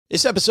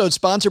This episode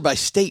sponsored by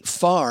State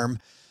Farm.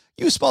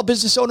 You a small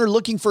business owner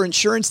looking for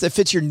insurance that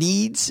fits your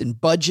needs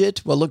and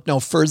budget? Well, look no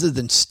further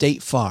than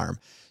State Farm.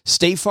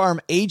 State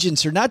Farm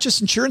agents are not just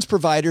insurance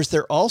providers,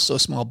 they're also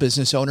small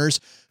business owners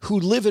who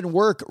live and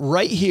work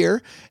right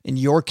here in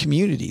your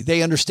community.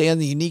 They understand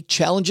the unique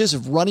challenges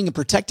of running and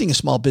protecting a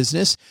small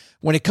business.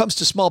 When it comes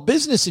to small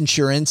business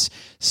insurance,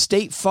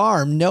 State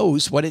Farm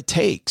knows what it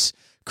takes.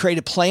 Create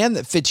a plan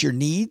that fits your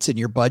needs and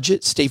your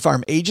budget. State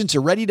Farm agents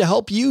are ready to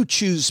help you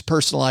choose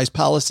personalized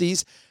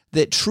policies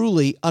that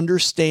truly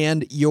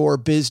understand your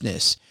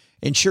business.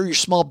 Insure your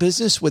small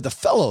business with a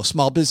fellow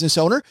small business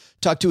owner.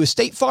 Talk to a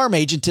State Farm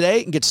agent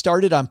today and get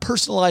started on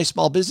personalized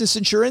small business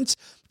insurance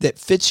that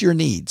fits your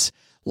needs.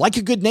 Like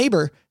a good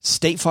neighbor,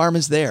 State Farm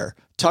is there.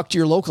 Talk to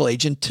your local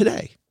agent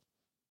today.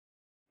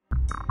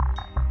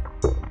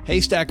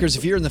 Hey, Stackers,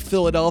 if you're in the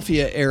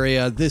Philadelphia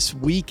area this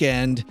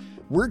weekend,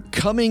 we're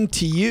coming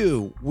to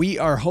you. We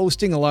are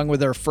hosting, along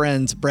with our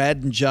friends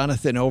Brad and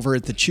Jonathan over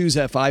at the Choose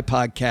FI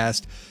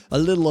podcast, a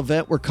little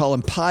event we're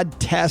calling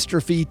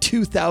Podtastrophe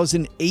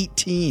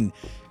 2018.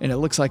 And it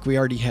looks like we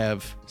already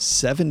have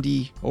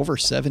over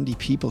 70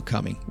 people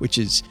coming, which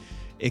is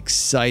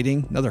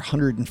exciting. Another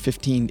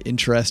 115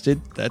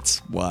 interested.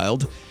 That's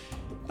wild.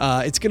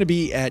 It's going to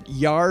be at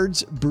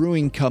Yards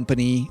Brewing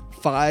Company,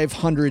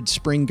 500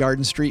 Spring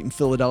Garden Street in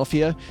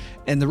Philadelphia.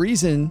 And the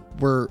reason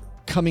we're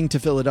coming to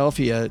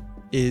Philadelphia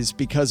is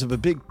because of a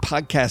big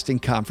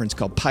podcasting conference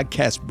called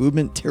Podcast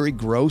Movement. Terry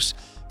Gross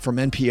from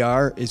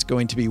NPR is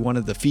going to be one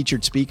of the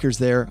featured speakers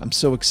there. I'm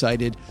so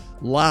excited.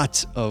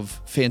 Lots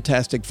of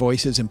fantastic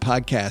voices in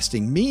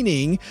podcasting,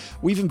 meaning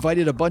we've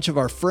invited a bunch of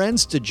our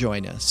friends to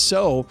join us.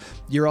 So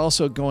you're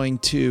also going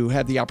to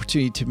have the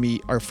opportunity to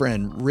meet our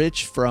friend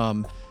Rich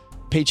from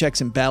Paychecks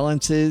and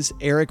Balances,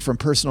 Eric from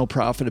Personal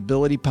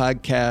Profitability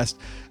Podcast,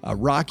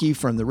 Rocky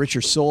from the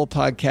Richer Soul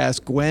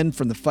Podcast, Gwen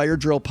from the Fire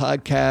Drill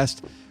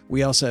Podcast.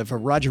 We also have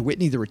Roger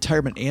Whitney, the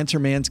Retirement Answer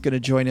Man, is going to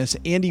join us.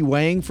 Andy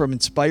Wang from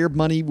Inspired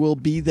Money will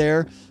be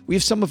there. We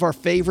have some of our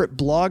favorite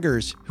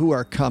bloggers who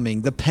are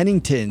coming. The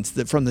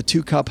Penningtons from the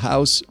Two Cup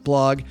House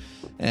blog.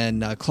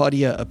 And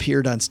Claudia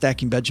appeared on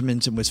Stacking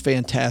Benjamins and was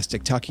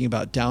fantastic, talking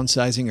about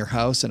downsizing her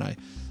house. And I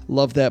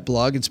love that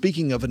blog. And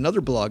speaking of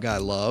another blog I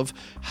love,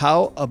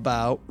 how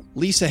about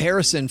Lisa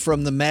Harrison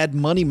from the Mad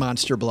Money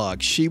Monster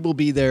blog? She will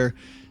be there.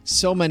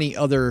 So many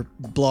other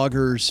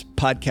bloggers,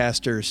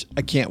 podcasters.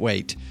 I can't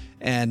wait.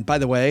 And by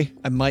the way,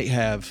 I might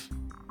have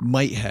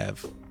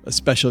a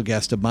special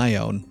guest of my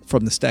own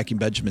from the Stacking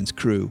Benjamins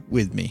crew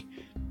with me.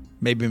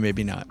 Maybe,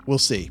 maybe not. We'll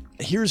see.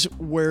 Here's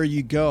where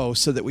you go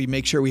so that we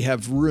make sure we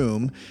have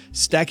room.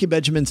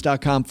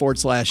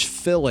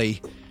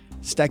 StackingBenjamins.com/Philly.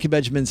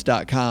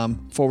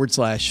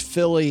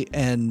 StackingBenjamins.com/Philly,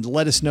 and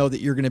let us know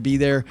that you're going to be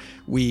there.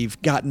 We've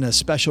gotten a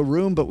special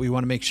room, but we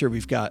want to make sure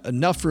we've got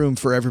enough room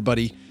for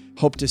everybody.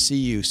 Hope to see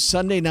you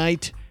Sunday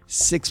night,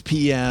 6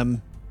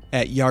 p.m.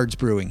 at Yards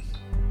Brewing.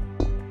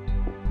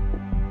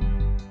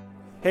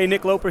 Hey,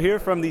 Nick Loper here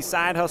from the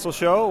Side Hustle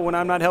Show. When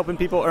I'm not helping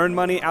people earn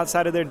money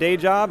outside of their day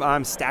job,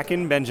 I'm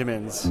stacking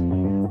Benjamins.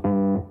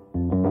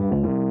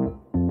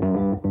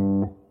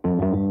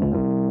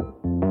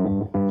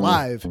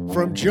 Live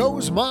from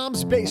Joe's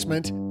mom's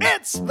basement,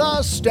 it's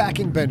the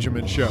Stacking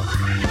Benjamin Show.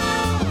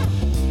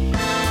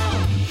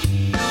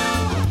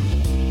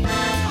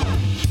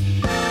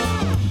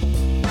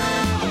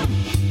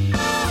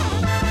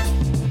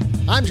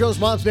 I'm Joe's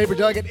mom's neighbor,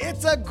 Doug, and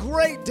it's a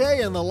great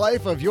day in the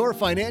life of your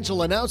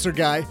financial announcer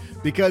guy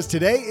because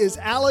today is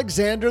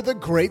Alexander the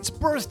Great's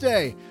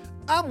birthday.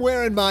 I'm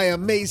wearing my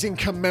amazing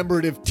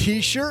commemorative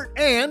t-shirt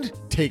and,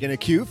 taking a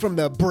cue from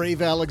the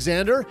brave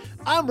Alexander,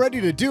 I'm ready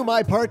to do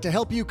my part to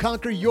help you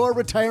conquer your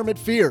retirement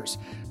fears.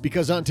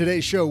 Because on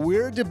today's show,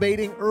 we're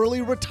debating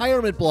early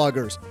retirement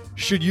bloggers.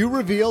 Should you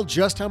reveal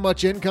just how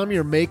much income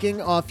you're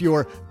making off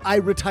your I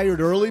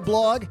Retired Early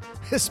blog,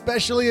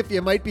 especially if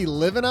you might be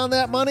living on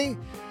that money?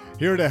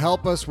 Here to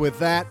help us with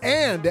that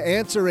and to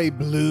answer a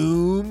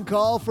Bloom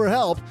call for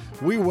help,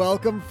 we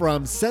welcome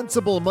from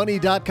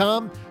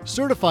SensibleMoney.com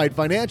certified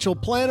financial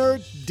planner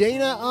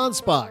Dana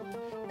Anspach.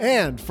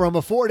 And from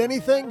Afford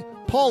Anything,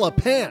 Paula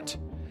Pant.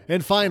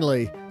 And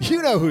finally,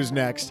 you know who's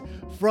next.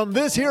 From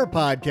this here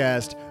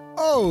podcast,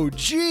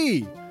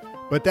 OG.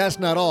 But that's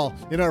not all.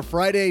 In our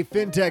Friday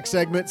FinTech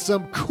segment,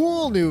 some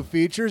cool new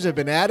features have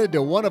been added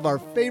to one of our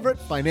favorite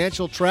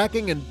financial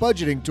tracking and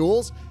budgeting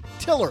tools,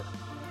 Tiller.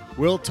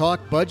 We'll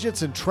talk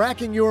budgets and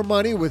tracking your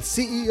money with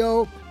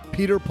CEO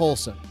Peter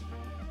Polson.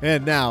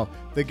 And now,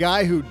 the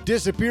guy who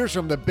disappears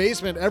from the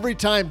basement every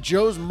time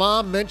Joe's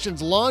mom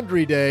mentions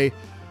laundry day,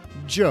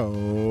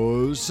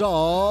 Joe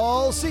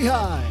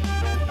Saul-Sehy.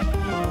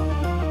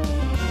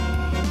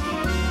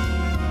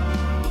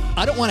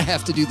 I don't want to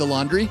have to do the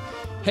laundry.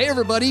 Hey,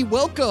 everybody.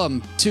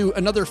 Welcome to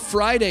another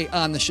Friday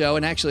on the show.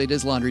 And actually, it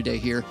is laundry day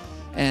here.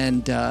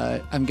 And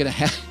I'm going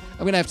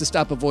to have to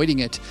stop avoiding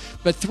it.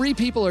 But 3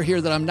 people are here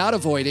that I'm not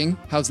avoiding.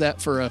 How's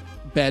that for a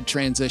bad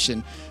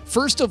transition?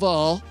 First of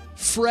all,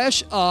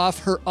 fresh off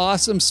her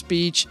awesome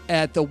speech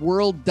at the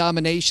World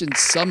Domination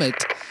Summit,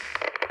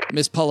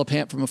 Miss Paula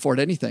Pant from Afford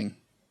Anything.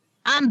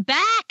 I'm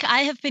back.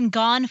 I have been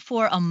gone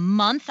for a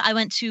month. I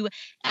went to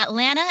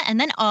Atlanta and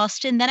then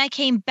Austin. Then I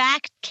came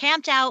back,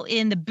 camped out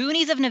in the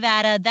boonies of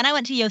Nevada. Then I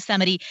went to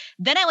Yosemite.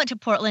 Then I went to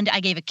Portland. I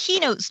gave a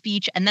keynote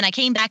speech, and then I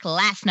came back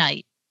last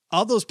night.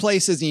 All those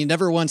places, and you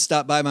never once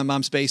stopped by my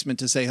mom's basement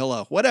to say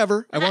hello.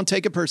 Whatever. I won't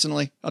take it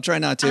personally. I'll try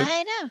not to.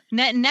 I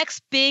know.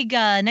 Next big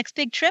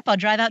trip, I'll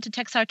drive out to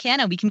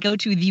Texarkana. We can go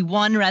to the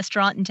one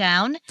restaurant in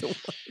town,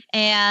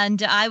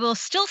 and I will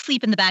still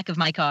sleep in the back of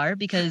my car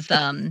because,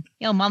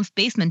 Mom's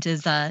basement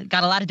is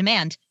got a lot of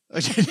demand.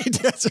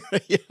 That's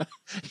right.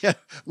 Yeah.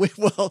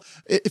 Well,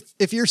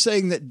 if you're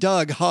saying that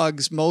Doug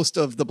hogs most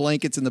of the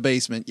blankets in the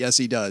basement, yes,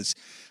 he does.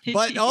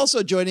 But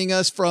also joining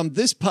us from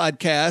this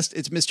podcast,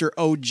 it's Mr.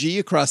 OG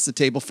across the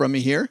table from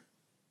me here.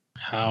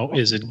 How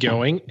is it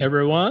going,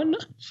 everyone?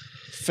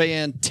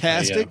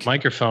 Fantastic. My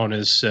microphone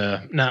is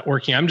not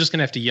working. I'm just going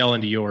to have to yell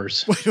into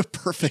yours.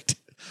 Perfect.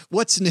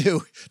 What's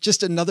new?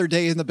 Just another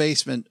day in the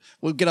basement.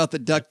 We'll get out the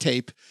duct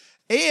tape.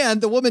 And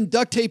the woman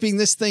duct taping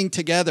this thing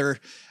together.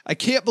 I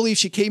can't believe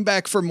she came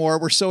back for more.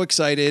 We're so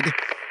excited.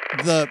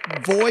 The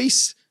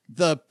voice,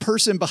 the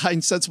person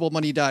behind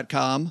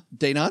SensibleMoney.com,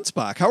 Dana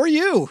Anspach. How are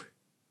you?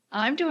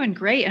 I'm doing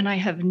great, and I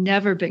have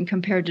never been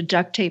compared to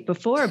duct tape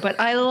before, but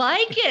I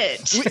like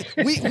it.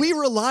 We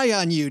rely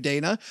on you,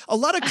 Dana. A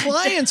lot of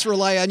clients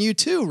rely on you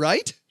too,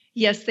 right?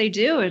 Yes, they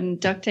do.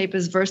 And duct tape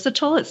is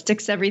versatile. It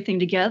sticks everything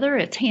together.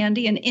 It's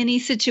handy in any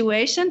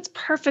situation. It's a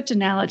perfect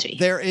analogy.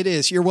 There it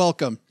is. You're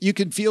welcome. You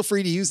can feel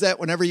free to use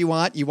that whenever you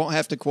want. You won't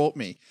have to quote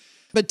me.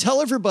 But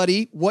tell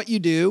everybody what you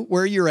do,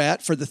 where you're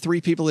at for the three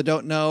people that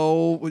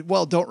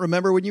don't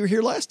remember when you were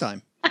here last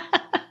time.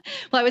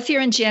 Well, I was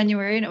here in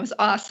January and it was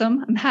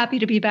awesome. I'm happy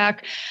to be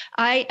back.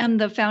 I am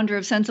the founder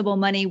of Sensible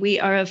Money. We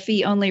are a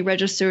fee-only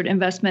registered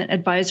investment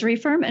advisory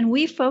firm, and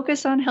we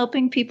focus on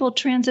helping people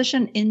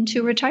transition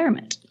into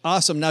retirement.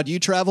 Awesome. Now, do you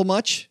travel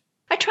much?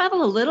 I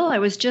travel a little. I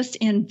was just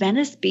in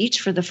Venice Beach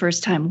for the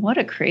first time. What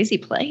a crazy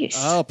place.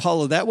 Oh,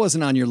 Paula, that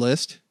wasn't on your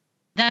list.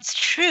 That's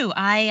true.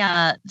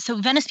 So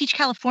Venice Beach,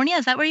 California,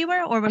 is that where you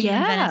were? Or were you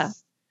in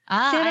Venice?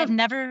 I've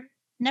never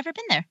been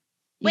there.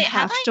 Wait,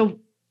 have I?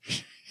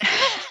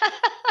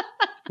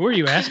 Who are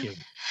you asking?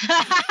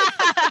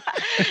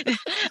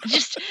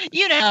 Just,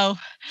 Yes.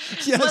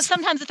 Well,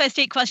 sometimes if I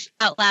state questions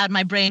out loud,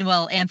 my brain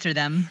will answer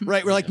them.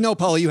 Right. We're like, no,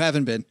 Paula, you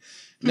haven't been.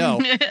 No.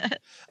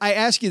 I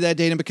ask you that,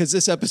 Dana, because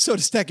this episode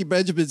of Stacking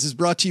Benjamins is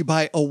brought to you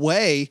by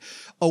Away.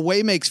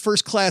 Away makes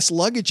first-class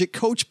luggage at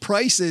Coach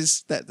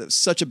prices. That's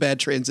such a bad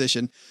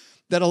transition.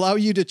 That allow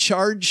you to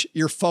charge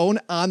your phone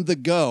on the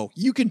go.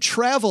 You can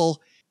travel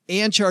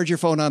and charge your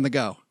phone on the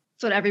go.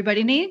 That's what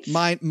everybody needs.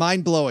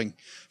 Mind blowing.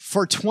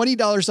 For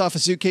 $20 off a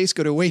suitcase,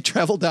 go to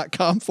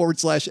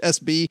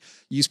awaytravel.com/SB.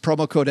 Use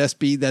promo code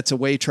SB. That's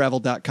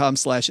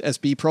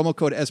awaytravel.com/SB. Promo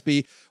code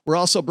SB. We're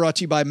also brought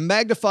to you by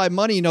Magnify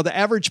Money. The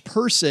average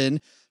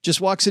person just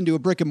walks into a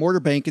brick and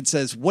mortar bank and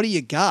says, what do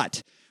you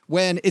got?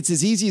 When it's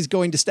as easy as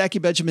going to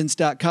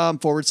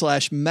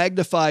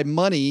stackingbenjamins.com/Magnify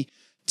Money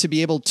to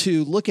be able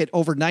to look at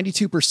over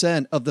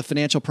 92% of the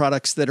financial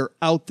products that are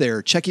out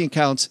there. Checking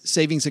accounts,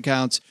 savings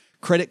accounts,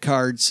 credit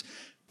cards,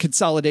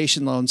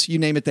 consolidation loans, you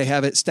name it, they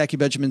have it.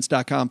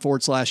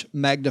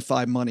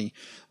 stackingbenjamins.com/Magnify Money.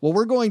 Well,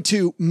 we're going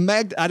to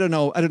I don't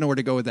know where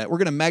to go with that. We're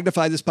going to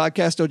magnify this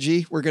podcast,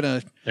 OG.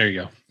 There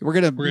you go. We're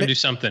going to do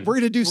something. We're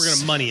going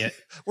to money it.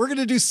 We're going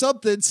to do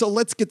something. So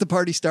let's get the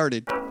party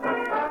started.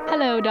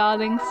 Hello,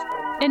 darlings.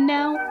 And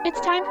now it's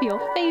time for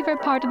your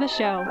favorite part of the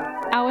show,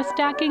 our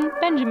Stacking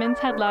Benjamins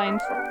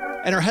headlines.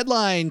 And our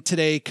headline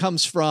today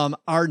comes from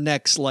Our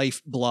Next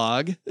Life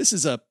blog. This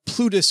is a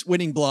Plutus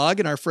winning blog,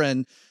 and our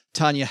friend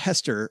Tanya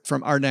Hester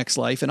from Our Next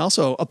Life, and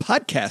also a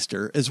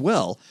podcaster as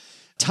well.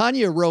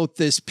 Tanya wrote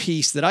this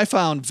piece that I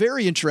found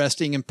very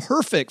interesting and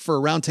perfect for a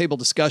roundtable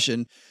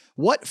discussion.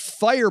 What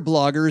FIRE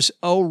bloggers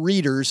owe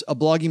readers a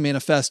blogging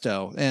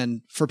manifesto?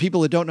 And for people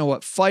that don't know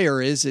what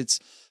FIRE is, it's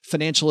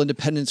Financial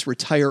Independence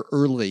Retire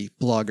Early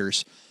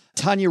bloggers.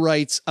 Tanya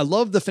writes, I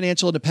love the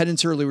Financial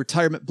Independence Early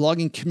Retirement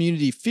blogging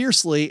community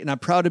fiercely, and I'm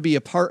proud to be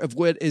a part of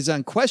what is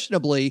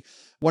unquestionably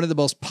one of the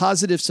most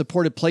positive,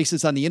 supported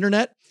places on the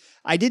internet.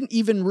 I didn't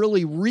even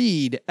really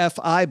read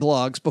FI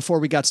blogs before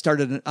we got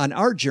started on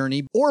our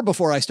journey, or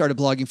before I started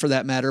blogging for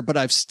that matter, but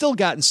I've still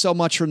gotten so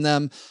much from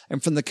them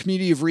and from the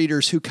community of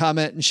readers who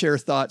comment and share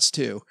thoughts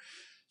too.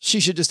 She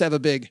should just have a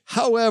big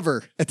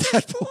however at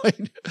that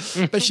point.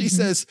 But she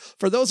says,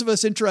 for those of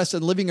us interested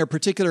in living a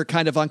particular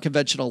kind of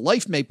unconventional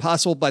life made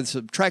possible by the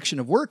subtraction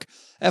of work,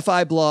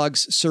 FI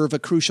blogs serve a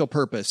crucial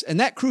purpose.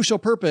 And that crucial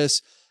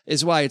purpose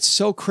is why it's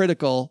so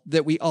critical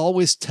that we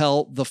always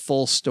tell the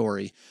full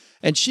story.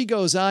 And she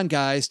goes on,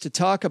 guys, to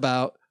talk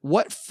about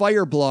what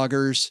FIRE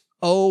bloggers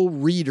owe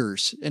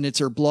readers, and it's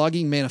her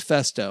blogging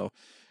manifesto.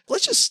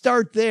 Let's just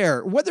start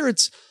there. Whether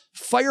it's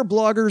FIRE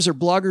bloggers or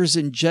bloggers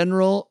in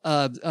general,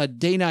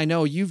 Dana, I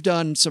know you've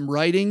done some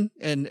writing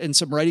and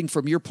some writing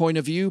from your point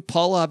of view.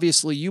 Paul,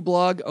 obviously you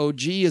blog.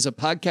 OG is a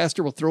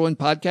podcaster. We'll throw in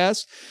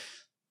podcasts.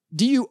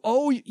 Do you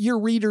owe your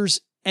readers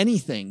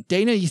anything?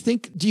 Dana,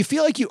 do you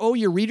feel like you owe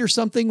your readers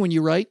something when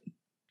you write?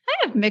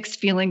 I have mixed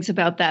feelings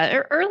about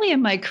that. Early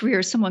in my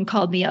career, someone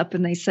called me up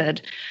and they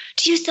said,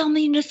 "Do you sell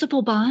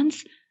municipal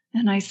bonds?"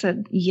 And I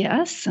said,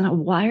 "Yes." And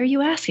why are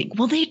you asking?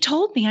 "Well, they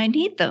told me I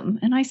need them."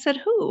 And I said,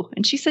 "Who?"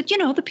 And she said,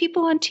 "The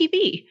people on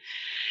TV."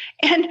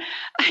 And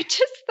I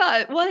just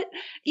thought,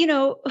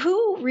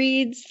 who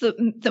reads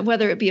the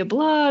whether it be a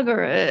blog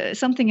or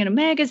something in a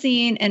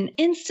magazine and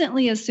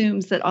instantly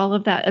assumes that all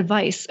of that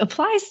advice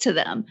applies to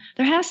them?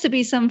 There has to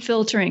be some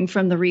filtering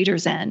from the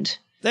reader's end.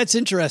 That's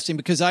interesting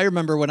because I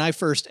remember when I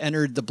first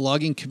entered the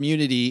blogging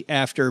community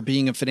after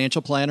being a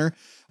financial planner,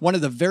 one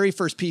of the very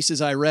first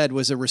pieces I read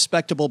was a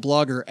respectable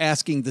blogger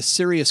asking the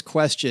serious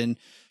question,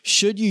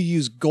 should you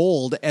use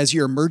gold as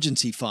your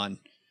emergency fund?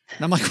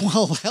 And I'm like,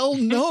 well, hell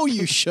no,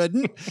 you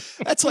shouldn't.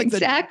 That's like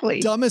the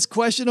dumbest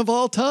question of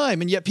all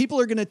time. And yet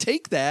people are going to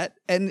take that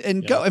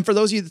and go. And for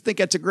those of you that think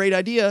that's a great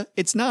idea,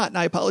 it's not. And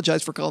I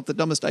apologize for calling it the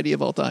dumbest idea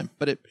of all time,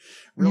 but it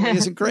really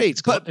isn't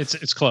great.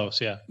 It's close.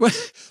 Yeah.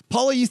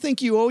 Paula, you think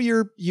do you owe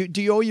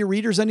your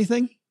readers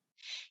anything?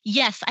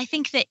 Yes. I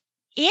think that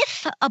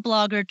if a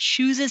blogger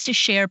chooses to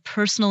share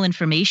personal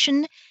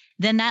information,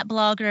 then that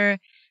blogger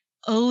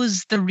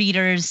owes the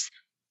readers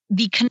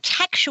the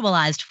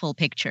contextualized full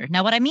picture.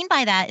 Now, what I mean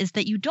by that is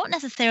that you don't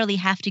necessarily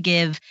have to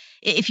give,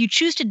 if you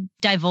choose to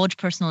divulge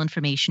personal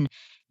information,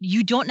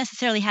 you don't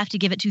necessarily have to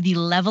give it to the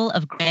level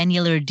of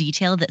granular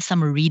detail that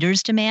some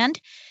readers demand,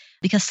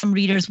 because some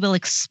readers will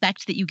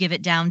expect that you give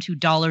it down to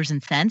dollars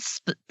and cents,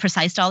 but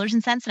precise dollars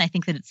and cents. And I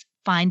think that it's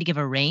fine to give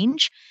a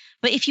range.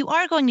 But if you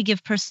are going to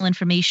give personal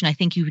information, I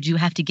think you do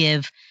have to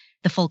give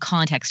the full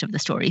context of the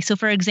story. So,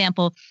 for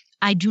example,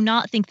 I do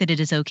not think that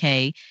it is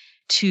okay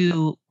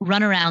to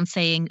run around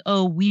saying,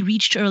 "Oh, we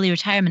reached early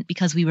retirement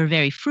because we were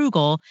very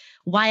frugal,"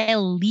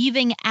 while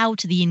leaving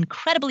out the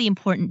incredibly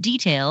important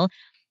detail,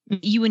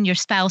 you and your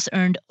spouse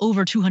earned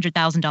over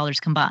 $200,000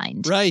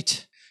 combined.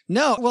 Right.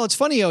 No, well, it's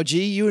funny, OG,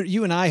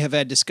 you and I have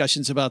had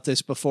discussions about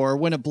this before.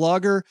 When a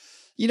blogger,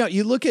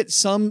 you look at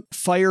some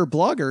FIRE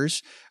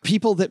bloggers,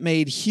 people that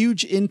made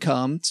huge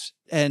incomes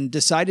and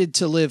decided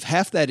to live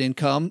half that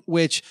income,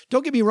 which,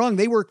 don't get me wrong,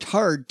 they worked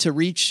hard to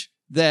reach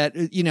that,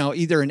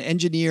 either an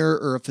engineer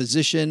or a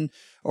physician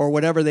or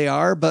whatever they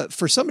are. But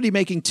for somebody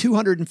making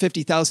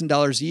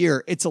 $250,000 a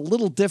year, it's a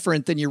little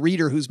different than your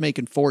reader who's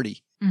making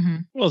 40. Mm-hmm.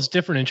 Well, it's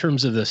different in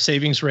terms of the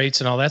savings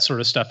rates and all that sort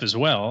of stuff as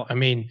well. I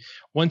mean,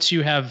 once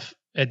you have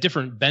at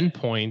different bend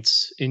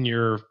points in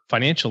your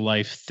financial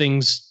life,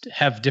 things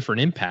have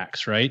different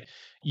impacts, right?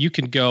 You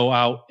can go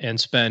out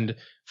and spend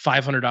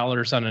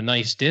 $500 on a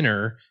nice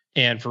dinner.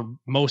 And for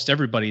most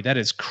everybody, that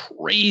is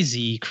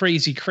crazy,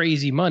 crazy,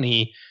 crazy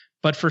money.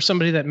 But for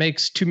somebody that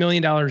makes $2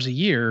 million a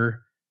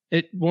year,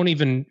 it won't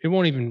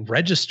even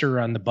register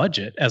on the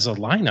budget as a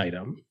line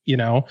item,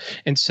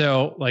 And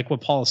so, like what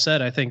Paul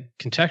said, I think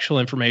contextual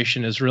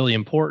information is really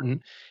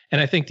important.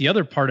 And I think the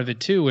other part of it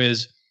too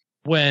is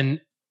when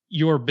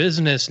your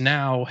business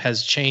now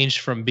has changed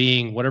from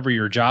being whatever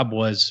your job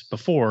was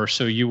before.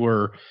 So you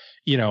were,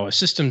 a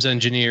systems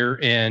engineer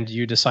and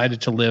you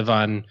decided to live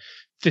on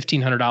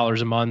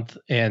 $1,500 a month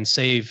and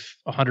save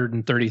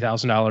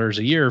 $130,000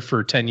 a year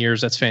for 10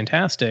 years. That's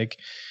fantastic.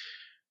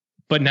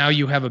 But now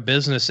you have a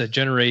business that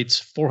generates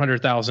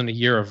 $400,000 a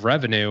year of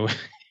revenue,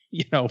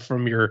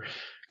 from your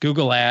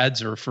Google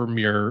ads or from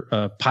your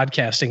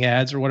podcasting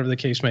ads or whatever the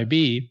case may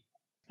be.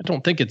 I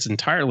don't think it's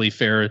entirely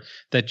fair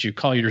that you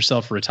call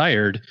yourself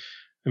retired.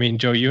 I mean,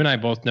 Joe, you and I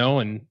both know,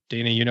 and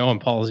Dana, and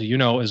Paul,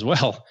 as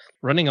well,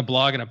 running a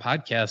blog and a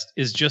podcast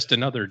is just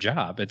another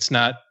job. It's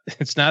not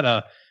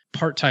a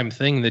part-time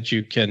thing that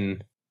you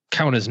can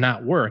count as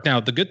not work.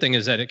 Now, the good thing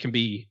is that it can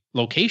be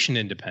location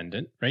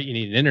independent, right? You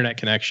need an internet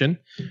connection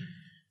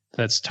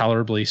that's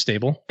tolerably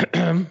stable.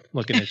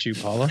 Looking at you,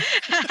 Paula.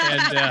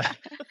 And,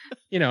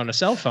 and a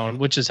cell phone,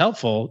 which is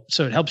helpful.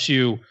 So it helps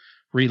you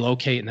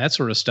relocate and that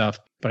sort of stuff.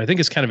 But I think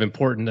it's kind of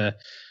important to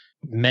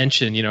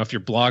mention, if your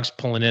blog's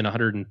pulling in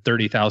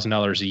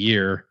 $130,000 a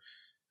year,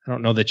 I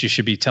don't know that you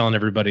should be telling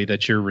everybody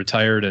that you're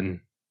retired and,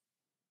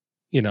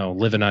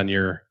 living on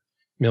your $1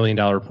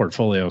 million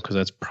portfolio, because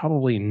that's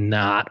probably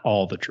not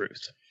all the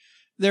truth.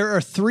 There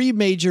are three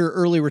major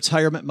early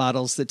retirement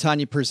models that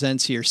Tanya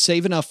presents here: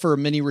 save enough for a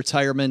mini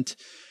retirement,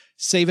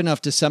 save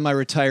enough to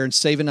semi-retire, and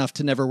save enough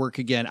to never work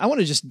again. I want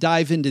to just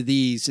dive into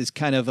these as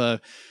kind of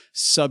a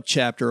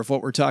subchapter of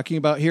what we're talking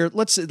about here.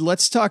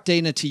 Let's talk,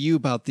 Dana, to you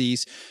about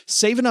these.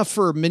 Save enough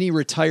for a mini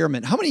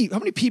retirement. How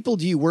many people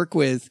do you work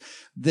with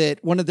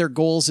that one of their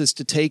goals is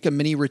to take a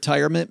mini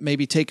retirement,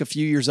 maybe take a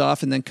few years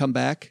off and then come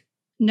back?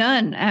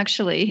 None,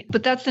 actually.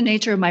 But that's the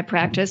nature of my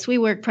practice. We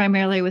work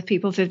primarily with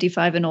people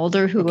 55 and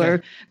older who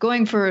are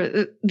going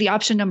for the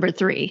option number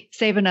 3,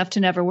 save enough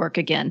to never work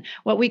again,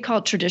 what we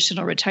call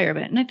traditional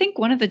retirement. And I think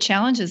one of the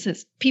challenges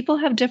is people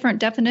have different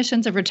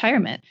definitions of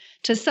retirement.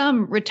 To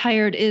some,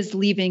 retired is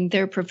leaving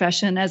their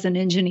profession as an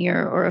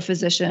engineer or a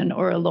physician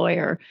or a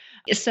lawyer.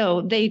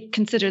 So they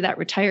consider that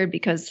retired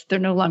because they're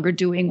no longer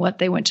doing what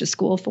they went to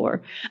school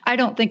for. I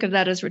don't think of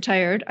that as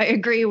retired. I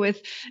agree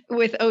with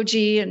OG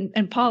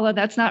and Paula.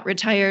 That's not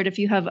retired. If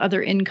you have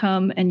other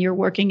income and you're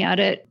working at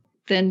it,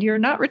 then you're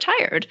not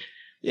retired.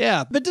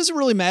 Yeah, but does it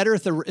really matter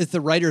if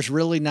the writer's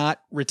really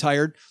not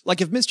retired?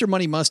 Like if Mr.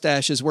 Money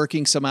Mustache is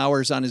working some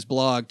hours on his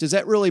blog, does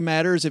that really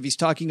matter if he's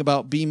talking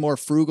about being more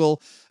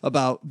frugal,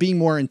 about being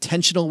more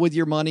intentional with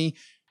your money?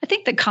 I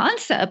think the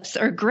concepts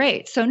are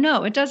great. So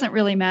no, it doesn't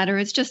really matter.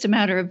 It's just a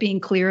matter of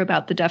being clear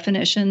about the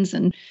definitions.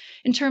 And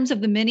in terms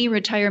of the mini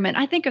retirement,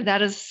 I think of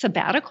that as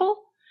sabbatical.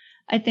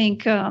 I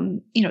think,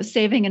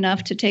 saving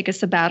enough to take a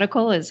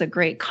sabbatical is a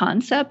great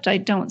concept. I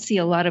don't see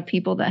a lot of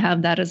people that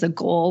have that as a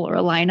goal or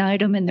a line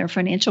item in their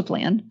financial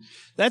plan.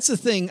 That's the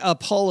thing,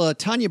 Paula,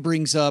 Tanya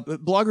brings up.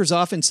 Bloggers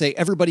often say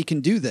everybody can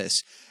do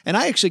this. And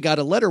I actually got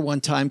a letter one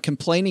time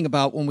complaining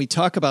about when we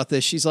talk about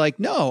this. She's like,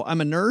 no,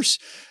 I'm a nurse.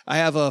 I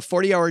have a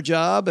 40-hour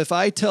job. If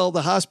I tell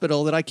the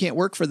hospital that I can't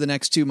work for the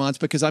next 2 months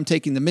because I'm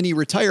taking the mini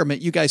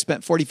retirement you guys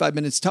spent 45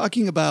 minutes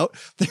talking about,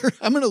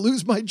 I'm going to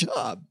lose my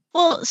job.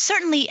 Well,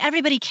 certainly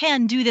everybody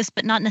can do this,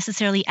 but not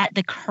necessarily at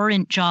the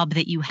current job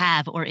that you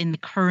have or in the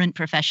current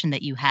profession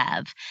that you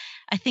have.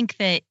 I think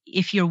that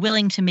if you're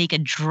willing to make a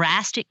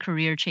drastic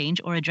career change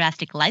or a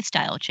drastic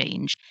lifestyle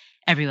change,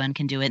 everyone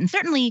can do it. And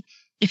certainly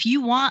if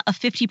you want a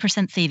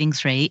 50%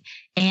 savings rate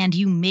and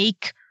you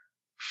make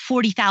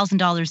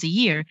 $40,000 a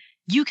year,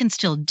 you can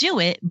still do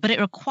it, but it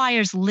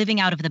requires living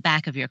out of the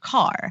back of your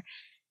car.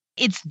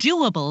 It's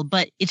doable,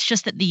 but it's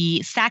just that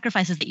the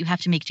sacrifices that you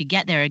have to make to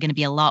get there are going to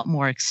be a lot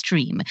more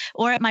extreme.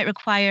 Or it might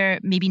require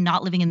maybe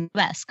not living in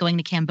the US, going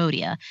to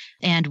Cambodia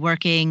and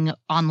working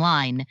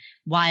online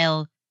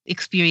while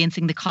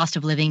experiencing the cost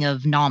of living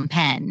of Phnom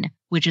Penh,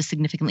 which is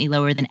significantly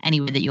lower than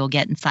anywhere that you'll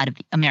get inside of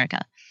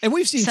America. And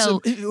we've seen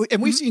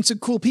seen some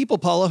cool people,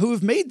 Paula, who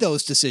have made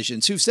those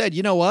decisions, who've said,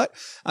 you know what,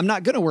 I'm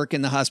not going to work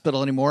in the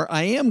hospital anymore.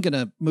 I am going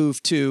to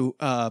move to,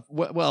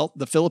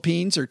 the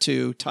Philippines or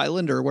to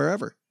Thailand or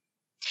wherever.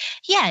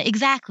 Yeah,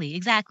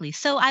 exactly.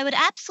 So I would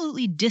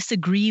absolutely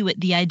disagree with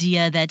the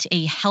idea that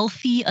a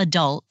healthy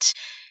adult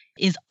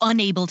is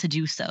unable to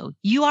do so.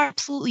 You are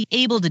absolutely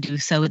able to do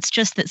so. It's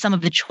just that some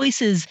of the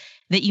choices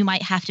that you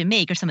might have to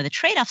make or some of the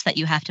trade-offs that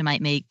you have to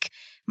make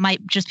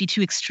might just be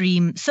too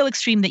extreme, so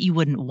extreme that you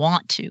wouldn't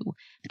want to.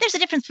 But there's a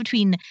difference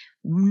between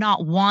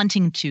not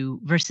wanting to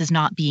versus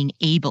not being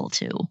able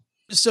to.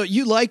 So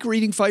you like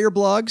reading fire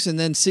blogs and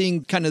then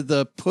seeing kind of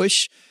the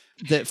push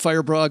that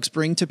fire blogs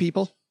bring to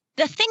people?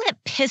 The thing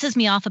that pisses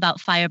me off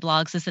about fire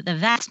blogs is that the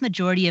vast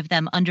majority of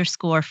them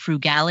underscore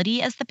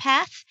frugality as the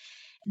path.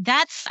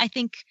 That's, I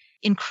think,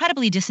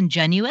 incredibly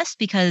disingenuous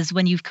because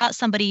when you've got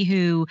somebody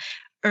who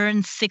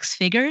earns six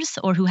figures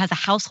or who has a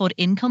household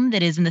income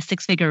that is in the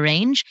six-figure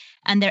range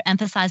and they're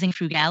emphasizing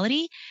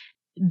frugality,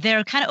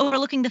 they're kind of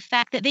overlooking the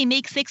fact that they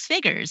make six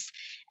figures.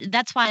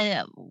 That's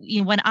why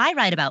when I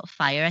write about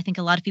fire, I think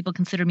a lot of people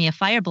consider me a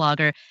fire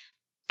blogger.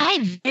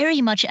 I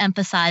very much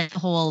emphasize the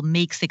whole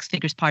make six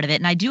figures part of it.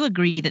 And I do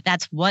agree that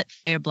that's what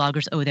fire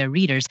bloggers owe their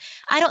readers.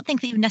 I don't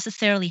think that you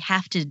necessarily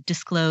have to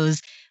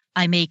disclose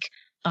I make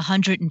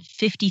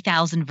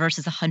 150,000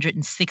 versus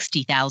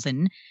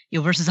 160,000,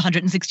 versus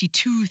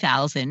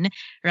 162,000,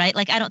 right?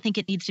 Like, I don't think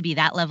it needs to be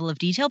that level of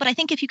detail, but I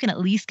think if you can at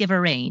least give a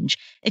range,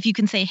 if you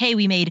can say, hey,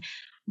 we made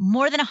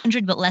more than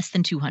 100, but less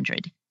than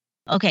 200.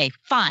 Okay,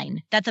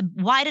 fine. That's a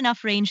wide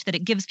enough range that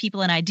it gives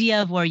people an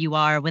idea of where you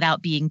are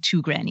without being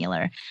too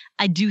granular.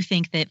 I do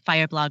think that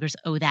fire bloggers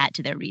owe that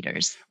to their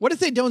readers. What if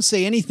they don't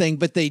say anything,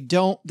 but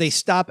they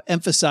stop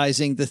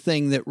emphasizing the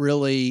thing that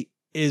really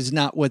is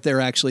not what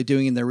they're actually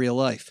doing in their real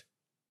life?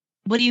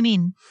 What do you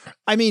mean?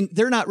 I mean,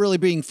 they're not really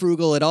being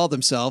frugal at all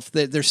themselves.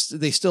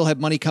 They still have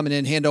money coming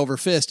in hand over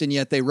fist, and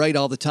yet they write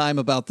all the time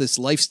about this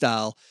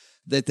lifestyle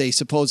that they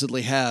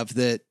supposedly have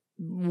that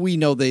we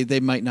know they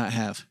might not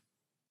have.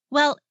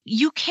 Well,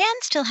 you can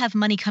still have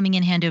money coming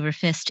in hand over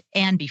fist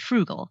and be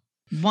frugal.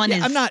 One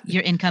is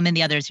your income and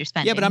the other is your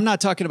spending. Yeah, but I'm not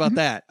talking about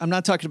that. I'm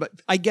not talking about,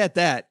 I get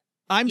that.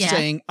 I'm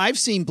saying I've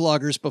seen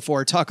bloggers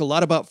before talk a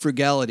lot about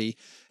frugality,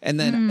 and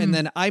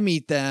then I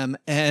meet them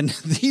and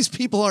these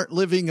people aren't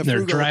living a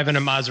frugal. They're driving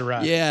a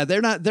Maserati. Yeah, they're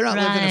not living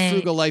a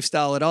frugal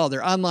lifestyle at all.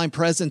 Their online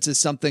presence is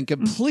something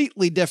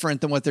completely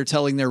different than what they're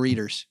telling their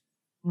readers.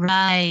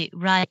 Right.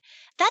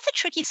 That's a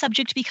tricky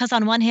subject because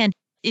on one hand,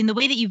 in the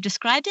way that you've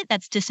described it,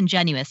 that's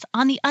disingenuous.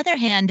 On the other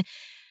hand,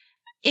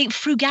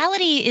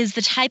 frugality is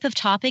the type of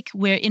topic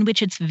in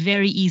which it's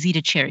very easy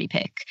to cherry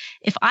pick.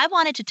 If I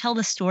wanted to tell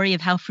the story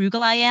of how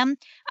frugal I am,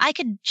 I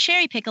could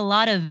cherry pick a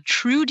lot of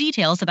true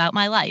details about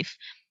my life.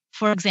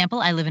 For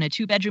example, I live in a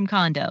 2-bedroom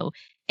condo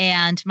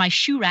and my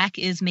shoe rack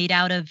is made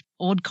out of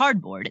old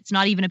cardboard. It's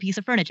not even a piece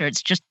of furniture.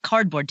 It's just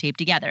cardboard taped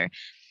together.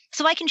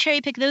 So I can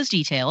cherry pick those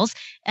details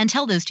and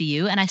tell those to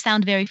you, and I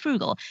sound very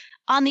frugal.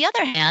 On the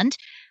other hand,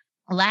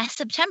 last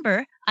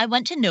September, I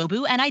went to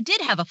Nobu and I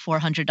did have a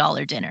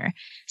 $400 dinner.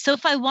 So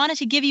if I wanted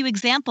to give you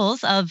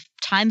examples of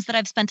times that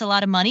I've spent a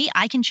lot of money,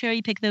 I can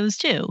cherry pick those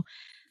too.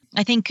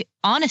 I think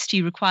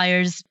honesty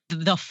requires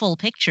the full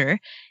picture.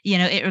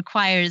 It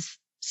requires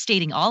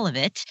stating all of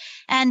it.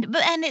 And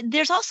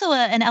there's also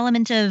an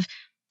element of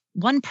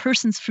one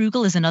person's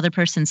frugal is another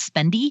person's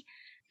spendy.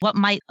 What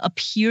might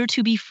appear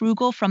to be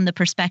frugal from the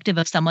perspective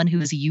of someone who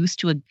is used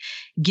to a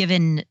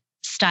given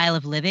style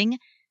of living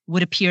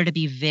would appear to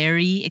be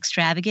very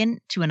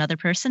extravagant to another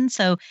person.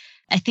 So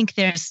I think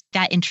there's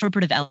that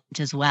interpretive element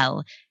as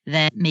well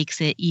that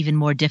makes it even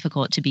more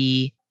difficult to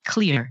be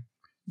clear.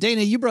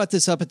 Dana, you brought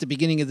this up at the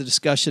beginning of the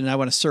discussion, and I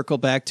want to circle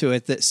back to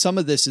it, that some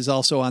of this is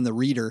also on the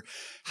reader.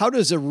 How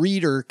does a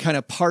reader kind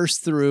of parse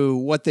through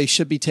what they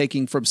should be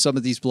taking from some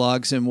of these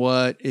blogs and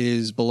what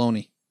is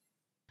baloney?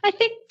 I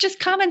think just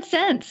common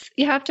sense.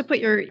 You have to put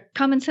your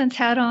common sense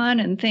hat on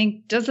and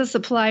think, does this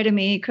apply to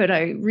me? Could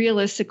I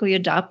realistically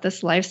adopt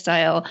this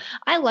lifestyle?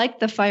 I like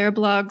the fire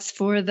blogs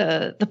for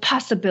the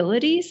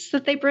possibilities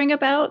that they bring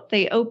about.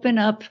 They open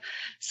up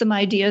some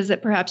ideas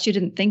that perhaps you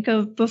didn't think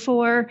of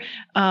before.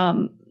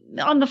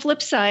 On the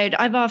flip side,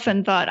 I've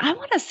often thought, I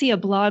want to see a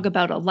blog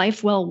about a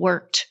life well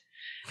worked.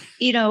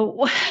 You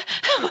know,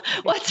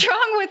 what's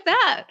wrong with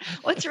that?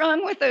 What's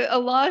wrong with a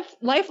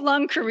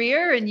lifelong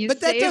career and you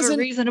save a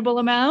reasonable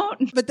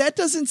amount? But that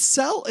doesn't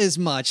sell as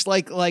much.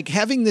 Like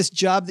having this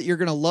job that you're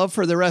going to love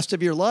for the rest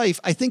of your life.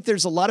 I think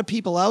there's a lot of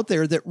people out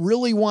there that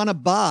really want to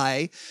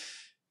buy.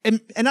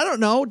 And I don't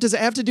know, does it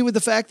have to do with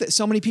the fact that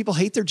so many people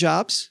hate their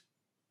jobs?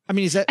 I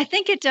mean, I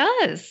think it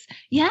does.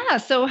 Yeah.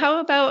 So how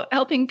about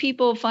helping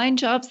people find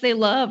jobs they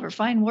love or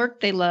find work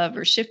they love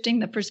or shifting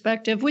the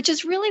perspective, which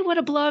is really what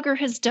a blogger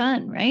has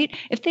done, right?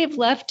 If they've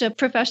left a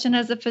profession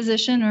as a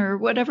physician or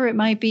whatever it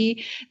might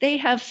be, they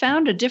have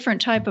found a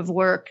different type of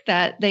work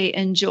that they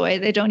enjoy.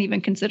 They don't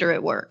even consider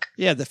it work.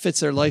 Yeah, that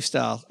fits their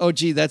lifestyle. Oh,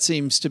 gee, that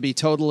seems to be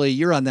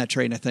you're on that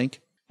train, I think.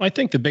 Well, I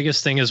think the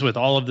biggest thing is with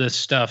all of this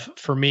stuff,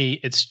 for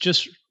me, it's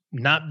just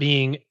not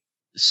being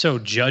so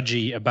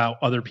judgy about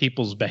other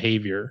people's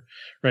behavior,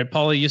 right?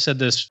 Paula, you said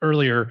this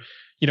earlier,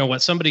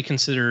 what somebody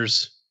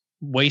considers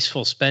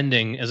wasteful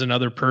spending is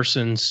another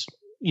person's,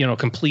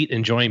 complete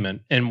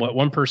enjoyment. And what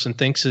one person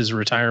thinks is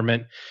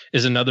retirement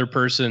is another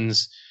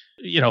person's,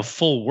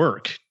 full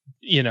work.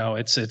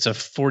 It's a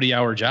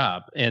 40-hour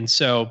job. And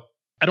so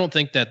I don't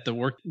think that the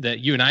work that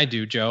you and I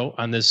do, Joe,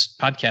 on this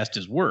podcast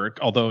is work,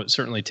 although it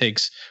certainly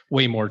takes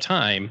way more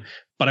time.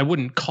 But I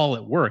wouldn't call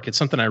it work. It's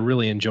something I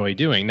really enjoy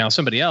doing. Now,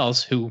 somebody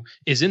else who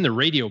is in the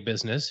radio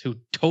business, who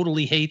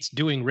totally hates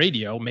doing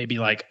radio, may be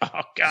like,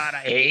 oh God, I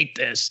hate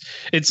this.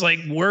 It's like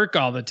work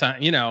all the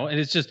time, and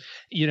it's just,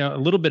 a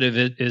little bit of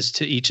it is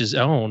to each his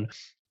own.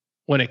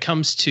 When it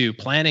comes to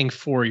planning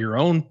for your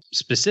own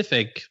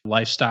specific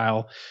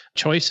lifestyle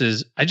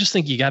choices, I just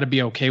think you got to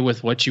be okay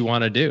with what you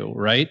want to do,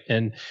 right?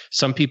 And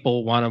some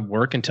people want to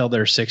work until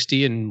they're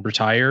 60 and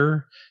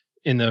retire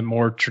in the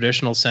more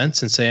traditional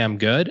sense and say, I'm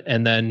good.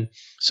 And then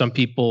some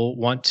people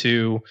want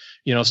to,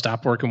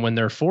 stop working when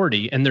they're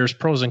 40. And there's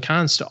pros and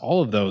cons to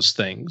all of those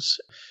things.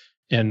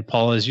 And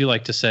Paul, as you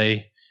like to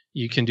say,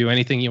 you can do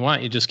anything you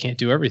want. You just can't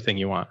do everything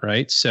you want.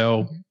 Right.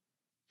 So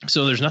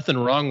there's nothing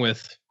wrong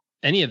with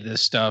any of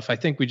this stuff. I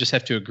think we just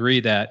have to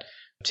agree that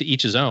to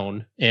each his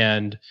own.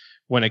 And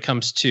when it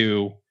comes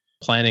to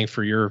planning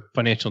for your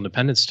financial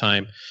independence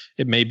time,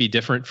 it may be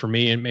different for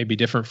me and it may be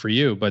different for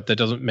you, but that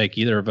doesn't make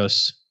either of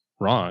us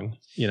wrong.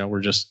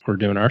 We're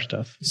doing our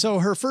stuff. So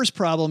her first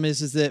problem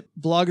is that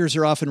bloggers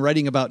are often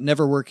writing about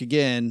never work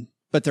again,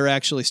 but they're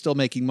actually still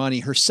making money.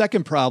 Her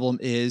second problem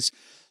is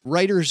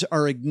writers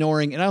are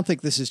ignoring, and I don't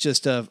think this is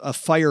just a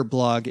fire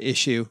blog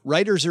issue.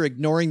 Writers are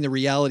ignoring the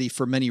reality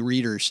for many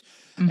readers.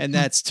 Mm-hmm. And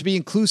that's, to be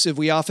inclusive,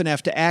 we often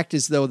have to act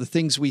as though the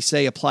things we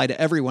say apply to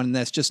everyone, and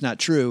that's just not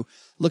true.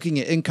 Looking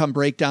at income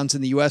breakdowns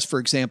in the U.S., for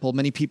example,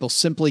 many people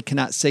simply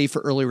cannot save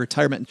for early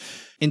retirement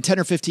in 10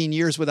 or 15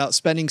 years without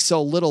spending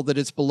so little that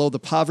it's below the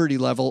poverty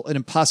level, an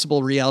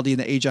impossible reality in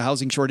the age of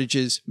housing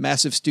shortages,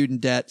 massive student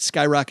debt,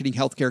 skyrocketing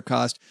healthcare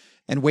costs,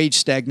 and wage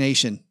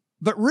stagnation.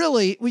 But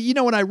really,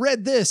 when I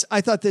read this,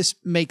 I thought this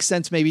makes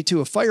sense maybe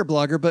to a fire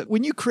blogger. But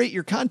when you create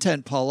your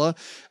content, Paula,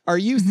 are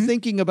you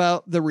thinking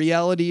about the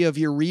reality of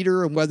your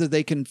reader and whether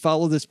they can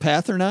follow this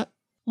path or not?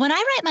 When I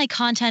write my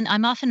content,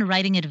 I'm often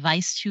writing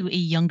advice to a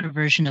younger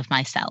version of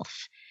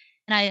myself.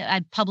 And I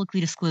publicly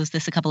disclosed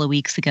this a couple of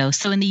weeks ago.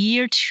 So in the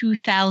year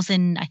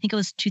 2000, I think it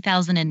was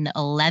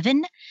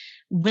 2011,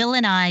 Will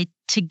and I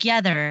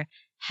together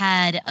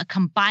had a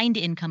combined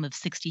income of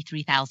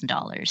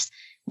 $63,000,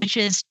 which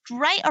is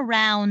right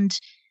around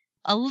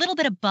a little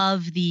bit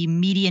above the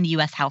median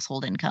U.S.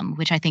 household income,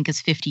 which I think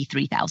is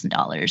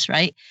 $53,000,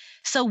 right?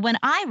 So when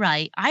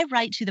I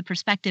write to the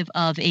perspective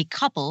of a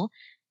couple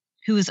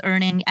who is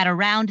earning at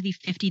around the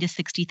 $50,000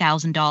 to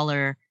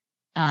 $60,000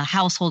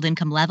 household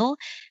income level,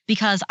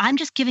 because I'm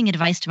just giving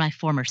advice to my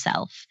former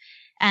self.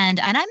 And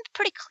I'm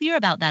pretty clear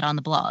about that on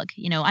the blog.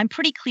 I'm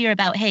pretty clear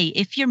about, hey,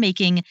 if you're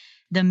making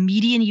the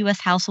median U.S.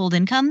 household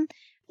income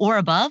or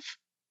above,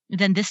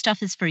 then this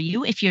stuff is for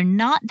you. If you're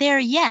not there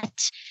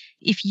yet,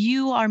 if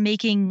you are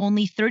making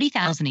only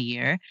 $30,000 a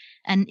year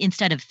and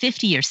instead of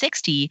 50 or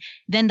 60,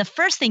 then the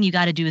first thing you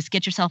got to do is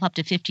get yourself up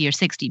to 50 or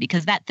 60,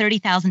 because that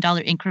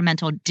 $30,000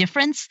 incremental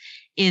difference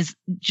is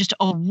just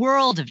a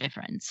world of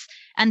difference.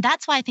 And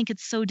that's why I think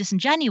it's so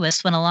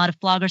disingenuous when a lot of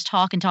bloggers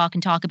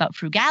talk about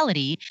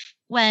frugality,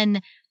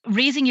 when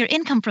raising your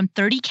income from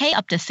 30K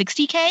up to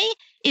 60K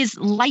is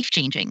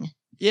life-changing.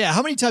 Yeah.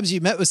 How many times have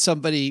you met with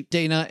somebody,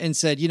 Dana, and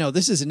said,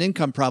 this is an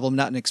income problem,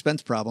 not an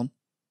expense problem?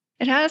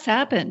 It has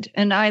happened.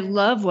 And I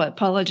love what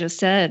Paula just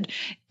said.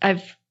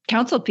 I've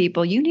counseled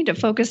people, you need to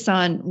focus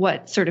on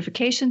what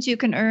certifications you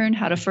can earn,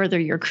 how to further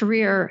your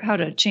career, how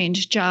to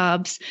change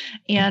jobs.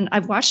 And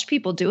I've watched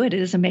people do it. It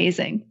is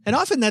amazing. And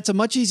often that's a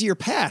much easier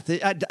path.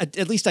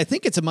 At least I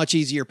think it's a much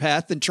easier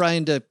path than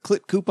trying to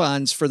clip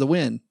coupons for the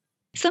win.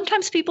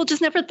 Sometimes people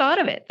just never thought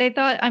of it. They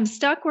thought, I'm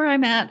stuck where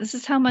I'm at. This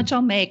is how much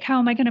I'll make. How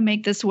am I going to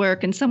make this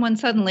work? And someone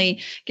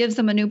suddenly gives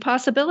them a new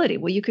possibility.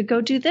 Well, you could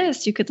go do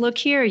this. You could look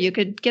here. You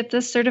could get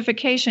this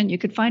certification. You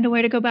could find a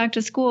way to go back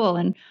to school.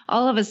 And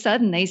all of a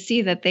sudden they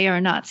see that they are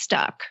not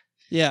stuck.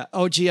 Yeah.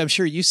 Oh, gee, I'm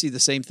sure you see the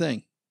same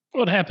thing.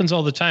 Well, it happens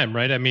all the time,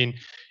 right? I mean,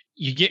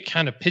 you get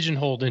kind of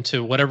pigeonholed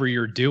into whatever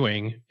you're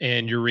doing,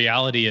 and your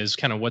reality is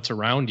kind of what's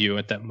around you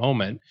at that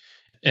moment.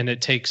 And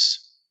it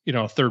takes,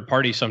 a third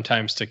party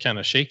sometimes to kind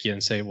of shake you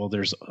and say, well,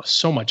 there's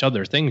so much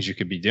other things you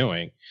could be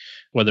doing,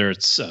 whether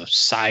it's a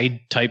side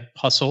type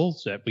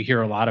hustle that we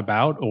hear a lot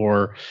about,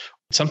 or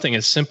something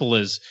as simple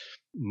as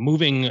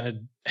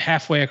moving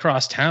halfway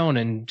across town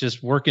and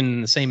just working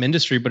in the same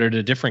industry, but at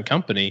a different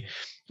company.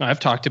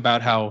 I've talked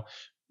about how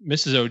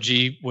Mrs.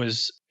 OG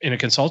was in a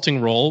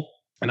consulting role,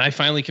 and I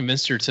finally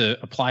convinced her to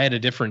apply at a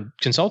different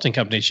consulting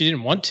company. She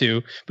didn't want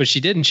to, but she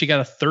did, and she got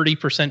a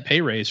 30%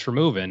 pay raise for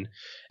moving.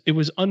 It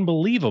was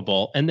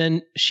unbelievable. And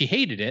then she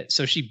hated it.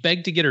 So she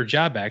begged to get her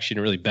job back. She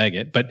didn't really beg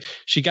it, but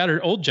she got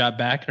her old job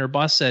back. And her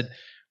boss said,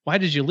 why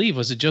did you leave?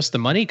 Was it just the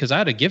money? Because I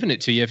would have given it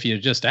to you if you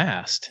had just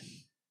asked.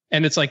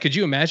 And it's like, could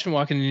you imagine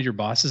walking into your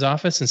boss's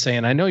office and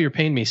saying, I know you're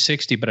paying me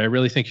 60, but I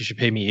really think you should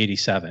pay me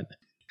 87.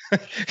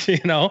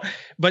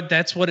 But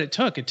that's what it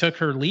took. It took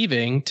her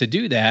leaving to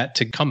do that,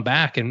 to come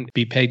back and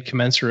be paid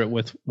commensurate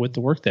with the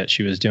work that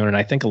she was doing. And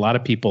I think a lot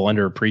of people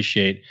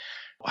underappreciate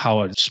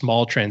how a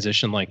small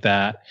transition like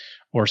that,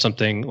 or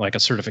something like a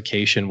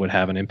certification, would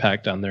have an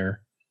impact on their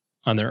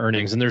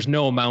earnings. And there's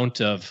no amount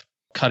of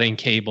cutting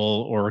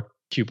cable or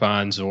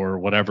coupons or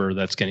whatever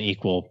that's going to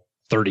equal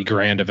 30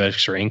 grand of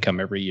extra income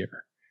every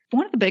year.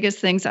 One of the biggest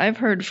things I've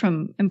heard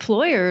from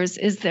employers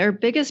is their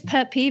biggest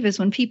pet peeve is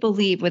when people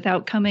leave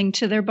without coming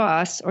to their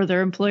boss or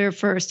their employer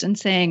first and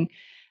saying,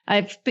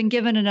 I've been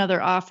given another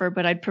offer,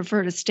 but I'd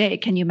prefer to stay.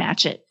 Can you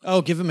match it?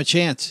 Oh, give them a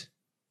chance.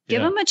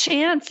 Give them a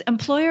chance.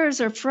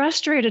 Employers are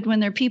frustrated when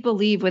their people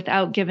leave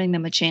without giving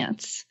them a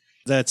chance.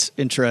 That's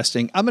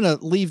interesting. I'm going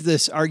to leave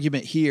this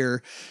argument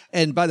here.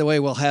 And by the way,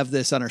 we'll have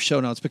this on our show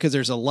notes because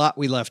there's a lot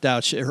we left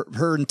out.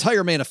 Her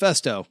entire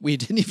manifesto we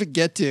didn't even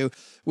get to,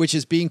 which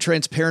is being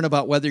transparent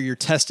about whether you're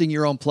testing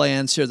your own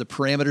plans, share the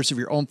parameters of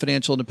your own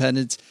financial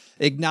independence,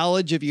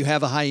 acknowledge if you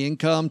have a high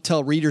income,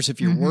 tell readers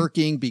if you're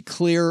working, be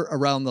clear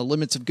around the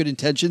limits of good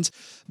intentions.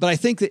 But I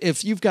think that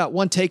if you've got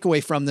one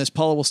takeaway from this,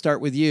 Paula, we'll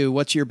start with you.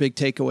 What's your big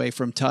takeaway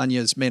from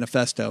Tanya's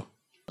manifesto?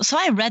 So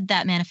I read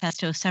that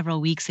manifesto several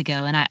weeks ago,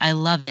 and I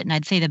love it. And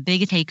I'd say the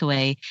big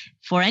takeaway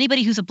for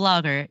anybody who's a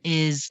blogger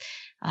is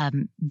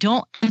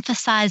don't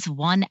emphasize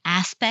one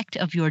aspect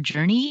of your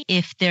journey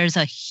if there's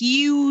a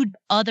huge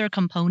other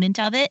component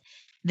of it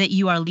that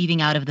you are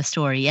leaving out of the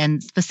story.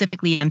 And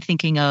specifically, I'm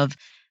thinking of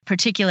a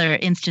particular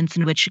instance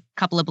in which a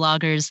couple of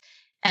bloggers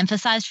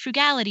emphasized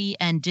frugality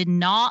and did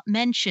not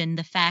mention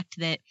the fact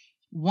that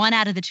one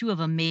out of the two of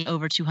them made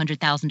over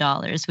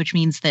 $200,000, which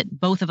means that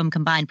both of them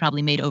combined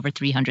probably made over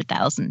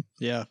 $300,000.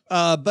 Yeah.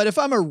 But if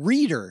I'm a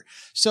reader,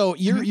 so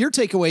your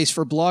takeaways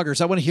for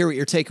bloggers, I want to hear what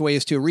your takeaway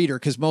is to a reader,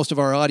 because most of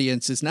our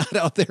audience is not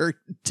out there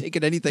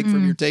taking anything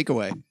from your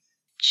takeaway.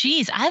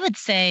 Geez, I would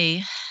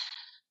say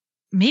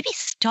maybe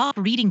stop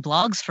reading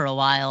blogs for a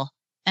while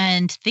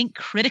and think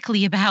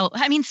critically about,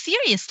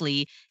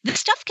 seriously, this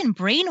stuff can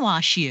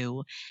brainwash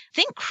you.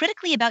 Think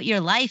critically about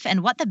your life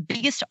and what the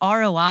biggest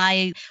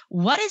ROI,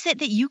 what is it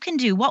that you can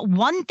do? What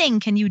one thing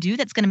can you do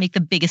that's going to make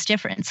the biggest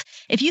difference?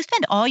 If you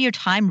spend all your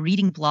time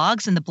reading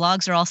blogs and the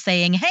blogs are all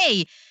saying,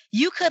 hey,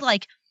 you could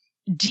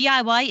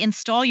DIY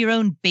install your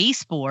own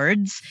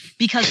baseboards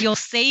because you'll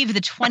save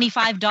the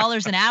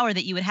 $25 an hour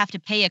that you would have to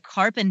pay a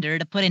carpenter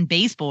to put in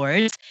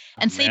baseboards,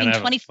 and saving I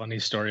have a funny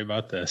story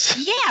about this.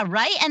 Yeah,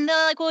 right. And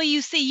they're like, well,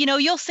 you see,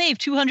 you'll save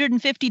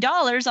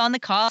 $250 on the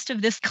cost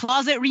of this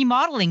closet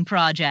remodeling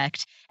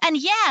project. And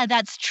yeah,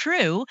 that's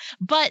true,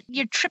 but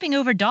you're tripping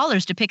over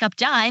dollars to pick up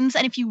dimes.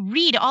 And if you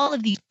read all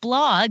of these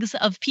blogs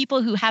of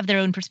people who have their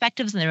own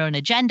perspectives and their own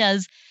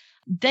agendas,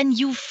 then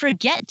you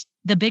forget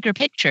the bigger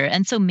picture.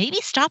 And so maybe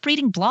stop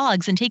reading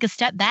blogs and take a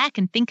step back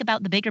and think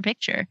about the bigger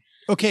picture.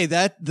 Okay,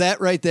 that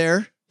right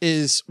there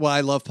is why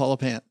I love Paula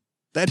Pant.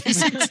 That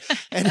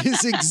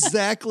is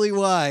exactly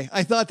why.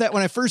 I thought that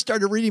when I first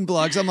started reading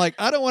blogs, I'm like,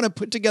 I don't want to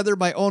put together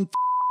my own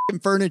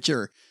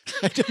furniture.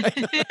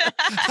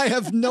 I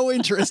have no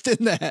interest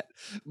in that.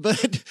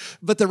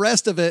 But the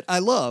rest of it I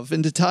love.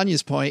 And to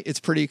Tanya's point, it's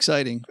pretty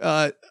exciting.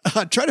 Try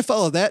to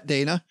follow that,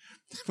 Dana.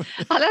 Oh,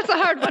 that's a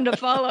hard one to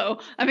follow.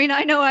 I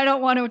know I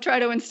don't want to try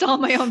to install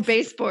my own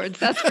baseboards.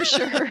 That's for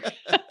sure.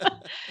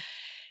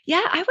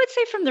 Yeah, I would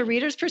say from the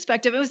reader's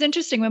perspective, it was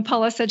interesting when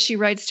Paula said she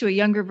writes to a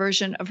younger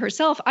version of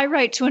herself. I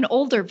write to an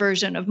older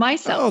version of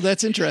myself. Oh,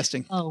 that's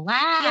interesting. Oh,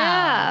 wow.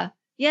 Yeah.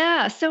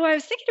 Yeah. So I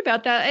was thinking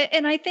about that.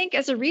 And I think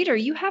as a reader,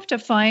 you have to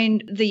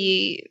find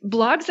the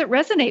blogs that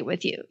resonate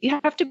with you. You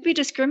have to be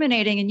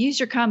discriminating and use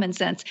your common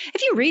sense.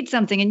 If you read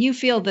something and you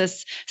feel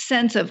this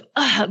sense of,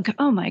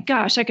 oh my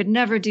gosh, I could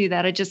never do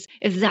that.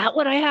 Is that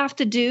what I have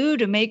to do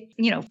to make,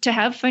 to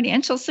have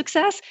financial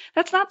success?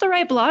 That's not the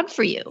right blog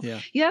for you. Yeah.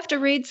 You have to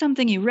read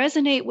something you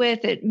resonate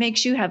with. It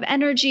makes you have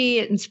energy.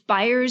 It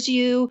inspires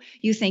you.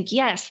 You think,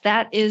 yes,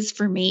 that is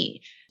for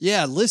me.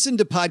 Yeah. Listen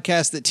to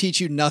podcasts that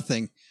teach you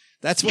nothing.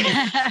 That's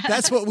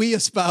what we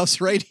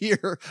espouse right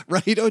here.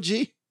 Right, OG?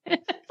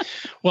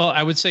 Well,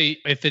 I would say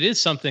if it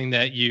is something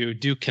that you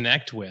do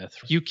connect with,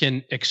 you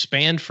can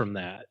expand from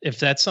that. If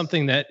that's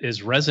something that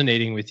is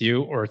resonating with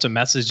you or it's a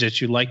message that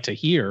you like to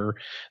hear,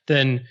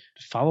 then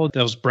follow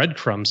those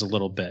breadcrumbs a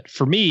little bit.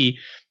 For me,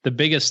 the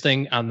biggest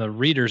thing on the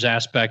reader's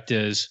aspect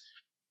is,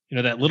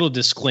 that little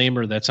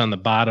disclaimer that's on the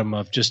bottom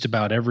of just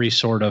about every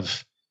sort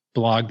of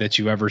blog that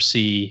you ever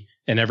see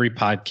and every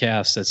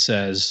podcast that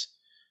says,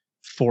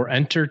 for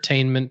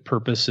entertainment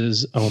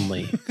purposes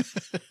only.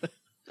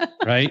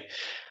 Right?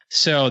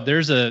 So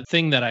there's a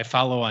thing that I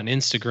follow on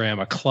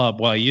Instagram, a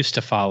club. Well, I used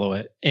to follow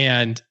it.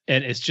 And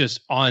it's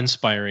just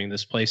awe-inspiring,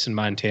 this place in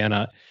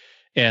Montana.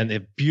 And they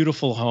have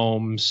beautiful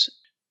homes,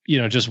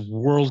 just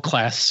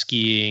world-class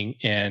skiing.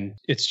 And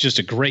it's just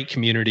a great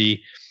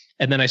community.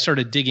 And then I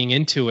started digging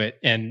into it.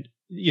 And,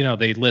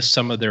 they list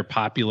some of their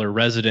popular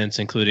residents,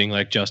 including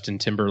like Justin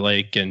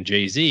Timberlake and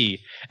Jay-Z.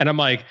 And I'm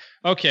like,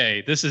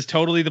 okay, this is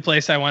totally the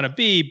place I want to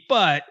be,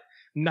 but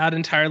not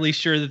entirely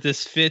sure that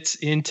this fits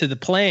into the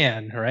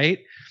plan, right?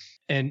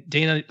 And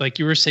Dana, like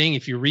you were saying,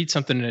 if you read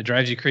something and it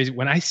drives you crazy,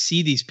 when I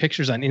see these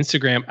pictures on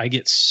Instagram, I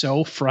get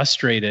so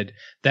frustrated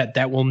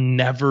that will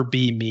never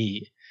be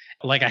me.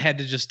 Like I had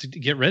to just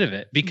get rid of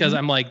it because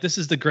I'm like, this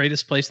is the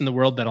greatest place in the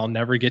world that I'll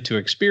never get to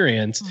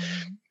experience.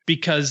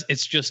 Because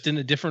it's just in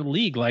a different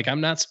league. Like I'm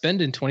not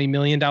spending $20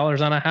 million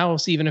on a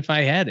house, even if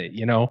I had it,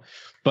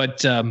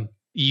 but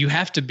you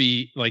have to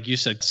be, like you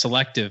said,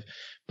 selective.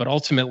 But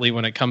ultimately,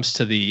 when it comes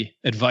to the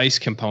advice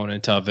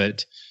component of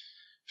it,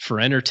 for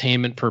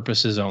entertainment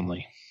purposes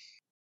only.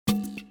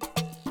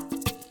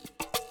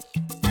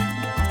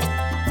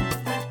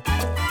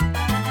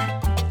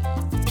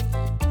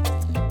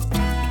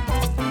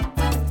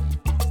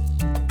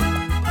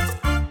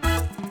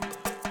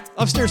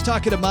 Upstairs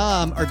talking to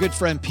Mom, our good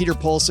friend Peter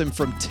Polson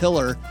from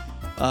Tiller,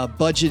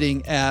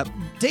 budgeting app.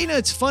 Dana,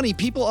 it's funny.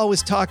 People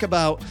always talk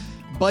about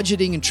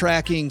budgeting and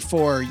tracking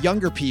for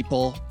younger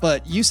people,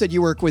 but you said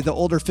you work with the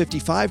older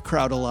 55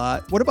 crowd a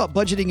lot. What about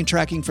budgeting and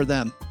tracking for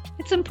them?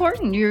 It's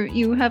important.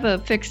 You have a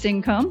fixed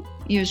income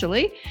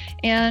usually,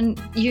 and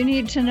you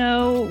need to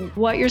know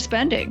what you're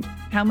spending,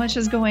 how much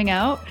is going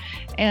out,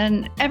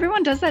 and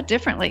everyone does that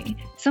differently.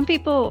 Some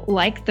people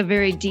like the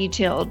very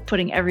detailed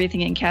putting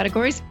everything in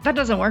categories. That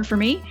doesn't work for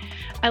me.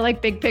 I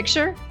like big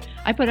picture.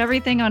 I put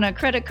everything on a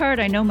credit card.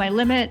 I know my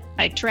limit.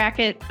 I track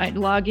it. I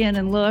log in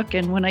and look.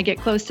 And when I get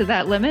close to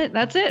that limit,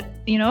 that's it.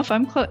 If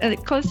I'm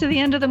close to the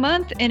end of the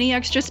month, any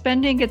extra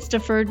spending gets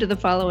deferred to the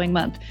following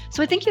month.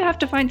 So I think you have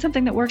to find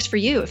something that works for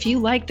you. If you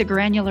like the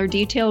granular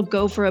detail,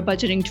 go for a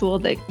budgeting tool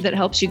that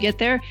helps you get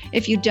there.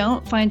 If you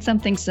don't, find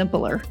something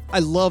simpler. I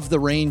love the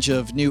range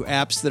of new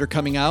apps that are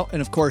coming out.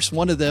 And of course,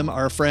 one of them,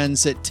 our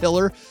friends at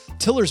Tiller.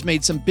 Tiller's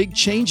made some big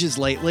changes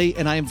lately,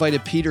 and I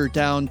invited Peter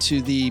down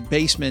to the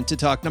basement to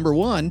talk, number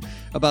one,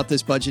 about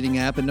this budgeting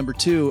app, and number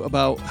two,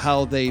 about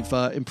how they've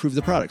improved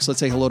the products.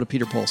 Let's say hello to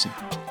Peter Polson.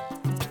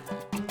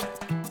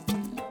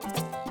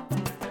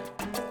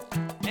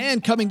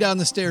 And coming down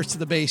the stairs to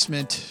the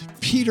basement,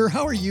 Peter,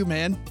 how are you,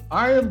 man?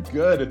 I am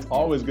good. It's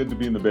always good to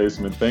be in the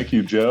basement. Thank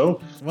you,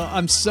 Joe. Well,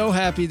 I'm so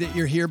happy that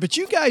you're here, but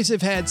you guys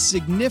have had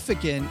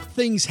significant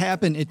things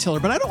happen at Tiller,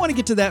 but I don't want to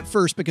get to that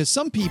first because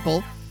some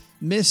people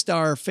missed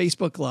our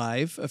Facebook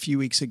Live a few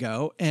weeks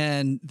ago,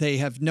 and they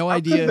have no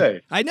idea. Could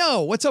they? I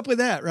know. What's up with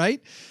that,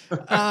 right?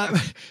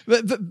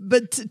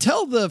 But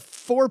tell the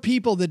four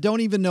people that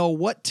don't even know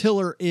what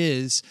Tiller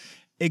is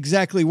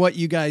exactly what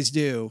you guys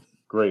do.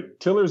 Great.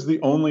 Tiller's the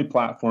only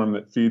platform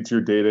that feeds your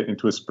data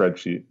into a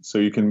spreadsheet, so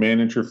you can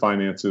manage your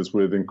finances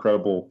with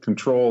incredible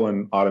control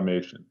and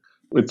automation.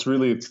 It's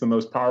the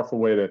most powerful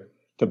way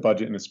to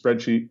budget in a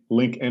spreadsheet.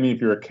 Link any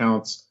of your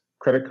accounts,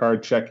 credit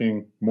card,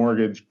 checking,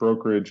 mortgage,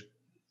 brokerage,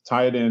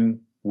 tie it in.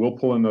 We'll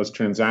pull in those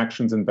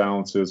transactions and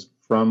balances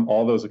from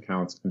all those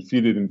accounts and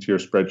feed it into your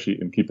spreadsheet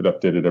and keep it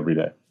updated every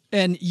day.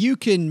 And you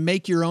can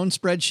make your own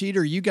spreadsheet,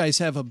 or you guys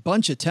have a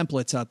bunch of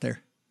templates out there.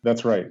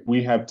 That's right.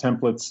 We have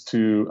templates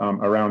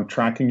around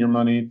tracking your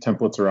money,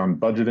 templates around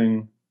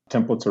budgeting,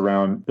 templates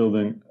around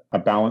building a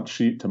balance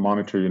sheet to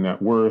monitor your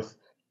net worth,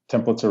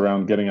 templates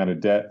around getting out of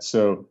debt.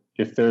 So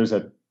if there's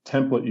a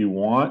template you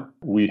want,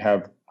 we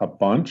have a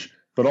bunch.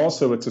 But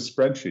also it's a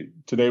spreadsheet.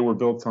 Today we're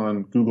built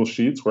on Google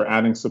Sheets. We're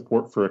adding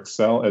support for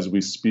Excel as we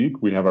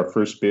speak. We have our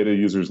first beta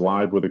users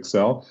live with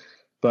Excel.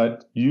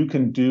 But you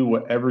can do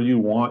whatever you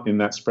want in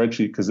that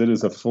spreadsheet because it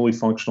is a fully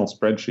functional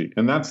spreadsheet.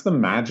 And that's the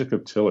magic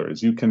of Tiller,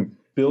 is you can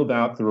build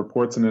out the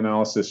reports and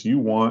analysis you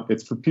want.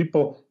 It's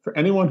for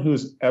anyone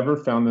who's ever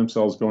found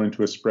themselves going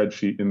to a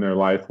spreadsheet in their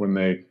life when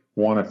they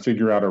want to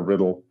figure out a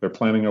riddle. They're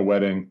planning a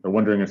wedding. They're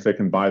wondering if they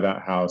can buy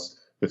that house.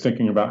 They're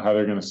thinking about how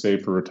they're going to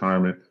save for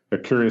retirement. They're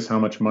curious how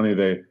much money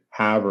they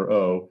have or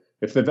owe.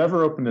 If they've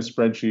ever opened a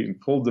spreadsheet and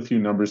pulled a few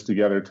numbers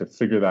together to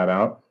figure that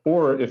out,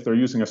 or if they're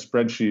using a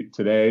spreadsheet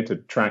today to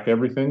track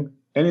everything,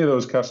 any of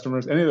those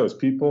customers, any of those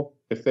people,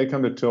 if they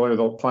come to Tiller,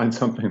 they'll find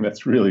something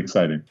that's really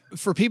exciting.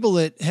 For people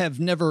that have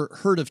never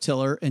heard of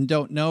Tiller and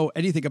don't know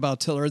anything about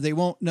Tiller, they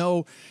won't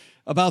know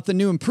about the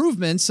new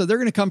improvements. So they're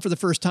going to come for the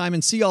first time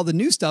and see all the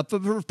new stuff.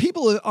 But for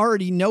people who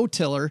already know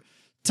Tiller,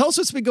 tell us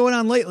what's been going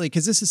on lately,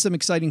 because this is some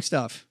exciting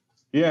stuff.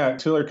 Yeah,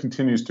 Tiller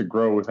continues to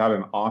grow. We've had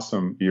an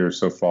awesome year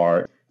so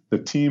far. The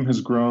team has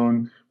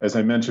grown. As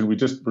I mentioned, we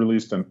just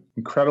released an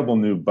incredible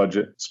new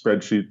budget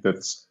spreadsheet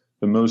that's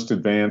the most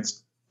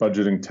advanced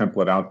budgeting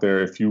template out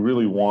there. If you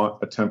really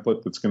want a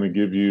template that's going to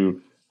give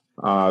you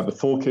the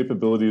full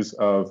capabilities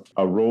of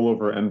a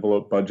rollover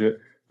envelope budget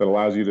that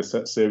allows you to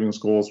set savings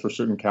goals for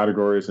certain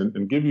categories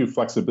and give you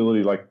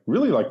flexibility like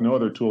no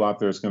other tool out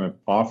there is going to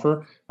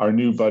offer, our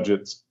new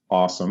budget's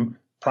awesome.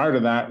 Prior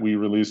to that, we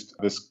released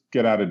this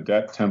Get Out of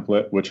Debt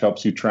template, which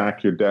helps you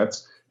track your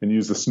debts and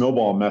use the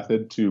snowball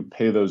method to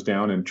pay those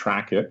down and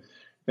track it.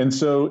 And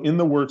so in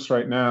the works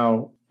right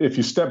now, if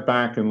you step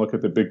back and look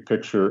at the big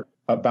picture,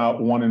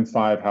 about 1 in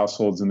 5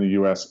 households in the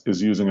U.S.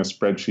 is using a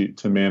spreadsheet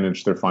to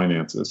manage their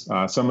finances.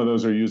 Some of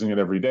those are using it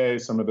every day.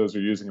 Some of those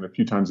are using it a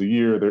few times a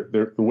year.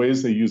 The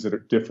ways they use it are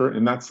different,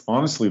 and that's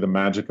honestly the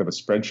magic of a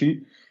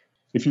spreadsheet.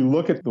 If you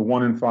look at the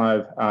 1 in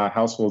 5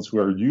 households who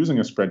are using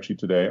a spreadsheet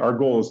today, our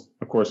goal is,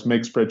 of course,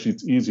 make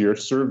spreadsheets easier,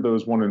 serve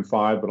those 1 in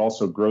 5, but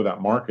also grow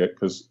that market,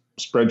 because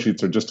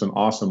spreadsheets are just an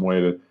awesome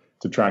way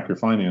to track your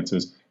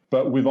finances.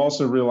 But we've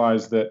also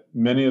realized that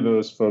many of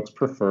those folks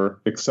prefer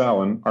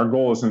Excel, and our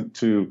goal isn't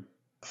to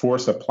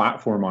force a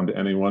platform onto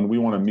anyone. We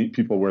want to meet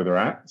people where they're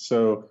at.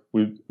 So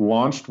we've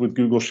launched with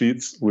Google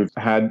Sheets. We've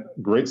had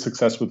great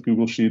success with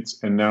Google Sheets,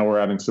 and now we're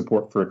adding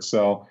support for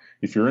Excel.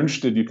 If you're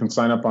interested, you can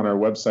sign up on our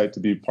website to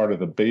be part of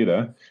the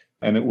beta,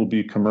 and it will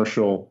be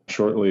commercial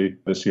shortly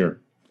this year.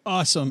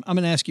 Awesome. I'm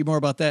going to ask you more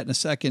about that in a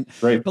second.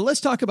 Great. But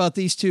let's talk about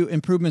these two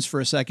improvements for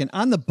a second.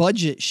 On the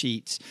budget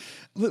sheets,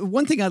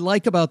 one thing I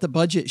like about the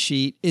budget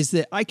sheet is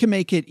that I can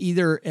make it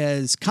either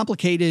as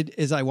complicated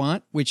as I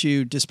want, which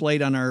you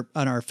displayed on our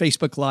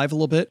Facebook Live a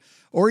little bit,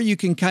 or you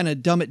can kind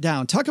of dumb it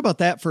down. Talk about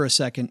that for a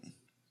second.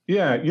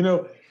 Yeah,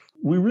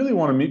 we really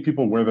want to meet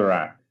people where they're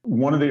at.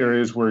 One of the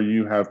areas where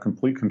you have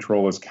complete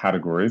control is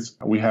categories.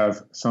 We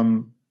have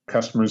some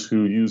customers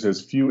who use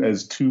as few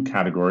as 2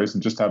 categories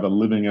and just have a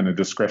living and a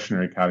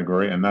discretionary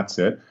category, and that's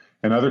it.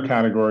 And other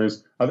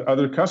categories,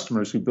 other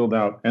customers who build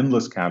out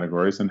endless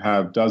categories and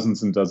have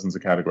dozens and dozens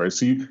of categories.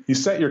 So you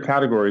set your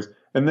categories,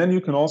 and then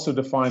you can also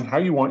define how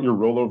you want your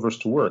rollovers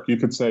to work. You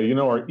could say,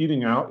 our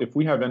eating out, if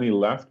we have any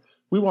left,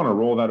 we want to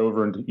roll that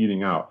over into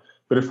eating out.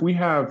 But if we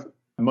have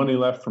money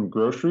left from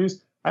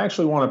groceries, I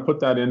actually want to put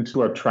that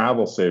into our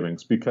travel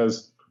savings,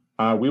 because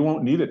we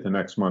won't need it the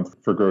next month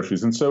for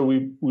groceries. And so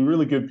we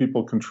really give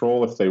people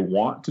control if they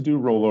want to do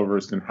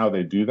rollovers and how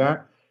they do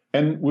that.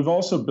 And we've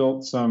also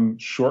built some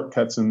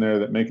shortcuts in there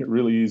that make it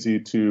really easy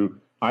to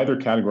either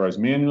categorize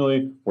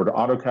manually or to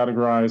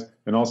auto-categorize,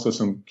 and also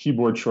some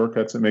keyboard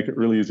shortcuts that make it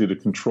really easy to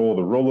control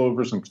the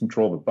rollovers and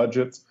control the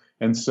budgets.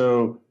 And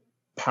so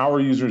power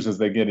users, as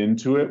they get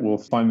into it, will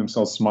find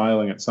themselves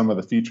smiling at some of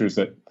the features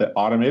that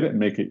automate it and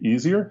make it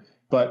easier.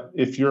 But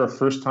if you're a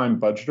first-time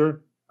budgeter,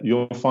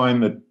 you'll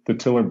find that the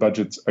Tiller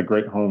budget's a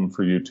great home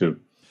for you too.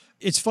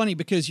 It's funny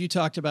because you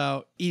talked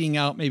about eating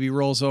out maybe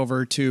rolls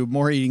over to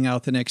more eating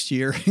out the next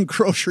year, and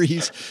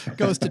groceries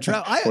goes to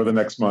travel. Or the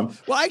next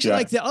month. Well, actually,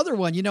 like the other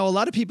one, a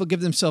lot of people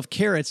give themselves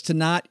carrots to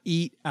not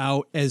eat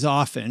out as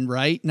often,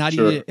 right? Not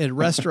eat at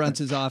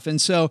restaurants as often.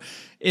 So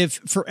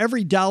if for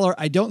every $1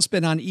 I don't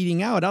spend on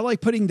eating out, I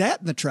like putting that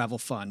in the travel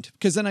fund,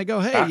 because then I go,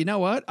 hey, you know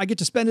what? I get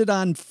to spend it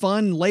on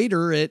fun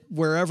later at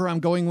wherever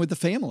I'm going with the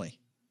family.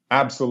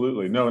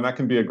 Absolutely. No, and that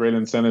can be a great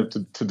incentive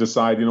to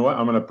decide, I'm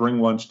going to bring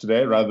lunch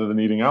today rather than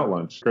eating out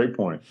lunch. Great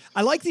point.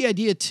 I like the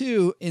idea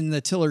too in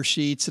the Tiller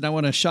sheets, and I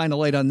want to shine a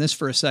light on this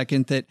for a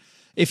second, that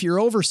if you're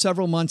over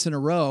several months in a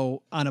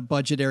row on a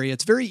budget area,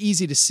 it's very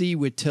easy to see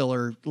with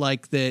Tiller,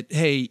 like that,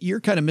 hey,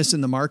 you're kind of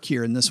missing the mark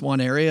here in this one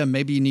area, and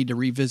maybe you need to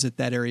revisit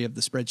that area of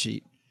the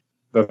spreadsheet.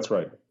 That's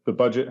right. The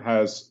budget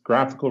has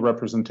graphical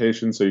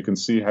representation, so you can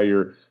see how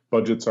your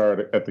budgets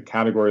are at the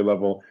category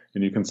level,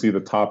 and you can see the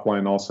top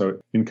line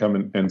also,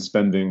 income and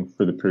spending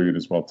for the period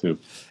as well too.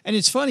 And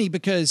it's funny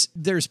because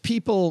there's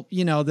people,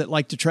 that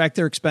like to track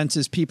their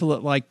expenses, people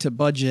that like to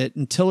budget,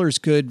 and Tiller's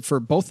good for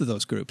both of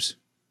those groups.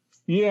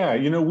 Yeah,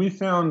 we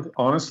found,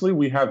 honestly,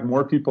 we have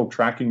more people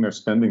tracking their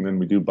spending than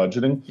we do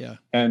budgeting. Yeah.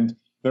 And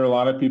there are a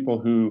lot of people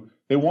who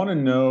they want to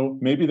know,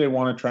 maybe they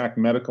want to track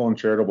medical and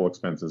charitable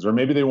expenses, or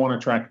maybe they want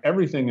to track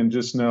everything and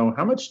just know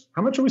how much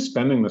are we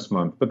spending this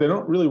month, but they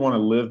don't really want to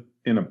live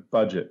in a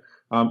budget,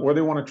 or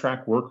they want to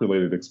track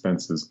work-related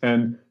expenses.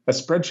 And a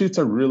spreadsheet's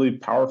a really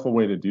powerful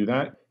way to do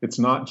that. It's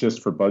not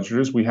just for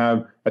budgeters. We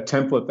have a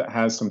template that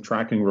has some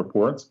tracking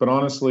reports, but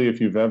honestly, if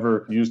you've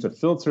ever used a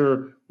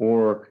filter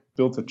or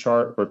built a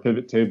chart or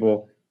pivot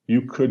table,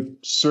 you could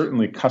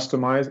certainly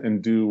customize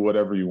and do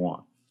whatever you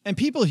want. And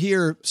people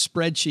hear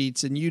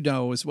spreadsheets, and you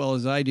know as well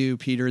as I do,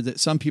 Peter, that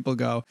some people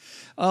go,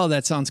 oh,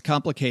 that sounds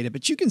complicated.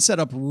 But you can set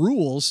up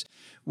rules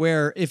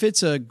where if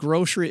it's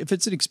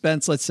an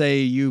expense, let's say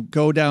you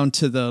go down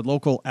to the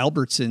local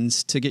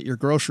Albertsons to get your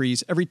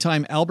groceries, every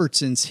time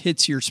Albertsons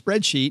hits your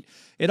spreadsheet,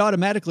 it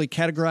automatically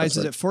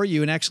categorizes it for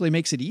you and actually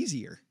makes it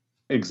easier.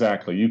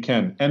 Exactly, you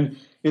can. And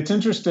it's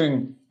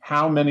interesting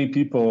how many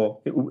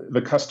people,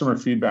 the customer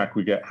feedback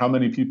we get, how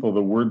many people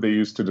the word they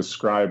use to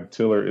describe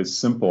Tiller is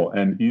simple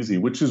and easy,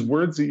 which is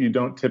words that you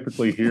don't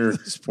typically hear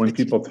when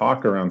people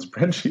talk around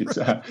spreadsheets.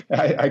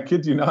 I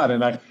kid you not.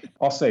 And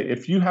I'll say,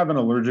 if you have an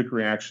allergic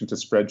reaction to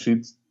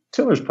spreadsheets,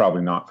 Tiller's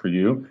probably not for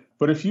you.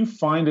 But if you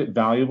find it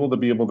valuable to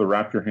be able to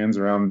wrap your hands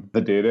around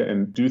the data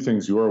and do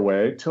things your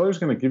way, Tiller's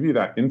going to give you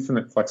that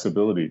infinite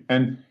flexibility.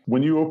 And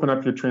when you open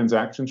up your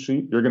transaction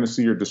sheet, you're going to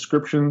see your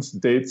descriptions,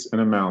 dates, and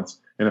amounts.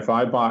 And if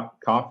I bought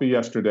coffee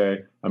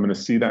yesterday, I'm going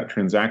to see that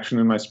transaction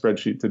in my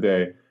spreadsheet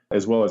today,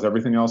 as well as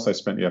everything else I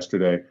spent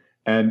yesterday.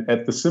 And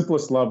at the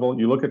simplest level,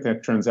 you look at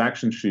that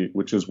transaction sheet,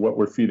 which is what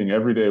we're feeding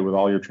every day with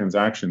all your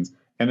transactions.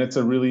 And it's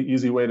a really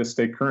easy way to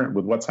stay current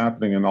with what's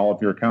happening in all of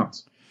your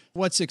accounts.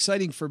 What's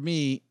exciting for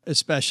me,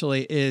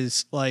 especially,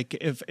 is like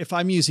if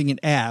I'm using an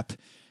app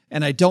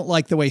and I don't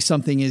like the way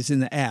something is in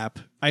the app,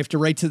 I have to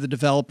write to the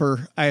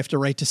developer, I have to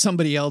write to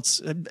somebody else,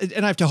 and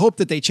I have to hope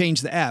that they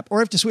change the app, or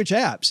I have to switch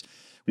apps.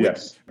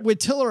 Yes. With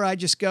Tiller, I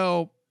just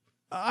go,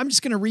 I'm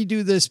just going to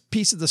redo this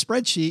piece of the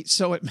spreadsheet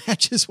so it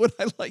matches what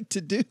I like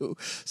to do.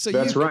 So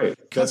That's you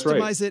right.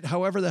 customize it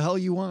however the hell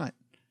you want.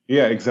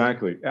 Yeah,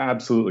 exactly.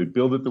 Absolutely.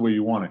 Build it the way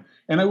you want it.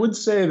 And I would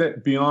say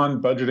that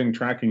beyond budgeting,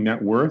 tracking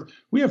net worth,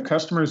 we have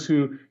customers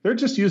who they're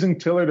just using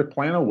Tiller to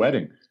plan a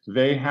wedding.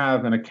 They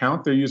have an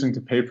account they're using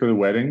to pay for the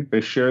wedding.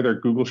 They share their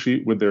Google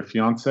Sheet with their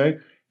fiance,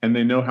 and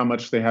they know how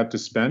much they have to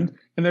spend,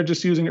 and they're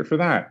just using it for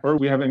that. Or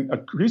we have an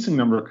increasing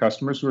number of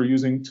customers who are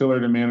using Tiller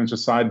to manage a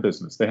side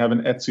business. They have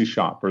an Etsy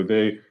shop, or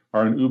they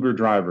are an Uber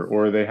driver,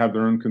 or they have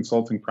their own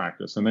consulting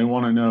practice, and they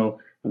want to know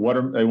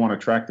they want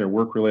to track their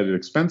work-related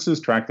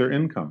expenses, track their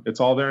income. It's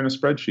all there in a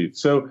spreadsheet.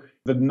 So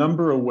the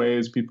number of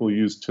ways people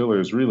use Tiller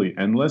is really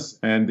endless.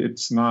 And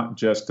it's not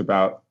just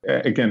about,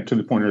 again, to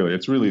the point earlier,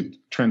 it's really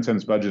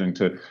transcends budgeting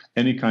to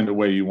any kind of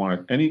way you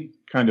want to, any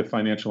kind of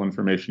financial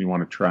information you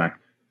want to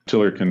track.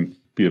 Tiller can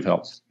be of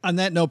help. On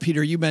that note,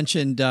 Peter, you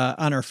mentioned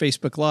on our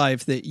Facebook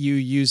Live that you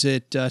use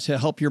it to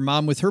help your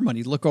mom with her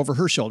money, look over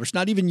her shoulders.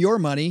 Not even your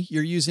money.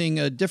 You're using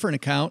a different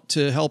account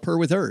to help her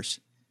with hers.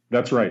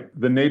 That's right.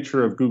 The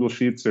nature of Google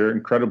Sheets, they're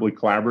incredibly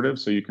collaborative.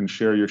 So you can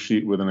share your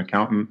sheet with an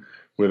accountant,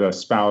 with a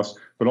spouse.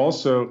 But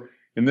also,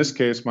 in this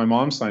case, my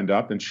mom signed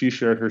up and she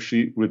shared her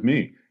sheet with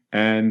me.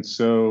 And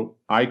so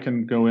I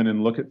can go in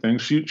and look at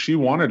things. She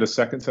wanted a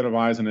second set of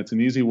eyes, and it's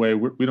an easy way.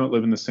 We don't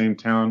live in the same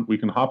town. We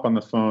can hop on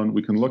the phone.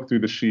 We can look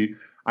through the sheet.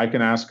 I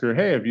can ask her,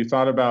 hey, have you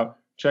thought about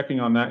checking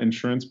on that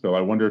insurance bill?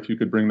 I wonder if you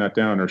could bring that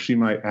down. Or she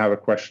might have a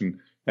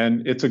question.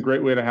 And it's a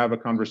great way to have a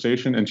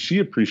conversation. And she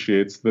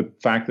appreciates the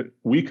fact that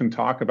we can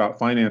talk about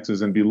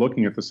finances and be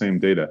looking at the same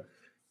data.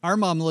 Our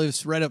mom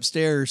lives right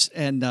upstairs,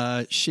 and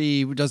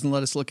she doesn't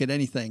let us look at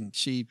anything.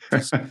 She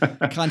just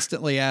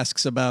constantly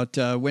asks about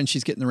when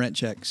she's getting the rent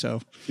check. So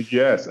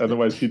yes,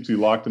 otherwise keeps you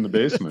locked in the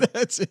basement.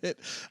 That's it.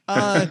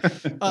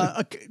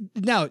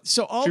 Now,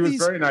 so all she was these...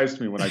 very nice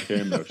to me when I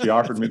came, though. She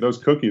offered me those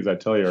cookies. I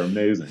tell you, are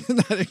amazing.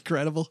 Isn't that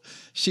incredible?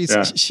 She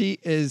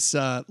is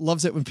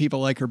loves it when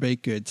people like her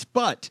baked goods.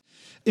 But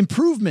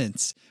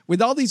improvements, with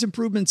all these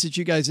improvements that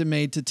you guys have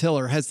made to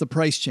Tiller, has the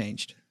price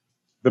changed?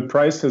 The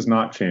price has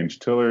not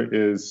changed. Tiller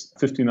is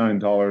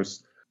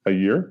 $59 a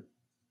year.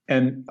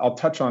 And I'll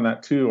touch on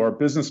that too. Our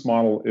business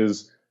model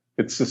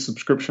it's a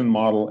subscription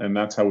model, and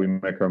that's how we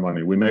make our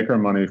money. We make our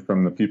money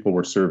from the people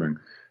we're serving.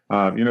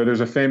 There's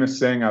a famous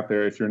saying out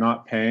there, if you're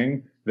not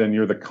paying, then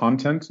you're the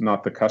content,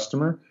 not the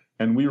customer.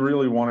 And we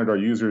really wanted our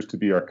users to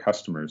be our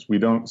customers. We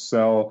don't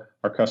sell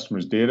our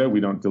customers data.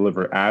 We don't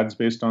deliver ads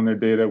based on their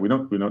data. We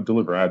don't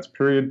deliver ads,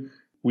 period.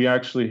 We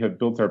actually have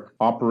built our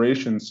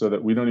operations so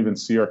that we don't even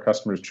see our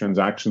customers'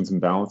 transactions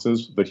and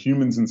balances. The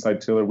humans inside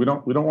Tiller, we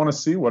don't want to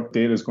see what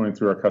data is going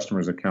through our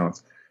customers'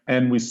 accounts.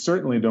 And we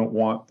certainly don't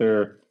want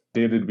their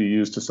data to be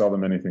used to sell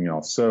them anything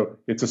else. So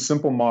it's a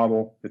simple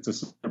model. It's a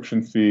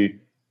subscription fee.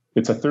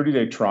 It's a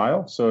 30-day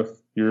trial. So if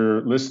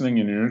you're listening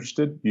and you're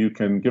interested, you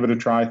can give it a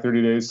try,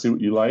 30 days, see what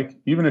you like.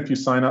 Even if you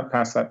sign up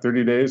past that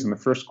 30 days in the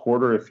first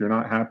quarter, if you're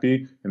not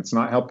happy and it's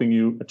not helping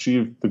you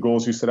achieve the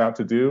goals you set out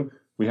to do,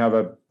 we have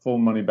a full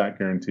money back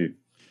guarantee.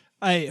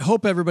 I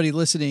hope everybody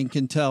listening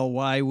can tell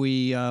why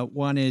we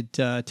wanted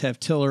to have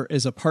Tiller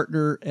as a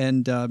partner,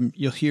 and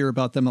you'll hear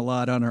about them a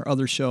lot on our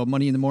other show,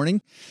 Money in the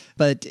Morning.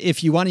 But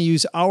if you want to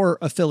use our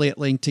affiliate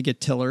link to get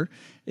Tiller,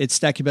 it's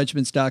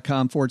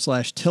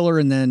stackingbenjamins.com/Tiller,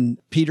 and then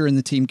Peter and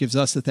the team gives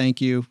us a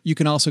thank you. You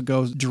can also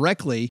go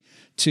directly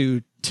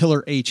to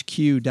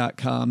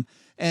tillerhq.com,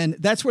 and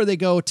that's where they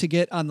go to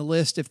get on the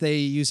list if they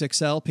use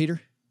Excel,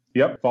 Peter?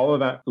 Yep, follow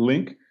that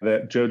link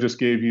that Joe just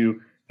gave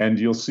you, And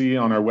you'll see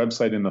on our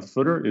website in the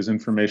footer is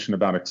information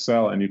about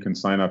Excel, and you can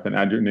sign up and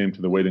add your name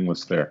to the waiting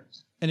list there.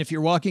 And if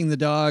you're walking the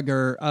dog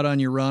or out on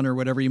your run or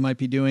whatever you might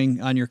be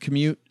doing on your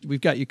commute, we've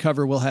got you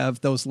covered. We'll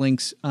have those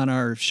links on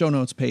our show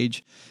notes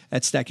page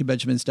at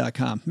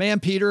stackingbenjamins.com. Man,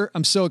 Peter,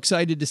 I'm so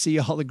excited to see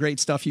all the great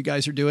stuff you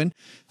guys are doing.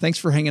 Thanks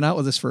for hanging out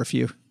with us for a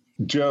few.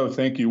 Joe,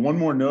 thank you. One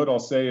more note I'll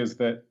say is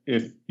that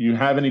if you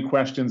have any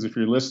questions, if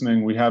you're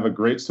listening, we have a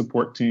great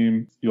support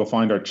team. You'll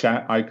find our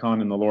chat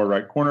icon in the lower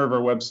right corner of our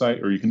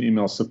website, or you can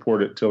email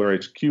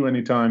support@TillerHQ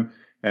anytime,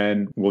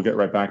 and we'll get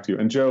right back to you.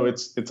 And Joe,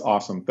 it's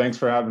awesome. Thanks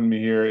for having me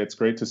here. It's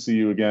great to see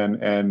you again,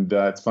 and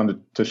it's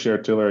fun to share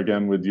Tiller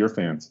again with your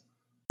fans.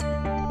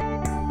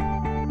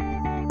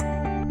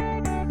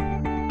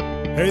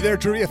 Hey there,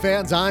 trivia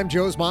fans. I'm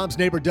Joe's mom's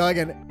neighbor, Doug,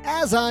 and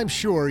as I'm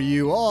sure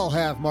you all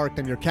have marked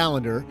on your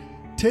calendar,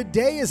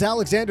 today is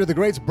Alexander the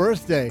Great's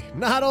birthday.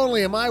 Not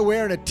only am I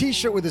wearing a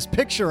t-shirt with his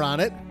picture on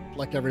it,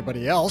 like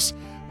everybody else,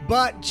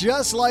 but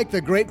just like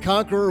the great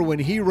conqueror when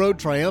he rode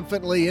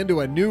triumphantly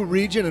into a new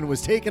region and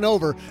was taken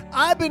over,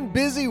 I've been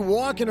busy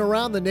walking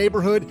around the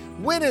neighborhood,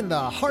 winning the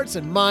hearts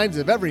and minds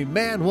of every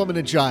man, woman,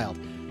 and child.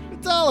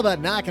 It's all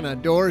about knocking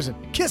on doors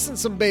and kissing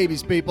some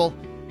babies, people.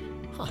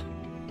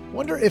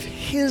 Wonder if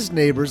his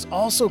neighbors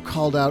also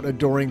called out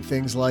adoring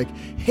things like,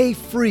 "Hey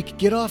freak,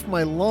 get off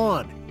my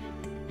lawn."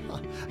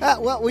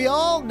 Well, we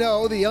all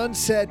know the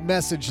unsaid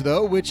message,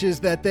 though, which is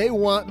that they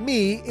want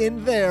me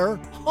in their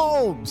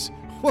homes.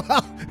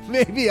 Well,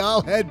 maybe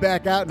I'll head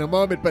back out in a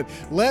moment, but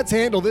let's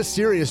handle this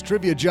serious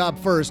trivia job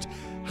first.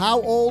 How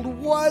old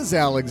was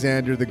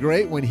Alexander the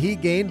Great when he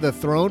gained the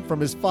throne from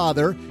his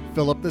father,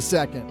 Philip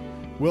II?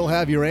 We'll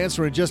have your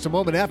answer in just a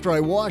moment after I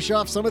wash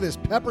off some of this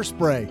pepper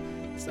spray.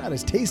 It's not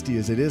as tasty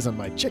as it is on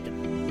my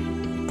chicken.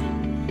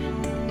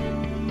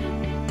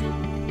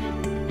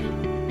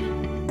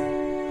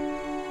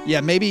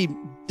 Yeah, maybe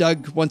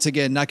Doug, once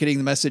again, not getting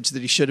the message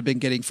that he should have been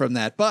getting from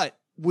that. But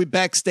we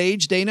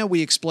backstage, Dana,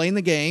 we explain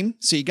the game.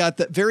 So you got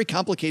the very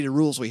complicated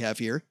rules we have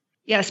here.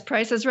 Yes,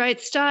 Price is Right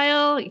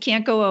style. You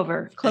can't go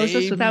over.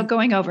 Closest without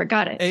going over.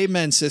 Got it.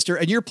 Amen, sister.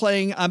 And you're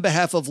playing on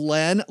behalf of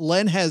Len.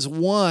 Len has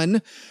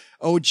 1.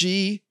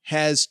 OG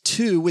has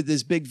 2 with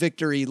his big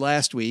victory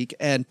last week,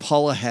 and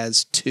Paula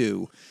has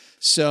 2.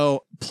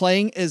 So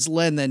playing as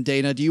Len then,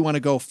 Dana, do you want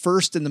to go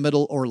first, in the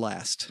middle, or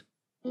last?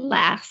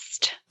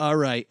 Last. All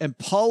right. And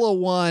Paula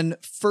won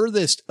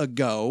furthest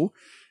ago.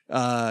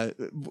 How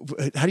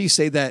do you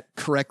say that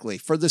correctly?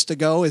 Furthest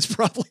ago is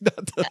probably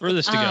not the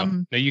furthest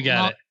ago. No, you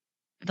got it.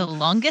 The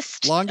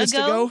longest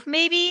ago,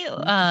 maybe.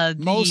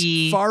 Most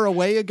far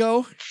away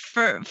ago.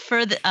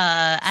 For the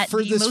at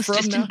the most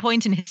distant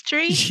point in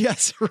history.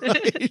 Yes,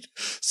 right.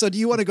 So, do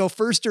you want to go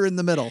first or in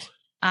the middle?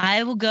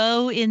 I will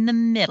go in the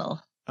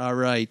middle. All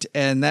right,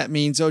 and that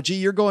means OG,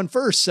 you're going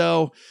first.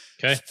 So,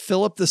 okay.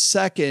 Philip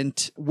II.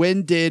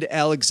 When did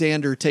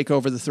Alexander take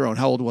over the throne?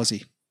 How old was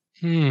he?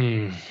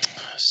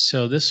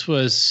 So this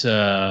was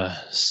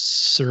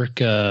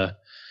circa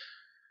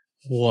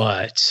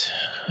what?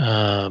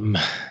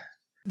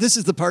 This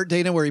is the part,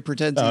 Dana, where he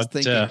pretends he's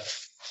thinking.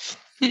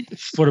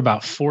 What,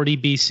 about 40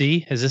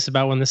 BC? Is this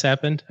about when this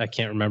happened? I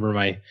can't remember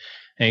my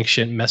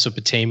ancient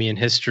Mesopotamian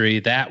history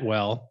that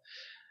well.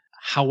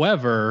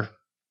 However,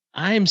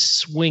 I'm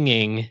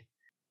swinging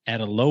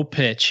at a low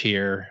pitch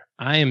here.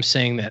 I am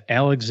saying that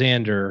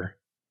Alexander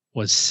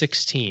was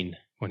 16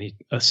 when he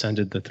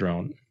ascended the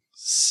throne.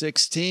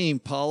 16,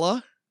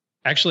 Paula?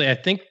 Actually, I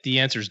think the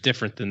answer is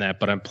different than that,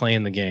 but I'm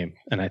playing the game,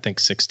 and I think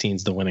 16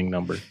 is the winning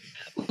number.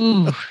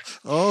 Ooh.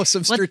 Oh,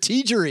 some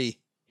strategery.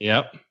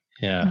 Yep.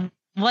 Yeah.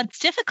 What's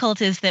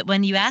difficult is that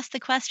when you asked the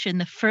question,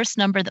 the first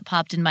number that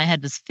popped in my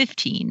head was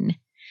 15.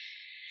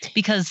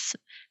 Because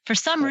for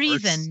some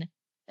reason,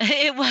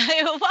 it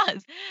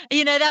was.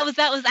 You know, that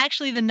was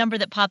actually the number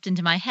that popped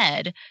into my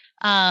head.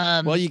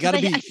 Well, you got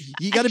to be.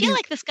 I feel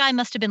like this guy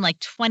must have been like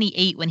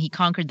 28 when he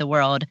conquered the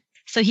world.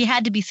 So he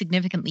had to be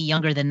significantly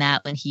younger than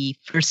that when he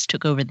first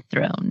took over the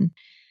throne,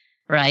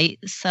 right?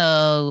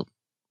 So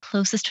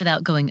closest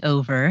without going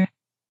over.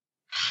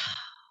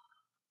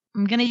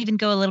 I'm going to even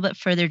go a little bit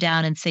further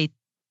down and say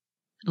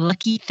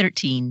lucky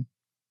 13.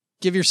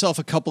 Give yourself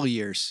a couple of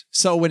years.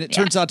 So when it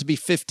turns out to be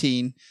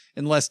 15,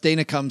 unless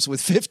Dana comes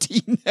with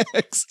 15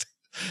 next,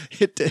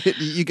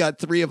 you got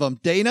 3 of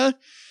them. Dana,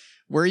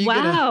 where are you what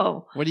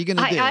are you going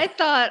to do? I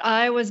thought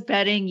I was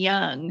betting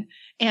young,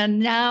 and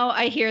now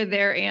I hear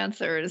their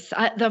answers.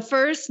 The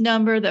first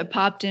number that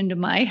popped into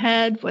my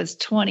head was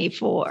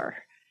 24.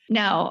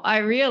 Now, I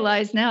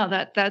realize now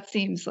that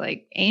seems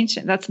like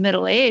ancient. That's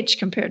middle age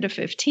compared to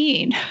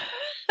 15.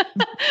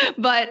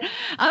 But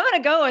I'm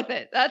going to go with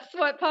it. That's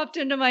what popped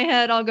into my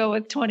head. I'll go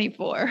with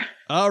 24.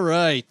 All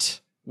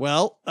right.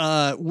 Well,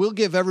 we'll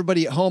give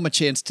everybody at home a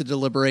chance to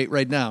deliberate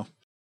right now.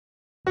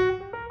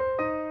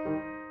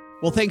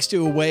 Well, thanks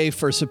to Away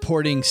for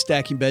supporting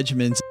Stacking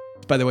Benjamins.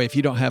 By the way, if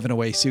you don't have an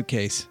Away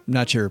suitcase, I'm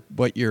not sure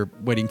what you're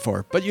waiting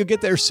for, but you'll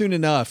get there soon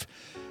enough.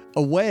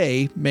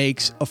 Away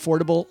makes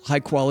affordable,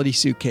 high-quality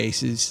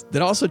suitcases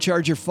that also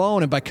charge your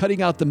phone, and by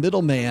cutting out the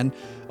middleman,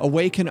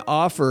 Away can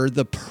offer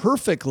the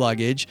perfect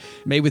luggage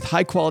made with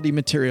high-quality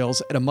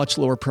materials at a much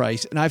lower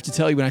price. And I have to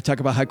tell you, when I talk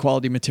about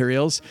high-quality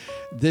materials,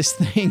 this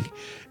thing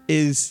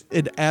is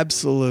an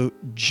absolute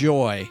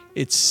joy.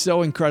 It's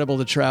so incredible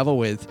to travel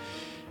with.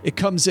 It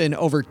comes in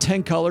over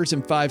 10 colors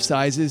and 5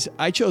 sizes.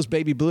 I chose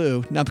baby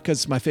blue, not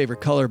because it's my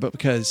favorite color, but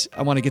because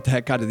I want to get the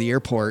heck out of the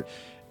airport,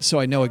 so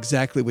I know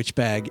exactly which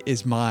bag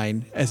is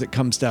mine as it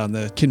comes down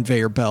the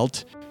conveyor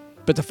belt.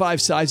 But the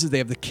 5 sizes, they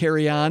have the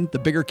carry-on, the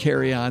bigger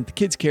carry-on, the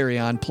kids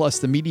carry-on, plus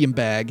the medium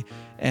bag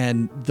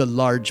and the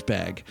large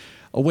bag.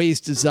 Away's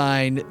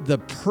designed the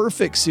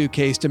perfect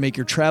suitcase to make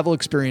your travel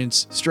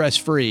experience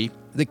stress-free.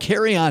 The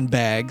carry-on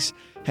bags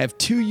have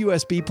 2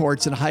 USB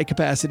ports and a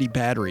high-capacity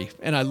battery.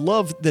 And I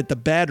love that the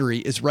battery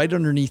is right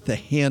underneath the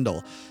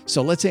handle.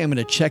 So let's say I'm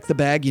going to check the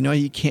bag. You know,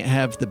 you can't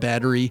have the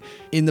battery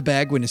in the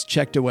bag when it's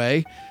checked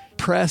away.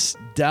 Press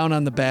down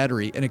on the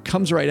battery and it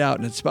comes right out,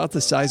 and it's about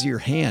the size of your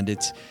hand.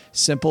 It's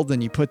simple. Then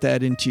you put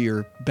that into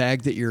your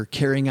bag that you're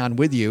carrying on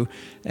with you,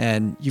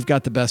 and you've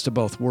got the best of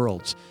both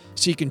worlds.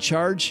 So you can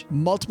charge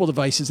multiple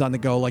devices on the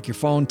go, like your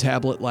phone,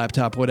 tablet,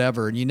 laptop,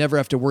 whatever, and you never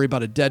have to worry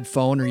about a dead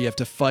phone or you have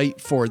to fight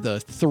for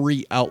the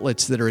 3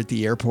 outlets that are at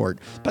the airport.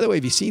 By the way,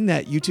 have you seen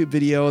that YouTube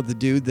video of the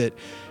dude that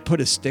put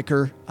a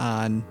sticker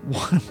on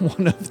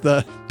one of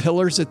the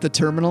pillars at the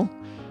terminal?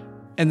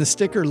 And the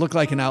sticker looked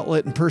like an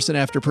outlet, and person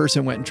after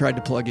person went and tried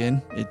to plug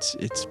in.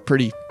 It's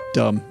pretty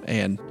dumb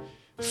and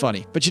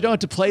funny. But you don't have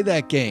to play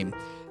that game.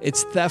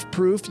 It's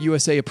theft-proof.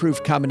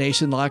 USA-approved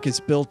combination lock is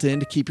built in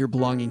to keep your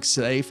belongings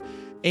safe.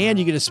 And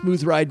you get a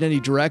smooth ride in any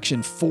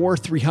direction. 4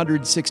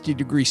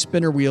 360-degree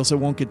spinner wheels that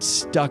won't get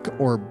stuck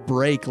or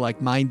break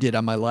like mine did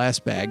on my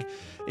last bag.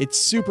 It's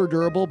super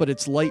durable, but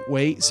it's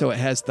lightweight, so it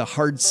has the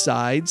hard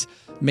sides.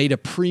 Made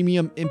of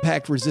premium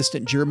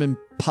impact-resistant German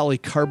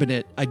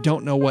polycarbonate. I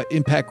don't know what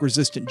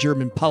impact-resistant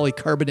German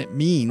polycarbonate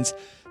means,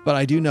 but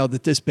I do know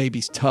that this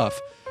baby's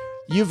tough.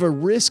 You have a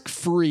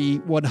risk-free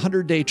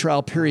 100-day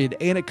trial period,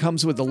 and it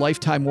comes with a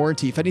lifetime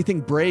warranty. If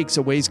anything breaks,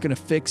 Away's going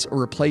to fix or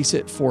replace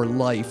it for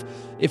life.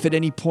 If at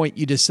any point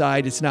you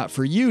decide it's not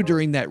for you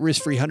during that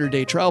risk-free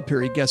 100-day trial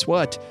period, guess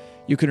what?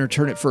 You can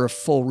return it for a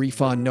full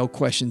refund, no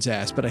questions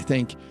asked. But I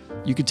think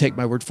you can take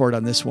my word for it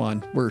on this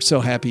one. We're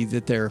so happy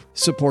that they're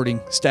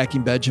supporting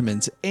Stacking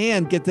Benjamins.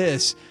 And get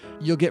this,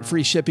 you'll get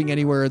free shipping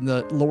anywhere in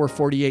the lower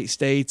 48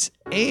 states.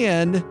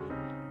 And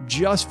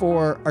just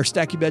for our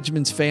Stacking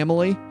Benjamins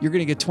family, you're going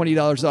to get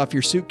 $20 off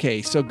your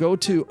suitcase. So go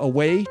to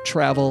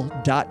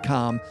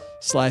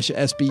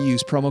awaytravel.com/SB.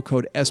 Use promo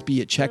code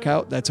SB at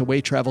checkout. That's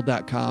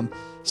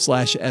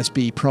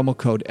awaytravel.com/SB, promo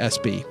code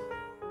SB.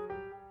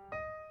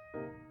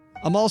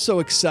 I'm also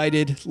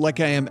excited,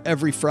 like I am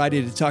every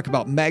Friday, to talk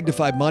about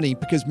Magnify Money,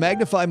 because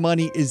Magnify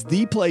Money is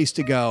the place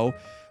to go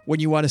when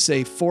you want to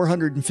save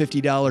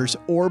 $450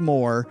 or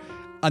more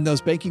on those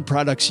banking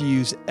products you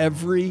use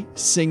every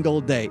single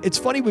day. It's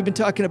funny, we've been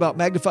talking about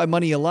Magnify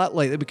Money a lot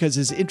lately because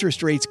as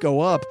interest rates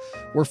go up,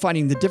 we're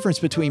finding the difference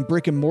between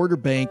brick and mortar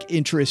bank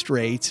interest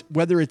rates,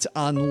 whether it's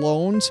on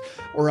loans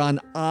or on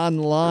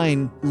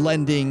online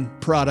lending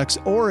products,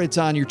 or it's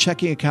on your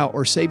checking account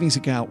or savings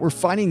account. We're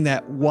finding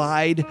that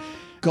wide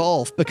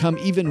gulf become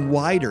even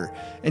wider.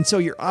 And so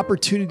your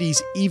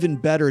opportunity's even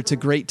better. It's a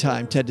great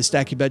time to head to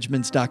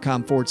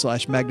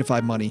stackingbenjamins.com/magnify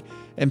money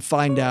and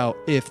find out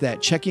if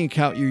that checking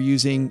account you're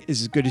using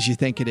is as good as you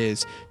think it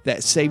is,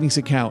 that savings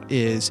account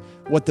is,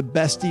 what the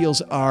best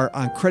deals are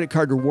on credit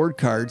card reward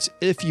cards.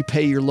 If you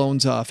pay your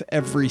loans off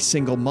every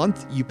single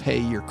month, you pay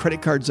your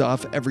credit cards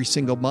off every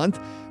single month,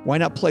 why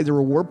not play the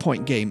reward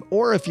point game?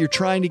 Or if you're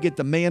trying to get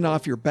the man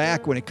off your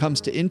back when it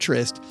comes to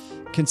interest,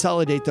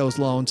 consolidate those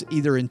loans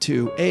either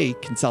into a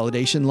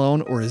consolidation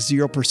loan or a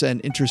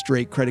 0% interest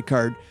rate credit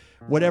card.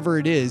 Whatever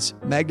it is,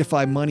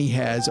 Magnify Money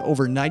has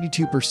over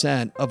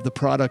 92% of the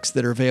products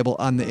that are available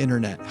on the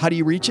internet. How do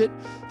you reach it?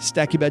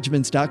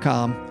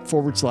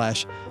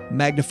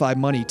 stackingbenjamins.com/Magnify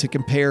Money to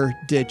compare,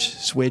 ditch,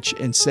 switch,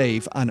 and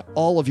save on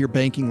all of your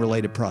banking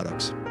related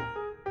products.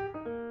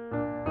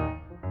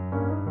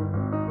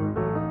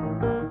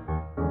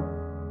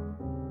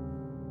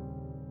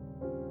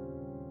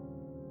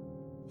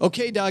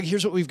 Okay, Doug,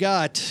 here's what we've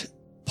got.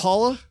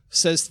 Paula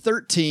says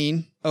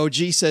 13.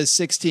 OG says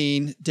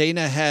 16.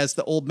 Dana has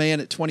the old man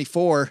at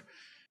 24.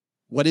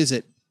 What is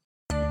it?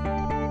 Hey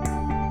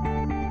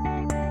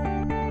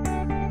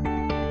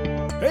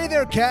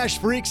there, cash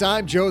freaks.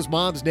 I'm Joe's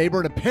mom's neighbor,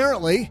 and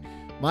apparently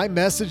my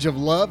message of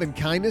love and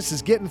kindness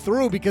is getting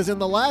through because in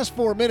the last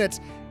 4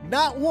 minutes,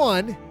 not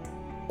one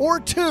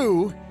or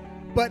two,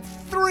 but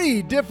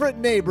 3 different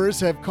neighbors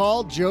have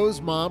called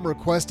Joe's mom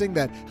requesting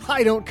that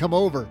I don't come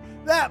over.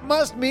 That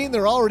must mean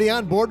they're already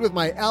on board with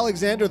my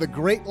Alexander the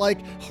Great-like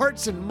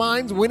hearts and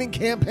minds winning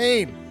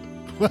campaign.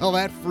 Well,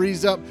 that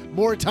frees up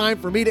more time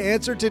for me to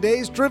answer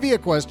today's trivia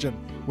question,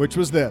 which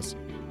was this.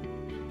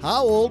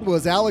 How old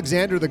was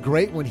Alexander the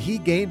Great when he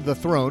gained the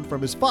throne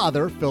from his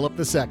father, Philip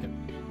II?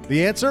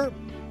 The answer?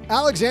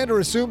 Alexander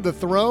assumed the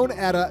throne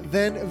at a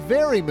then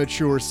very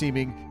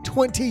mature-seeming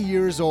 20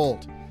 years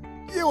old.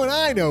 You and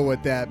I know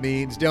what that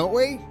means, don't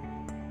we?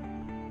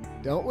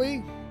 Don't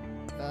we?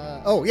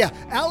 Oh, yeah.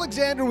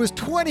 Alexander was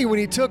 20 when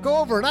he took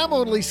over, and I'm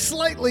only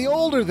slightly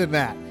older than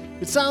that.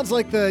 It sounds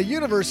like the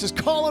universe is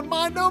calling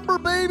my number,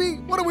 baby.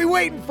 What are we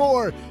waiting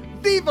for?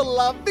 Viva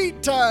la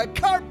vita,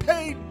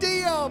 carpe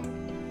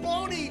diem,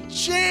 bony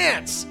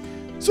chance.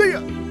 See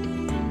ya.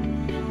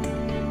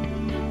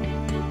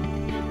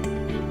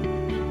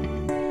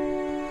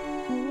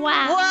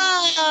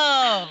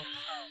 Wow.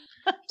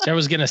 So I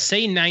was going to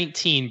say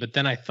 19, but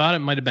then I thought it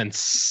might have been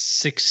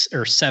 6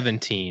 or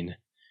 17.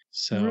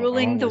 So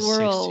Ruling the almost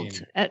world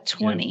 16. at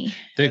 20. Yeah.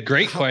 The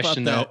great How about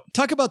question, that? though.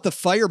 Talk about the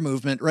fire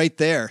movement right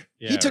there.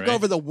 Yeah, He took right?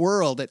 over the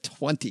world at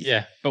 20.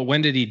 Yeah, but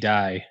when did he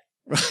die?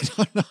 I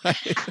don't know.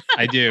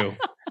 I do.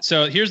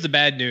 So here's the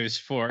bad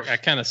news I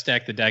kind of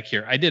stacked the deck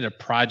here. I did a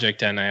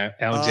project on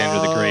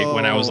Alexander the Great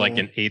when I was like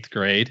in 8th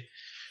grade.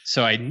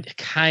 So I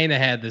kind of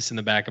had this in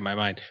the back of my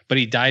mind, but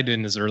he died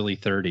in his early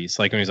 30s,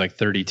 like when he was like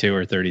 32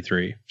 or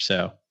 33.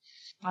 So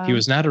he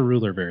was not a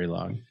ruler very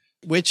long.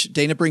 Which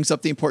Dana brings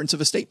up the importance of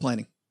estate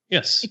planning.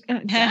 Yes.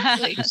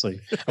 Exactly.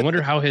 Honestly. I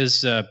wonder how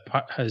his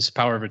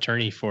power of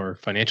attorney for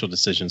financial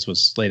decisions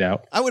was laid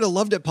out. I would have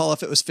loved it, Paul,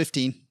 if it was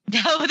 15.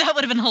 That would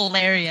have been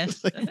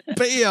hilarious.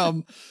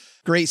 Bam.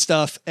 Great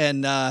stuff.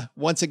 And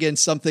once again,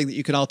 something that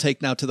you can all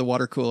take now to the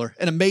water cooler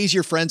and amaze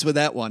your friends with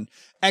that one.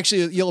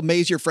 Actually, you'll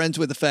amaze your friends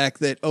with the fact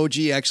that OG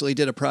actually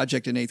did a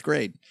project in 8th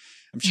grade.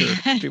 I'm sure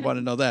if you want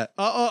to know that.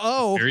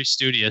 Very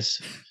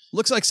studious.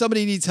 Looks like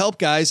somebody needs help,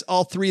 guys.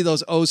 All three of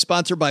those O's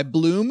sponsored by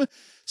Bloom.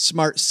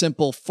 Smart,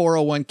 simple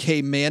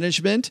 401k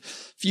management.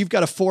 If you've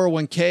got a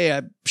 401k,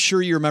 I'm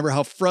sure you remember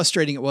how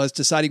frustrating it was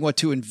deciding what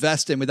to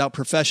invest in without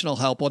professional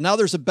help. Well, now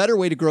there's a better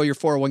way to grow your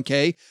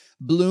 401k.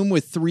 Bloom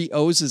with 3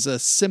 O's is a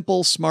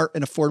simple, smart,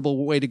 and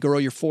affordable way to grow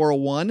your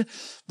 401.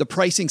 The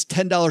pricing's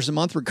 $10 a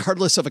month,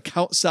 regardless of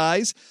account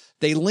size.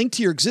 They link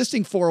to your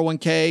existing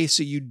 401k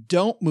so you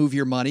don't move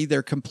your money.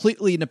 They're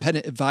completely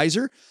independent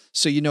advisor,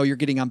 so you know you're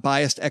getting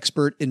unbiased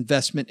expert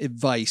investment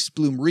advice.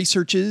 Bloom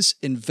researches,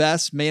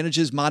 invests,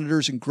 manages,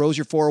 monitors, and grows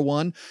your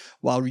 401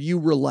 while you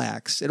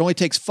relax. It only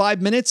takes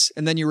 5 minutes,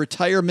 and then your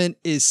retirement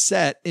is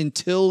set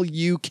until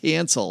you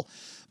cancel.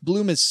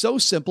 Bloom is so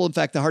simple. In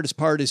fact, the hardest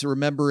part is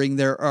remembering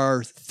there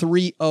are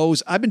 3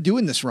 O's. I've been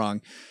doing this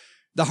wrong.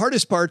 The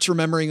hardest part's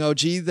remembering, OG.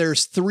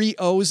 There's 3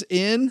 O's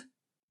in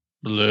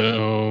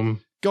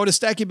Bloom. Go to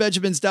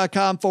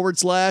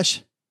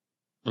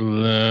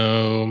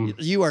Bloom.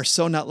 You are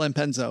so not Len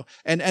Penzo.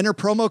 And enter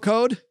promo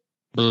code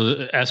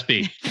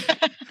SB.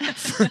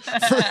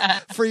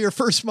 for your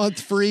first month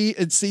free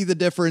and see the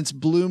difference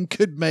Bloom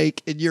could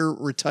make in your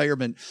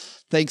retirement.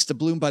 Thanks to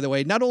Bloom, by the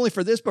way, not only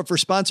for this, but for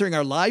sponsoring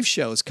our live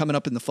shows coming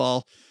up in the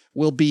fall.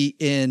 We'll be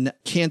in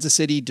Kansas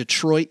City,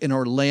 Detroit, and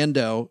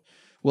Orlando.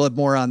 We'll have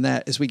more on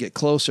that as we get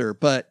closer.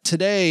 But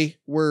today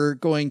we're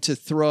going to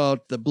throw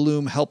out the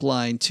Bloom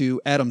helpline to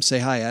Adam. Say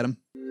hi, Adam.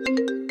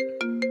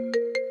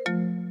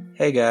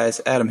 Hey guys,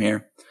 Adam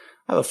here.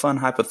 I have a fun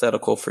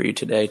hypothetical for you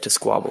today to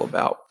squabble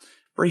about.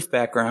 Brief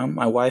background,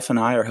 my wife and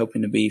I are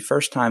hoping to be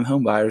first-time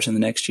home buyers in the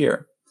next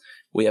year.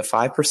 We have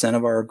 5%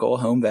 of our goal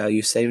home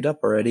value saved up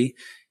already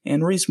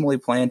and reasonably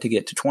plan to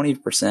get to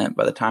 20%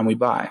 by the time we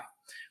buy.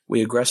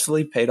 We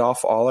aggressively paid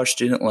off all our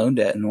student loan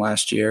debt in the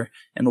last year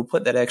and will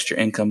put that extra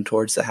income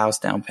towards the house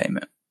down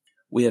payment.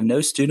 We have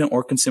no student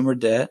or consumer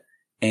debt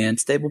and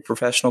stable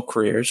professional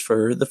careers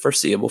for the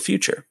foreseeable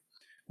future.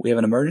 We have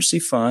an emergency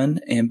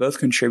fund and both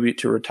contribute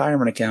to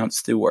retirement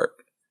accounts through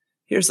work.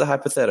 Here's the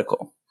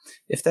hypothetical.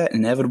 If that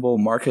inevitable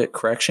market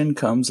correction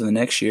comes in the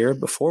next year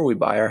before we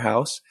buy our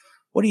house,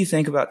 what do you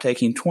think about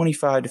taking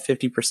 25 to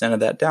 50% of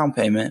that down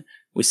payment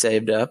we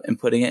saved up and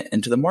putting it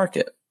into the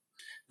market?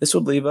 This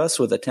would leave us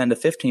with a 10 to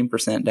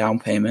 15% down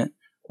payment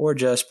or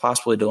just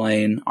possibly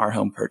delaying our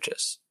home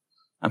purchase.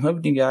 I'm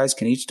hoping you guys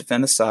can each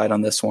defend a side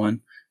on this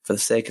one for the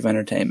sake of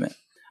entertainment.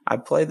 I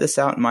played this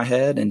out in my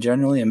head and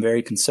generally am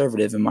very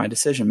conservative in my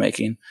decision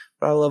making,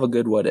 but I love a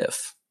good what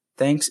if.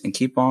 Thanks and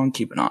keep on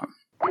keeping on.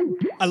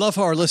 I love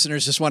how our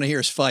listeners just want to hear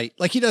us fight.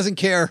 Like he doesn't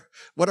care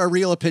what our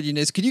real opinion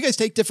is. Could you guys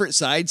take different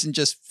sides and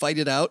just fight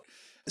it out?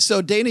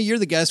 So Dana, you're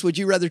the guest. Would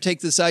you rather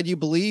take the side you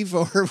believe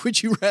or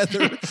would you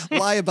rather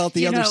lie about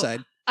the other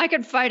side? I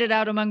could fight it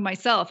out among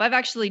myself. I've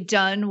actually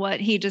done what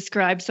he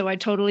described, so I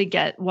totally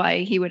get why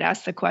he would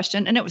ask the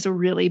question. And it was a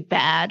really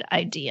bad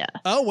idea.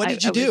 Oh, what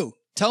did you do?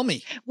 Tell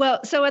me. Well,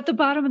 so at the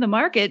bottom of the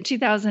market,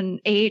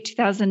 2008,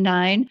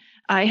 2009,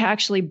 I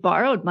actually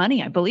borrowed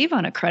money, I believe,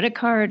 on a credit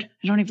card.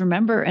 I don't even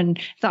remember, and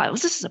thought, well,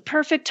 this is a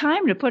perfect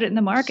time to put it in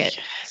the market.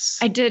 Yes.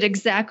 I did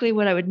exactly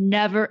what I would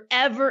never,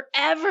 ever,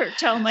 ever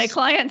tell my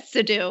clients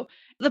to do.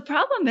 The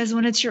problem is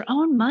when it's your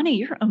own money,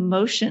 your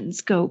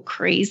emotions go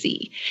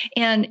crazy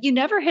and you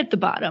never hit the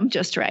bottom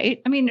just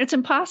right. I mean, it's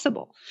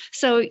impossible.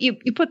 So you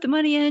put the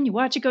money in, you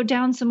watch it go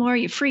down some more,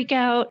 you freak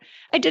out.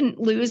 I didn't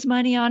lose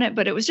money on it,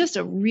 but it was just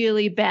a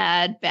really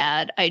bad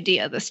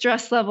idea. The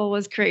stress level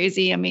was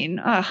crazy. I mean,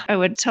 I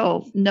would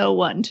tell no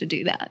one to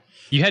do that.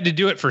 You had to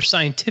do it for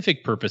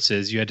scientific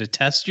purposes. You had to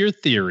test your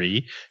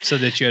theory so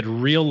that you had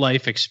real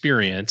life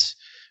experience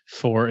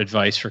for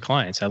advice for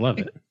clients. I love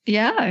it.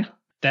 Yeah.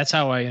 That's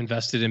how I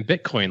invested in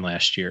Bitcoin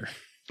last year,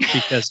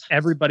 because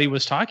everybody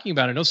was talking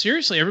about it. No,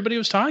 seriously, everybody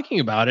was talking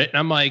about it. And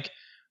I'm like,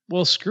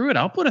 well, screw it.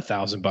 I'll put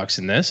 $1,000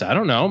 in this. I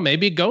don't know.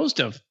 Maybe it goes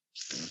to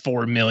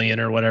 4 million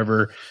or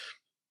whatever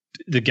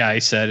the guy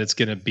said it's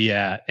going to be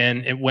at.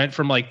 And it went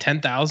from like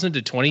 10,000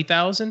 to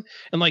 20,000.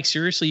 And like,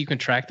 seriously, you can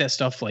track that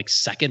stuff like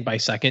second by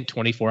second,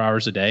 24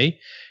 hours a day.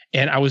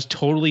 And I was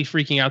totally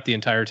freaking out the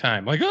entire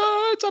time. Like,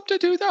 oh, it's up to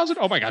 2,000.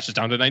 Oh my gosh, it's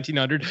down to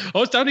 1,900.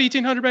 Oh, it's down to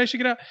 1,800, but I should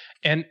get out.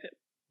 And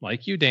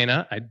like you,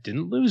 Dana, I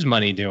didn't lose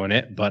money doing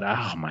it, but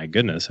oh my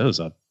goodness, it was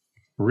a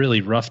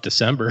really rough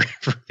December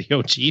for the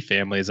OG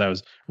family as I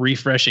was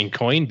refreshing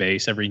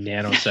Coinbase every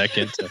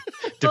nanosecond to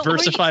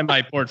diversify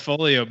my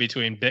portfolio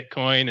between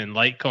Bitcoin and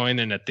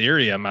Litecoin and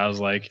Ethereum. I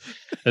was like,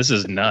 this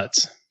is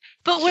nuts.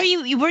 But were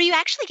you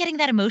actually getting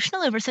that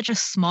emotional over such a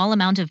small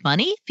amount of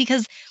money?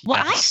 Because what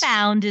I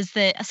found is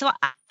that, so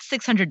I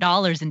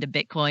 $600 into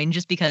Bitcoin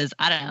just because,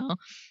 I don't know,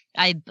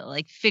 I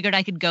like figured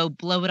I could go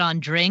blow it on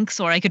drinks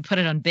or I could put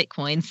it on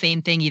Bitcoin.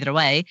 Same thing either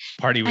way.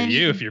 Party with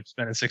you if you're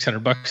spending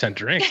 $600 on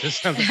drinks. This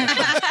sounds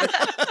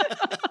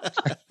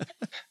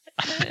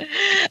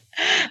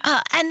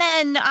and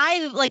then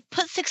I like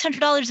put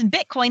 $600 in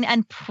Bitcoin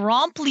and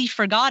promptly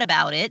forgot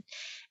about it.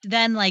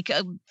 Then like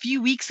a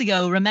few weeks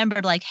ago,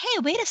 remembered like, hey,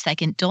 wait a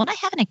second, don't I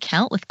have an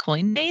account with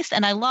Coinbase?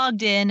 And I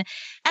logged in and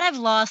I've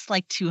lost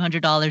like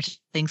 $200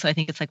 thing. So I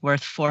think it's like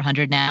worth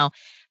 $400 now.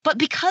 But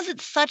because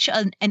it's such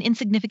an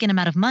insignificant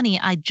amount of money,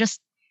 I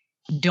just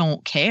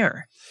don't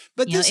care.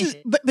 But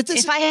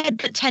if I had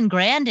put 10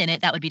 grand in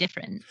it, that would be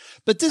different.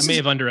 But I may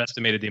have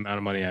underestimated the amount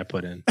of money I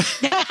put in.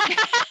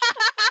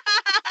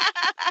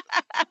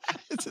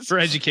 For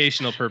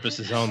educational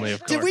purposes only,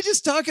 of course. Did we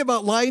just talk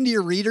about lying to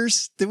your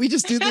readers? Did we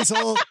just do this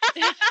whole?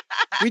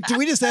 Did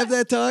we just have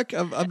that talk?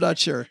 I'm not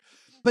sure.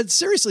 But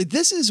seriously,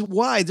 this is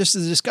why this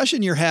is a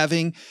discussion you're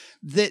having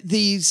that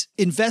these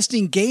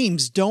investing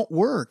games don't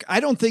work.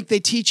 I don't think they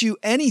teach you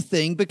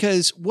anything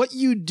because what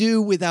you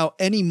do without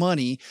any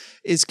money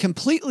is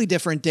completely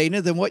different,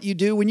 Dana, than what you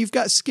do when you've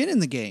got skin in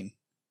the game.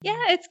 Yeah,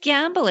 it's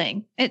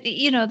gambling.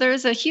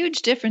 There's a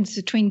huge difference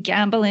between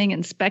gambling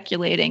and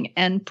speculating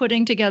and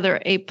putting together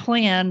a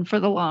plan for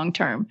the long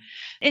term.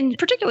 And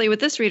particularly with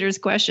this reader's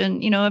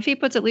question, if he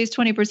puts at least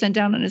 20%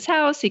 down on his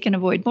house, he can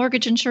avoid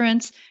mortgage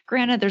insurance.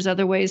 Granted, there's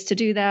other ways to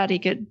do that. He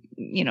could,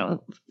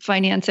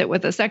 finance it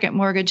with a second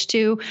mortgage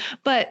too.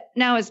 But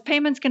now his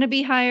payment's going to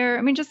be higher.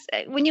 I mean, just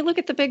when you look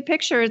at the big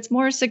picture, it's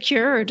more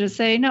secure to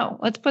say, no,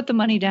 let's put the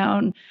money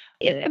down.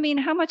 I mean,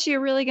 how much are you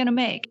really going to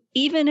make,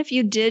 even if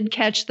you did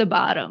catch the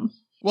bottom?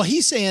 Well,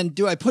 he's saying,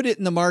 do I put it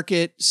in the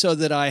market so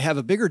that I have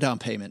a bigger down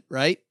payment,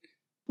 right?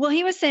 Well,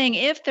 he was saying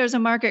if there's a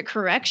market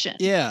correction,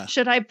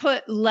 should I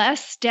put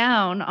less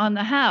down on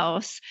the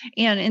house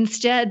and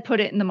instead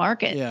put it in the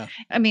market? Yeah.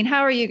 I mean,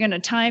 how are you going to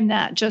time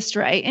that just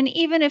right? And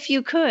even if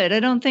you could, I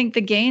don't think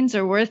the gains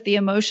are worth the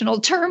emotional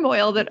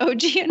turmoil that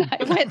OG and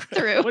I went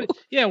through.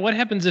 What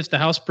happens if the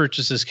house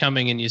purchase is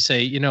coming and you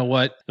say, you know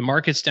what, the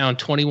market's down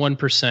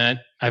 21%.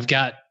 I've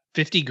got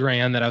 50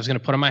 grand that I was going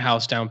to put on my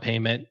house down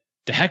payment.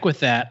 To heck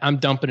with that. I'm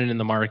dumping it in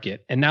the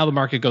market. And now the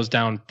market goes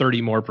down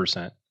 30 more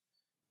 %.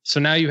 So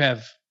now you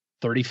have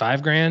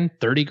 35 grand,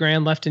 30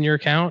 grand left in your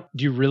account.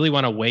 Do you really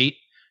want to wait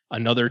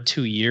another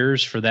 2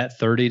 years for that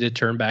 30 to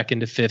turn back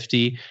into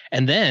 50?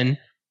 And then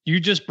you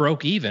just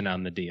broke even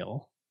on the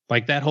deal.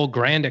 Like that whole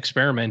grand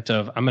experiment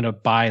of I'm going to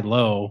buy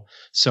low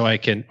so I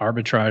can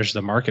arbitrage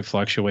the market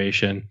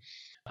fluctuation.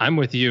 I'm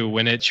with you.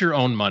 When it's your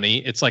own money,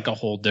 it's like a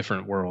whole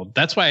different world.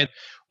 That's why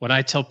when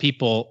I tell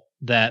people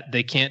that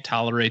they can't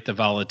tolerate the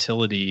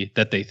volatility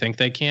that they think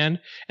they can,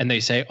 and they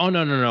say, oh,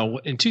 no.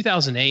 In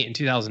 2008 and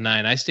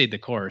 2009, I stayed the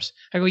course.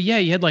 I go, yeah,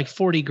 you had like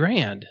 40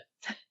 grand.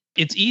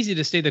 It's easy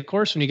to stay the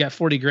course when you got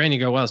 40 grand. You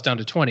go, well, it's down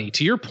to 20.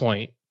 To your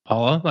point,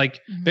 Paula, like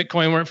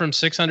Bitcoin went from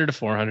 600 to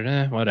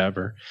 400,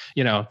 whatever.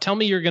 Tell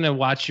me you're going to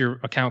watch your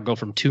account go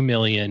from 2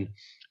 million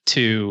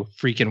to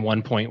freaking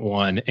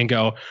 1.1 and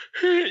go,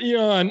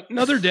 yawn,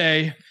 another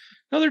day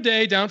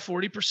down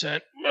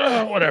 40%.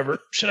 Whatever.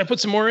 Should I put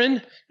some more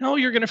in? No,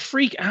 you're going to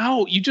freak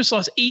out. You just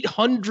lost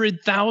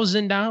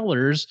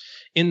 $800,000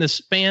 in the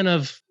span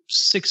of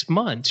 6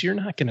 months. You're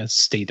not going to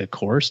stay the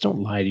course.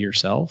 Don't lie to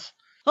yourself.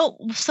 Oh,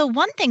 so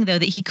one thing though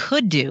that he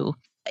could do,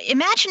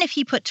 imagine if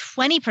he put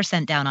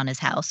 20% down on his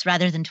house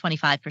rather than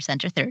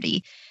 25% or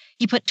 30.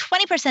 He put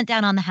 20%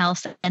 down on the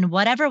house and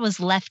whatever was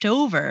left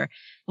over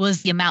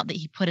was the amount that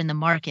he put in the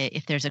market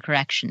if there's a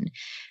correction.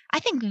 I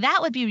think that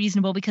would be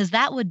reasonable because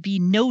that would be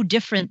no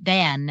different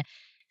than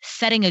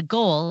setting a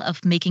goal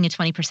of making a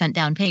 20%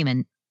 down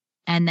payment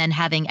and then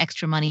having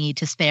extra money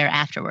to spare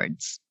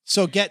afterwards.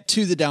 So get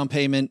to the down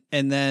payment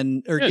and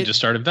then just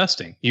start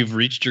investing. You've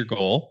reached your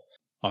goal.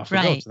 Off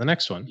we go to the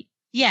next one.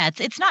 Yeah,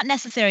 it's not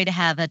necessary to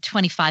have a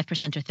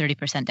 25% or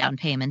 30% down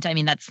payment. I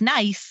mean, that's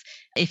nice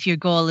if your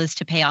goal is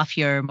to pay off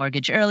your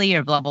mortgage early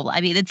or blah, blah, blah.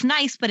 I mean, it's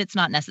nice, but it's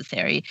not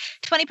necessary.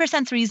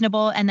 20% is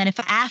reasonable. And then if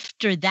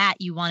after that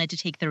you wanted to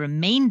take the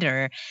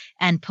remainder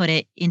and put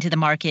it into the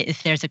market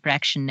if there's a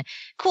correction,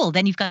 cool,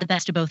 then you've got the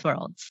best of both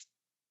worlds.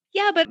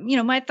 Yeah, but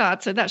my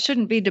thoughts are that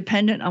shouldn't be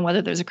dependent on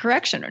whether there's a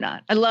correction or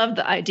not. I love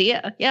the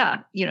idea. Yeah,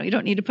 you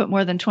don't need to put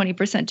more than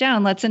 20%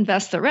 down. Let's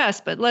invest the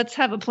rest, but let's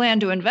have a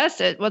plan to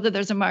invest it, whether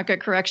there's a market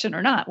correction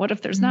or not. What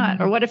if there's not?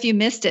 Or what if you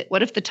missed it?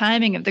 What if the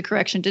timing of the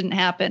correction didn't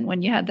happen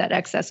when you had that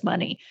excess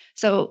money?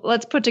 So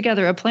let's put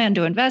together a plan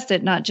to invest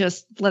it, not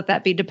just let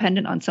that be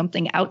dependent on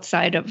something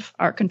outside of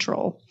our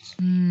control.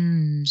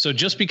 So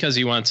just because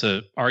he wants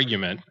an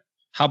argument,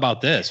 how about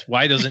this?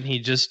 Why doesn't he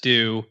just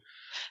do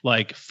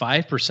like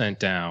 5%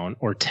 down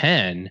or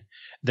 10,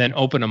 then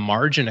open a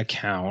margin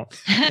account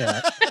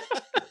and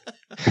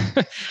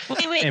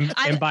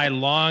buy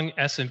long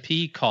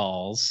S&P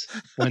calls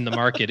when the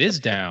market is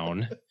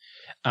down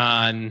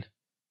on,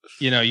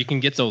 you can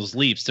get those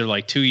leaps. They're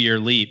like 2-year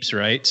leaps,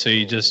 right? So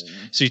you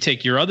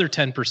take your other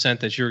 10%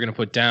 that you're going to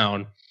put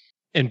down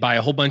and buy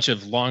a whole bunch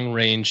of long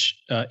range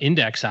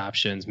index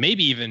options,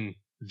 maybe even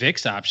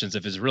VIX options.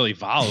 If it's really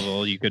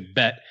volatile, you could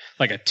bet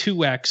like a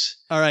 2x.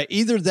 All right.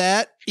 Either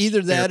that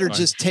or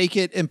just take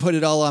it and put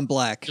it all on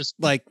black. Just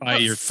like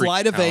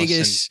fly to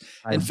Vegas,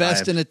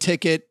 invest in a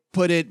ticket,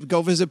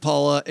 go visit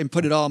Paula and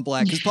put it all on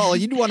black. Because Paula,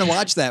 you'd want to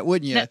watch that,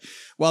 wouldn't you?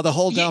 While the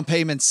whole down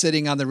payment's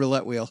sitting on the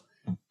roulette wheel.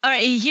 All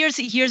right.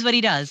 Here's what he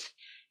does.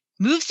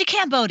 Moves to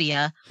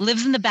Cambodia,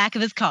 lives in the back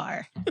of his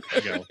car,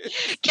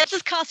 gets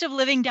his cost of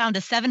living down to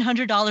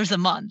 $700 a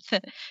month,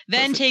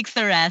 then takes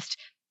the rest,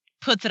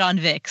 puts it on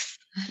VIX.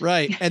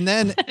 Right. And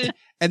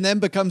then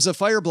becomes a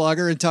fire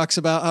blogger and talks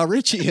about how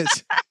rich he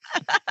is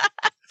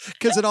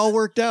because it all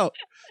worked out.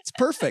 It's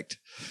perfect.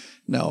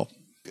 No,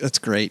 that's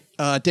great.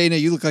 Dana,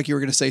 you look like you were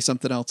going to say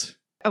something else.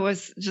 I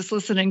was just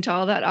listening to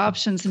all that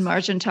options and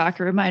margin talk.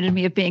 It reminded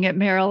me of being at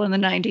Merrill in the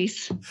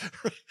 90s.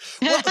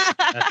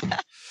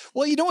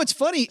 Well, what's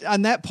funny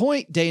on that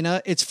point,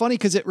 Dana? It's funny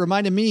because it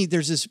reminded me,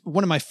 there's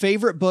one of my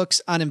favorite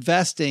books on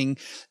investing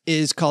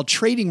is called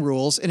Trading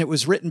Rules. And it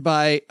was written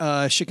by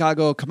a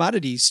Chicago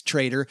commodities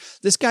trader.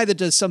 This guy that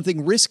does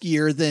something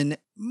riskier than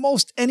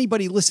most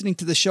anybody listening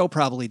to the show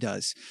probably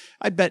does.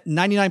 I bet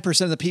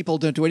 99% of the people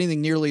don't do anything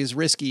nearly as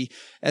risky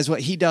as what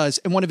he does.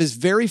 And one of his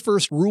very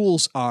first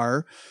rules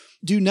are,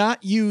 do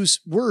not use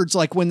words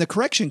like when the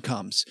correction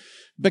comes,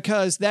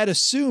 because that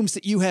assumes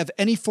that you have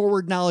any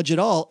forward knowledge at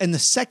all. And the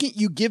second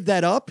you give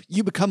that up,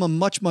 you become a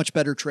much, much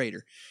better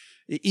trader.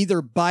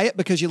 Either buy it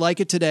because you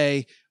like it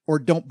today or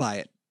don't buy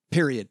it,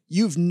 period.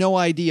 You have no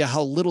idea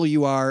how little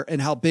you are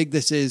and how big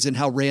this is and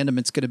how random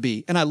it's going to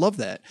be. And I love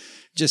that.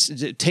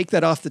 Just take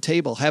that off the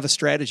table, have a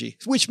strategy,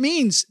 which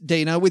means,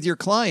 Dana, with your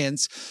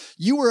clients,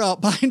 you were out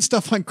buying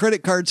stuff on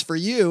credit cards for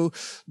you,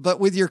 but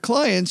with your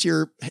clients,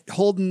 you're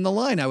holding the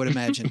line, I would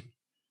imagine.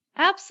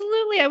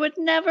 Absolutely. I would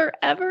never,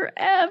 ever,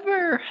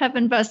 ever have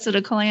invested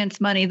a client's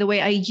money the way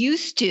I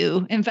used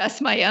to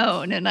invest my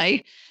own. And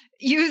I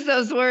use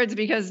those words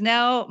because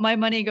now my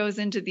money goes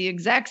into the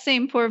exact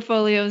same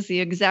portfolios, the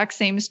exact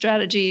same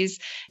strategies.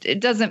 It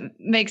doesn't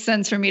make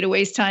sense for me to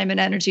waste time and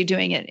energy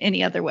doing it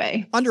any other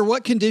way. Under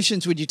what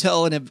conditions would you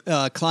tell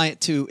a client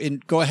to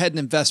go ahead and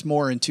invest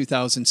more in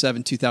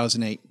 2007,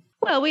 2008?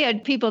 Well, we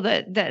had people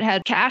that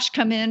had cash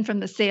come in from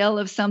the sale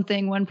of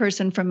something, one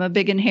person from a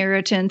big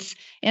inheritance.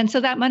 And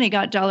so that money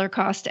got dollar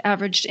cost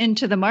averaged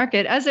into the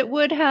market as it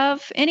would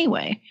have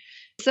anyway.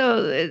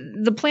 So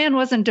the plan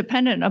wasn't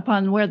dependent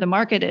upon where the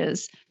market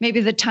is.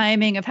 Maybe the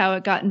timing of how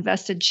it got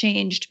invested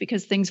changed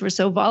because things were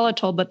so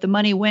volatile, but the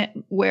money went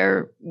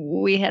where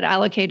we had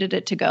allocated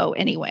it to go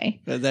anyway.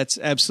 That's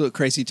absolute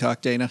crazy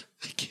talk, Dana.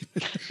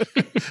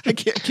 I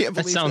can't believe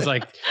that. Sounds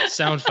like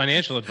sound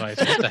financial advice.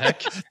 What the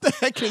heck? The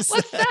heck is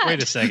What's that?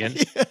 Wait a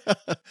second.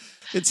 Yeah.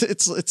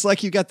 It's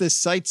like you got this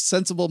site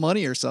Sensible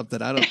Money or something.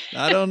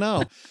 I don't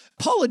know.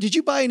 Paula, did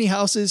you buy any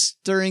houses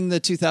during the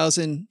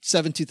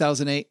 2007,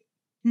 2008?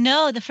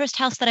 No, the first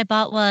house that I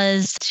bought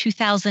was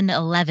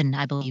 2011,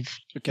 I believe.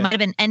 Okay. Might have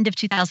been end of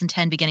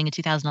 2010, beginning of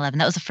 2011.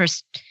 That was the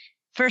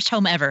first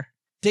home ever.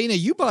 Dana,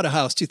 you bought a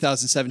house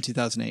 2007,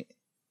 2008.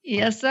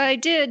 Yes, I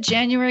did.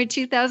 January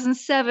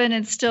 2007.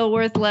 It's still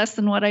worth less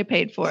than what I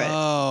paid for it.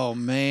 Oh,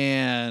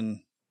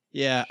 man.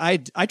 Yeah, I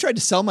tried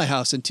to sell my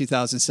house in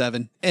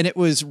 2007, and it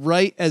was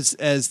right as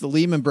the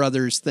Lehman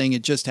Brothers thing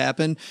had just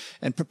happened,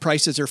 and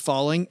prices are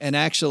falling. And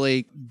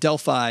actually,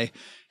 Delphi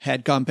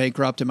had gone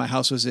bankrupt, and my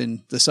house was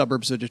in the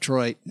suburbs of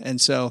Detroit,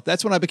 and so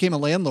that's when I became a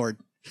landlord.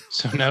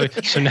 So now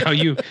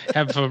you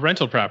have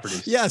rental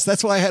properties. Yes,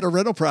 that's why I had a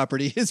rental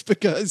property. Is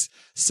because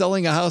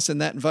selling a house in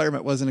that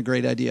environment wasn't a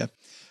great idea.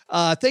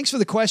 Thanks for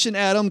the question,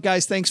 Adam.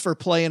 Guys, thanks for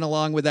playing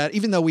along with that,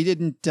 even though we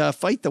didn't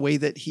fight the way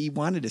that he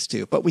wanted us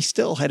to, but we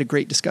still had a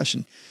great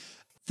discussion.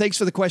 Thanks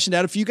for the question,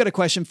 Adam. If you got a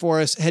question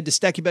for us, head to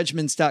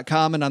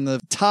StackyBenjamins.com, and on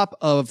the top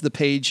of the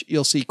page,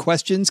 you'll see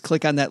questions.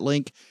 Click on that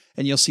link,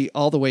 and you'll see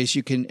all the ways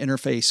you can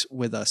interface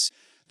with us.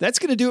 That's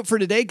going to do it for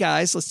today,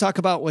 guys. Let's talk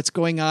about what's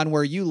going on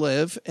where you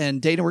live.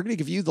 And Dana, we're going to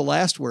give you the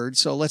last word.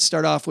 So let's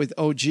start off with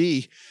OG.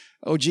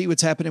 OG,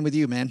 what's happening with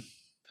you, man?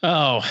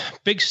 Oh,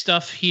 big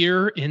stuff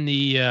here in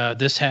the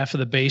this half of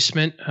the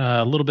basement.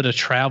 A little bit of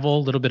travel,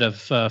 a little bit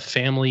of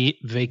family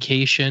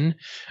vacation.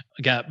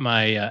 I got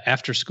my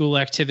after-school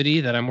activity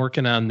that I'm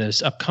working on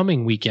this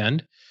upcoming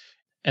weekend.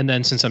 And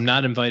then since I'm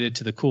not invited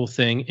to the cool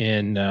thing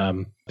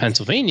in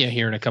Pennsylvania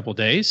here in a couple of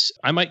days,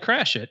 I might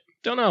crash it.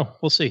 Don't know.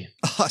 We'll see.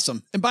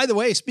 Awesome. And by the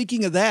way,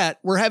 speaking of that,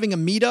 we're having a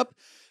meetup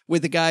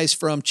with the guys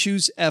from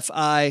Choose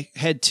FI.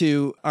 Head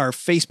to our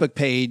Facebook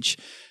page,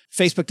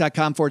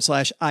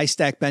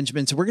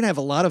 facebook.com/iStackBenjamin. So we're going to have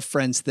a lot of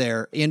friends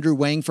there. Andrew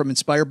Wang from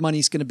Inspired Money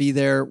is going to be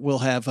there. We'll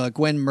have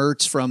Gwen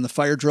Mertz from the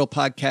Fire Drill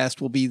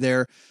podcast will be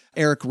there.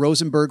 Eric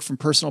Rosenberg from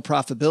Personal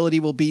Profitability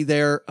will be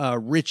there.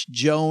 Rich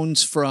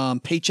Jones from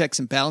Paychecks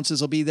and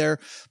Balances will be there.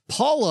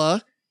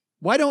 Paula,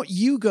 why don't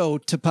you go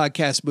to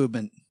Podcast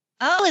Movement?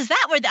 Oh, is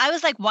that where I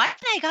was like, why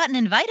haven't I gotten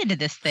invited to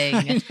this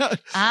thing? You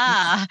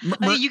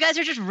guys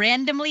are just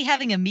randomly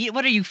having a meet.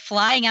 What are you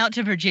flying out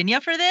to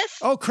Virginia for this?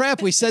 Oh,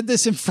 crap. We said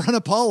this in front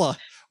of Paula.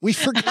 We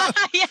forgot.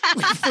 We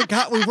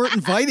forgot we weren't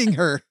inviting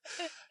her.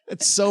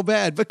 It's so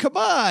bad. But come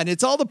on.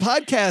 It's all the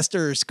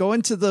podcasters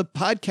going to the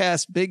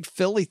podcast Big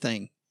Philly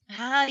thing.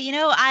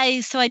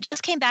 I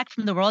just came back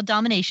from the World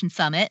Domination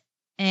Summit.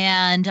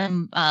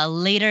 And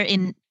later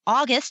in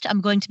August, I'm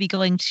going to be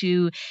going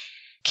to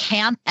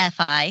Camp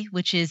FI,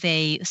 which is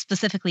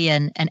specifically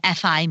an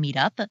FI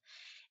meetup.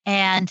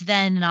 And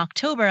then in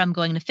October, I'm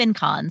going to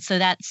FinCon. So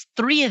that's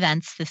 3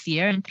 events this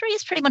year. And 3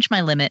 is pretty much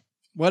my limit.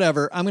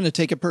 Whatever. I'm going to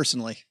take it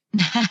personally.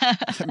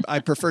 I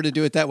prefer to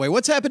do it that way.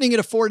 What's happening at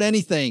Afford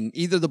Anything?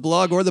 Either the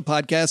blog or the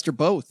podcast or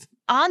both?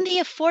 On the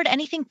Afford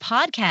Anything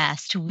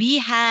podcast, we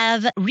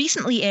have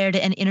recently aired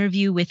an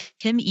interview with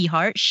Kim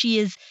Ehart. She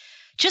is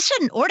just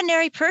an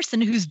ordinary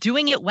person who's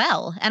doing it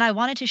well. And I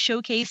wanted to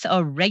showcase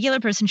a regular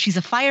person. She's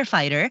a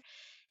firefighter,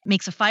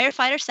 makes a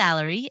firefighter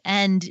salary,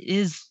 and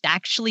is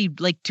actually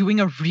doing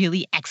a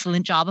really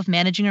excellent job of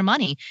managing her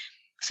money.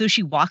 So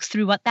she walks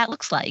through what that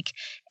looks like.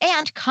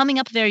 And coming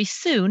up very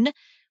soon,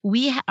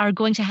 we are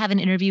going to have an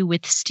interview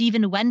with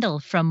Stephen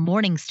Wendell from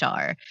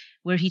Morningstar,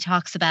 where he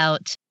talks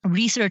about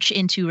research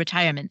into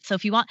retirement. So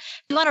if you want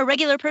a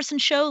regular person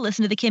show,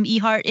 listen to the Kim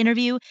Ehart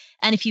interview.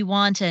 And if you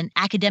want an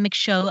academic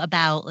show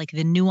about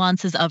the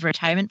nuances of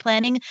retirement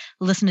planning,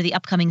 listen to the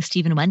upcoming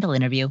Stephen Wendell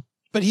interview.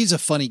 But he's a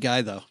funny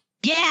guy, though.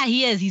 Yeah,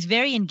 he is. He's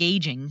very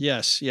engaging.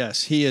 Yes.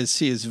 He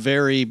is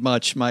very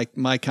much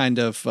my kind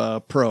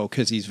of pro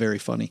because he's very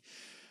funny.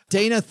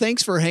 Dana,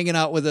 thanks for hanging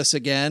out with us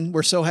again.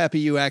 We're so happy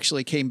you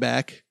actually came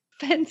back.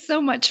 Been so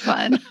much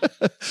fun.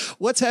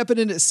 What's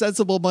happening at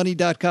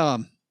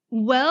sensiblemoney.com?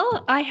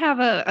 Well, I have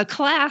a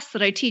class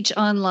that I teach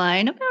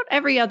online about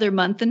every other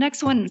month. The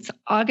next one is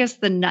August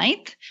the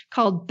 9th,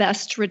 called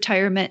Best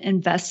Retirement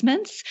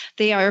Investments.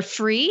 They are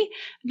free.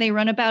 They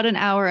run about an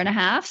hour and a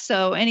half.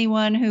 So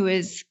anyone who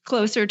is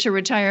closer to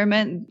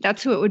retirement,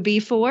 that's who it would be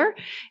for.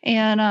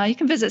 And you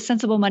can visit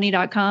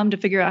sensiblemoney.com to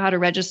figure out how to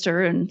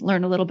register and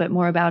learn a little bit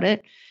more about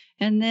it.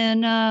 And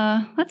then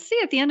let's see,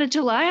 at the end of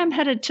July, I'm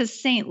headed to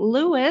St.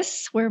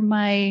 Louis, where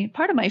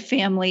part of my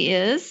family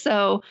is.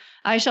 So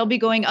I shall be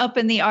going up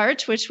in the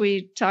Arch, which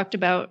we talked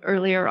about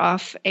earlier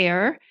off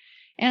air.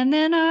 And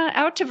then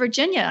out to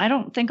Virginia. I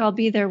don't think I'll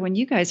be there when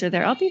you guys are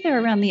there. I'll be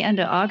there around the end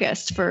of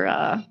August for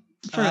a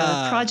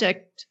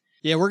project.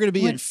 Yeah, we're going to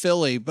be in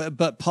Philly,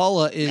 but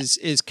Paula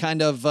is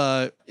kind of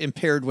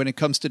impaired when it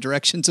comes to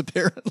directions,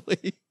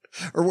 apparently.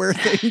 Or where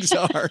things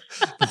are.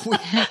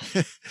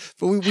 But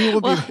we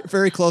will be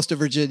very close to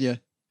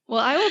Virginia. Well,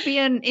 I will be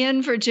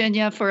in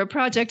Virginia for a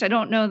project. I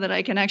don't know that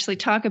I can actually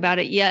talk about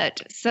it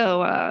yet.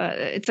 So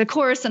it's a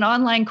course, an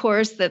online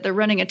course that they're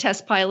running a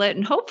test pilot,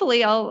 and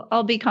hopefully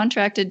I'll be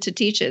contracted to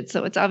teach it.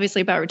 So it's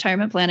obviously about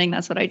retirement planning.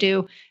 That's what I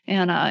do.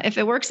 And if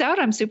it works out,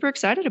 I'm super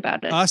excited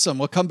about it. Awesome.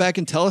 Well, come back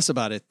and tell us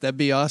about it. That'd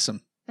be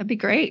awesome. That'd be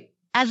great.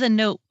 As a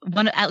note,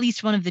 at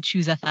least one of the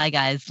Choose FI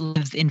guys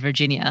lives in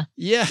Virginia.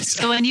 Yes.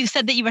 So when you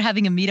said that you were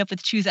having a meetup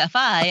with Choose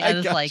FI, I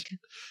was like,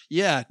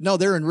 yeah, no,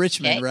 they're in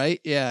Richmond, okay. Right?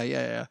 Yeah.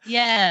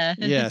 Yeah.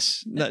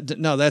 Yes.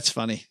 No, that's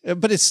funny.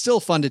 But it's still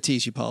fun to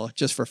tease you, Paula,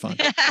 just for fun.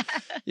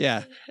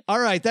 Yeah. All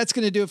right. That's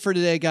going to do it for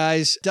today,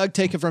 guys. Doug,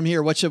 take it from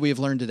here. What should we have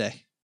learned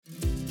today?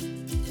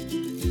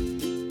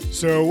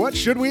 So what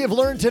should we have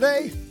learned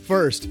today?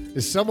 First,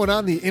 is someone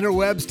on the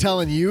interwebs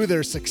telling you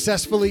they're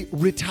successfully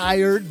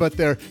retired, but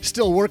they're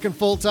still working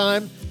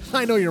full-time?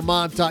 I know your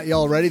mom taught you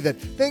already that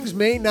things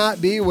may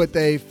not be what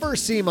they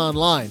first seem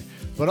online,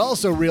 but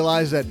also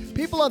realize that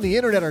people on the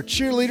internet are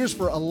cheerleaders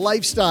for a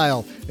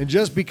lifestyle, and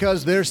just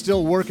because they're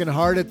still working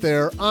hard at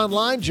their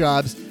online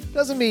jobs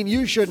doesn't mean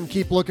you shouldn't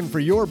keep looking for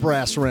your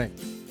brass ring.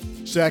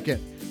 Second,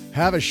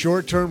 have a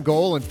short-term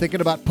goal and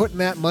thinking about putting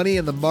that money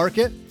in the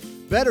market.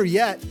 Better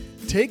yet,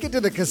 take it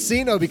to the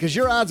casino because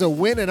your odds of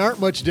winning aren't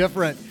much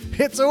different.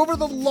 It's over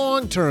the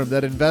long term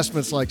that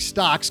investments like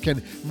stocks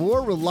can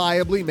more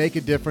reliably make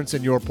a difference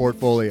in your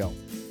portfolio.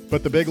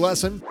 But the big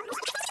lesson?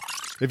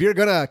 If you're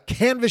going to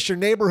canvass your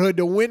neighborhood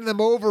to win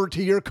them over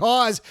to your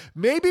cause,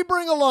 maybe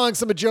bring along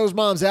some of Joe's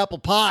mom's apple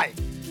pie.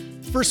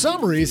 For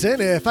some reason,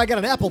 if I got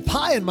an apple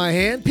pie in my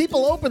hand,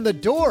 people open the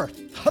door.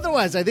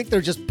 Otherwise, I think they're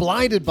just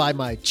blinded by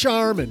my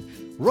charm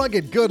and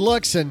rugged good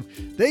looks, and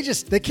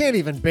they can't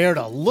even bear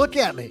to look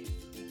at me.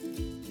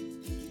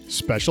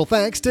 Special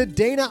thanks to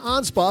Dana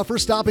Onspa for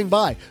stopping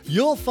by.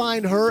 You'll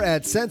find her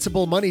at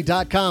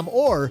sensiblemoney.com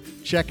or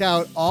check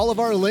out all of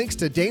our links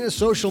to Dana's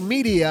social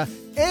media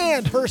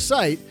and her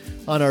site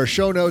on our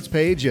show notes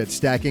page at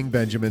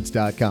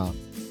stackingbenjamins.com.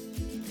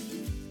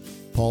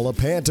 Paula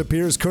Pant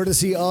appears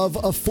courtesy of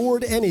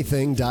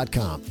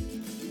affordanything.com.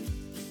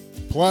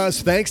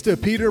 Plus, thanks to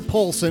Peter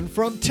Polson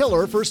from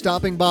Tiller for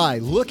stopping by.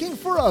 Looking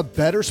for a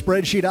better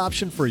spreadsheet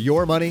option for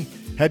your money?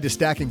 Head to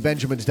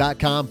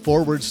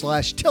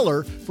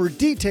stackingbenjamins.com/Tiller for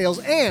details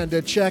and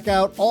to check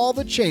out all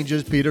the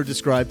changes Peter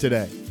described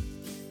today.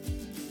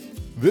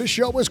 This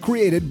show was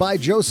created by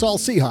Joe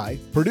Saul-Sehy,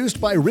 produced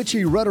by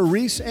Richie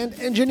Rutter-Reese, and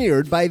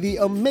engineered by the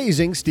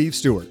amazing Steve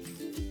Stewart.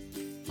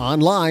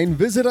 Online,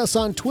 visit us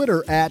on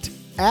Twitter at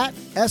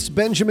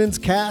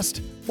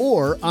 @SBenjaminsCast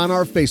or on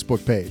our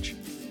Facebook page.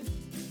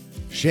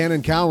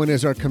 Shannon Cowan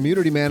is our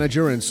community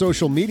manager and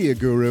social media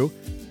guru.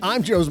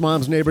 I'm Joe's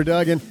mom's neighbor,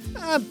 Doug, and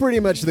I'm pretty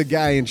much the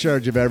guy in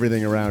charge of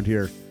everything around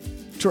here.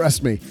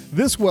 Trust me,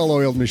 this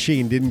well-oiled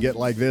machine didn't get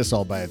like this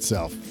all by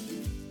itself.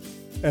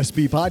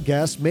 SB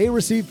Podcasts may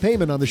receive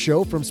payment on the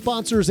show from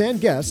sponsors and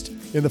guests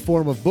in the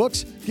form of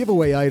books,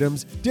 giveaway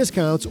items,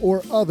 discounts,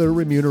 or other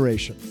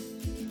remuneration.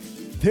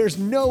 There's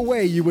no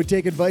way you would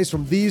take advice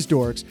from these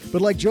dorks,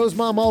 but like Joe's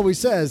mom always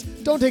says,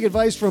 don't take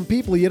advice from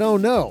people you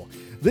don't know.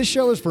 This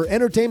show is for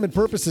entertainment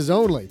purposes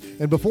only,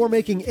 and before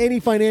making any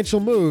financial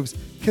moves,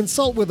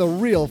 consult with a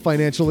real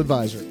financial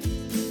advisor.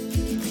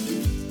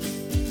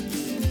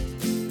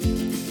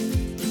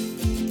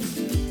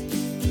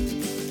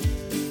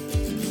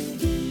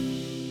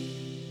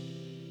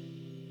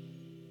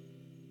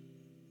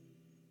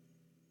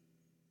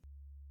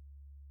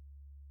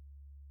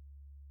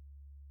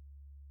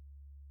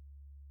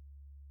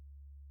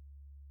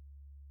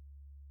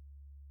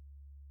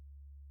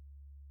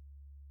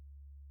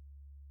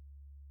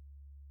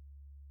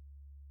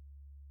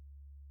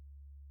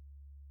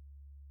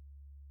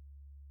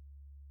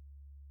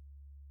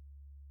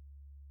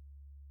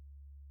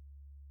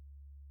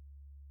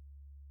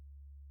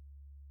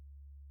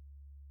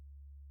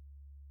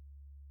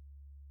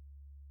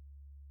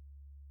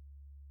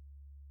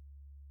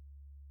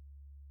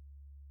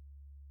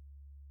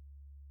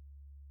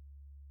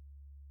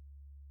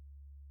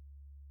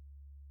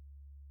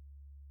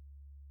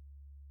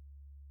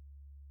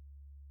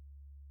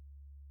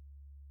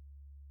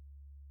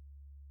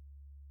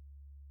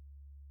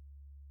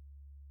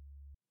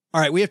 All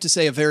right, we have to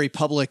say a very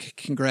public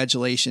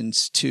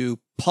congratulations to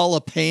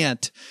Paula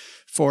Pant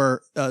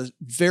for a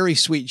very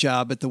sweet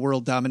job at the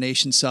World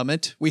Domination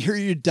Summit. We hear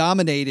you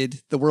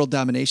dominated the World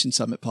Domination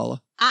Summit,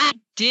 Paula. I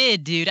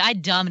did, dude. I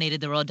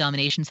dominated the World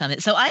Domination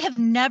Summit. So I have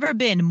never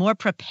been more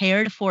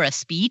prepared for a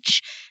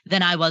speech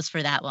than I was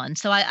for that one.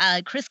 So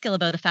Chris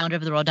Guillebeau, the founder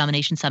of the World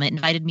Domination Summit,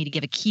 invited me to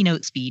give a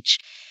keynote speech.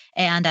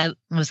 And I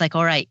was like,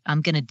 all right,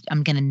 I'm gonna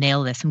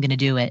nail this. I'm gonna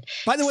do it.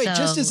 By the way,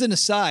 just as an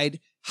aside,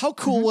 how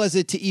cool was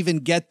it to even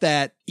get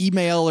that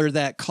email or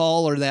that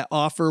call or that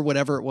offer,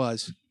 whatever it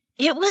was?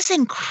 It was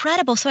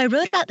incredible. So I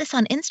wrote about this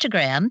on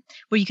Instagram,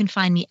 where you can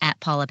find me at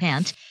Paula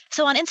Pant.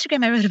 So on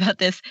Instagram, I wrote about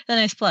this. A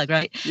nice plug,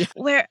 right? Yeah.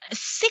 Where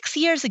 6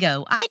 years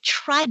ago, I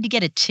tried to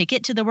get a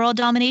ticket to the World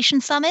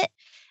Domination Summit,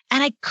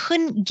 and I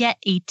couldn't get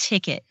a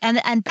ticket.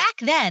 And back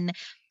then,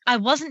 I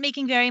wasn't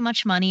making very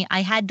much money.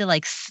 I had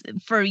to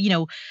for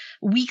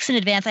weeks in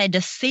advance, I had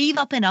to save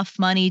up enough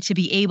money to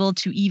be able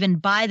to even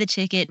buy the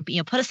ticket,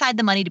 put aside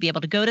the money to be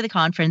able to go to the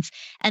conference.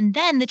 And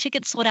then the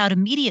ticket sold out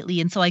immediately.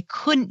 And so I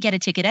couldn't get a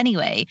ticket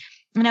anyway.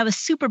 And I was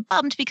super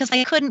bummed because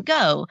I couldn't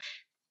go.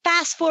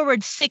 Fast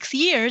forward 6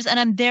 years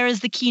and I'm there as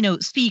the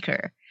keynote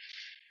speaker.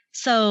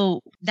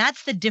 So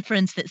that's the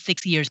difference that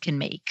 6 years can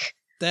make.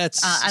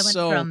 That's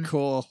so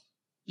cool.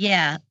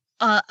 Yeah.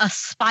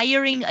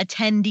 Aspiring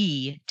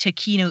attendee to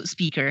keynote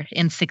speaker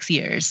in 6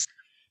 years.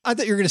 I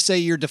thought you were going to say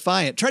you're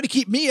defiant. Try to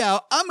keep me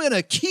out. I'm going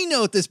to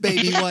keynote this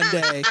baby one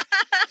day.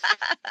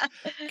 I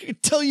can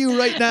tell you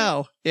right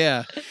now.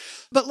 Yeah.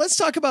 But let's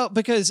talk about,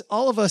 because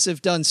all of us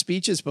have done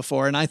speeches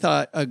before, and I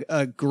thought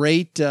a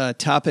great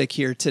topic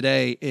here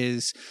today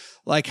is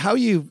like how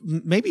you,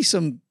 maybe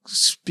some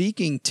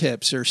speaking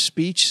tips or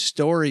speech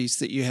stories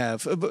that you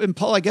have. And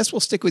Paul, I guess we'll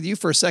stick with you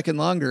for a second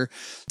longer.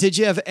 Did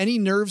you have any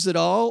nerves at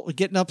all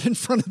getting up in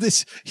front of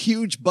this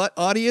huge butt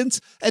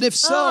audience? And if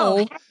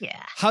so,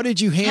 how did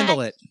you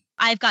handle it?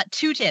 I've got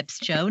 2 tips,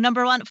 Joe.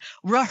 Number 1,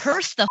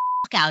 rehearse the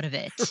out of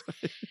it.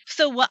 Right.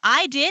 So what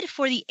I did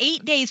for the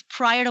 8 days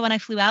prior to when I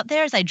flew out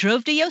there is I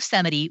drove to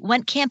Yosemite,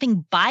 went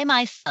camping by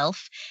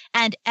myself,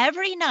 and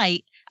every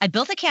night I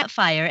built a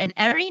campfire, and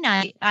every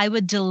night I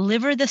would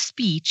deliver the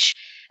speech,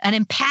 an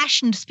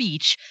impassioned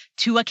speech,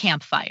 to a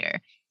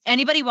campfire.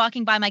 Anybody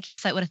walking by my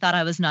campsite would have thought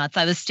I was nuts.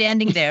 I was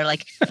standing there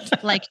like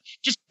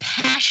just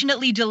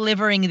passionately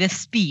delivering this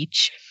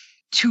speech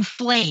to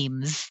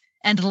flames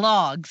and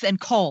logs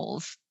and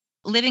coals,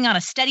 living on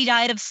a steady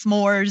diet of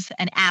s'mores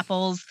and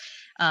apples.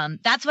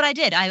 That's what I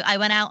did. I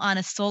went out on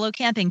a solo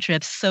camping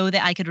trip so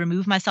that I could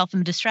remove myself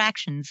from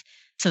distractions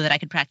so that I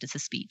could practice a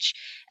speech.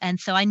 And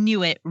so I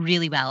knew it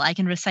really well. I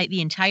can recite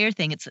the entire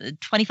thing. It's a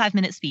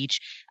 25-minute speech.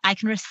 I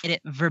can recite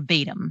it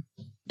verbatim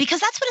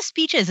because that's what a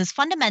speech is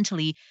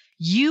fundamentally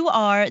you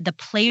are the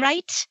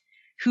playwright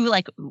who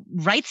like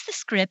writes the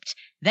script,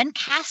 then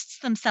casts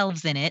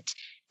themselves in it,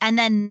 and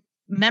then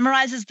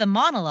memorizes the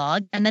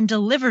monologue and then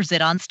delivers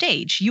it on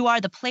stage. You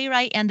are the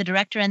playwright and the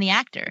director and the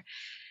actor.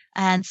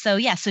 And so,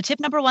 yeah, so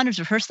tip number 1 is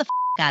rehearse the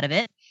out of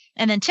it.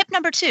 And then tip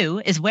number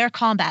 2 is wear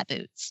combat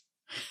boots.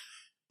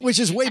 Which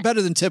is way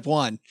better than tip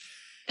 1.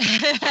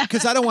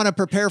 Because I don't want to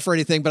prepare for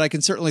anything, but I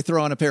can certainly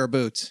throw on a pair of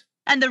boots.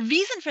 And the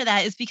reason for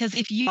that is because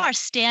if you are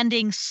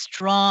standing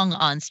strong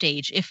on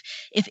stage, if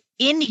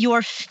in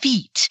your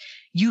feet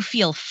you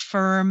feel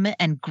firm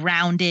and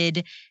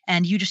grounded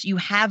and you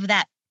have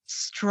that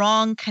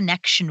strong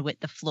connection with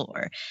the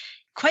floor,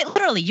 quite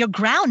literally, you're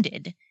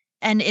grounded.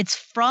 And it's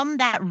from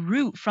that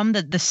root, from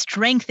the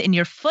strength in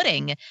your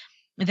footing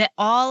that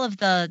all of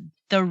the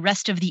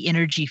rest of the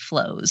energy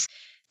flows.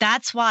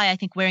 That's why I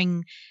think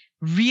wearing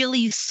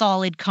really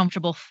solid,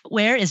 comfortable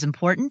footwear is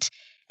important.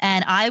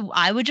 And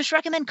I would just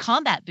recommend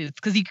combat boots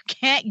because you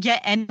can't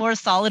get any more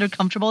solid or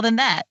comfortable than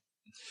that.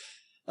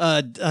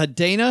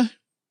 Dana,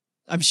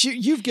 I'm sure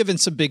you've given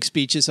some big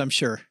speeches, I'm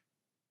sure.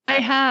 I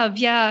have.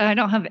 Yeah. I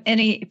don't have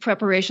any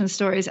preparation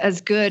stories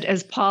as good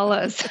as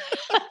Paula's.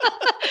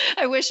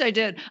 I wish I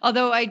did.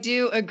 Although I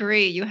do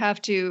agree, you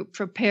have to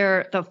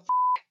prepare the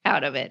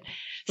out of it.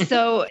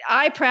 So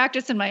I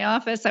practice in my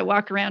office. I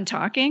walk around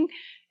talking.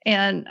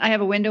 And I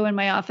have a window in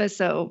my office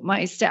so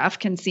my staff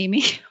can see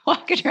me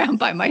walking around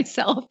by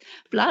myself,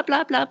 blah,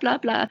 blah, blah, blah,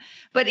 blah.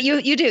 But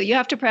you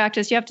have to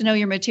practice. You have to know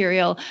your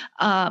material.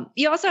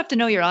 You also have to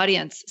know your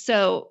audience.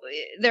 So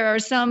there are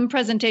some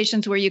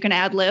presentations where you can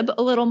ad lib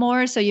a little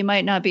more. So you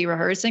might not be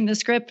rehearsing the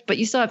script, but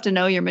you still have to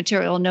know your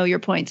material, know your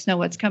points, know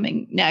what's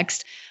coming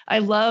next. I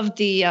love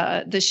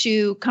the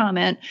shoe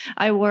comment.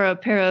 I wore a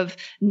pair of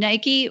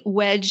Nike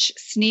wedge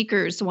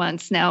sneakers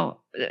once. Now,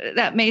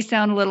 that may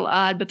sound a little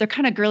odd, but they're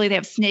kind of girly. They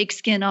have snake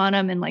skin on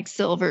them and like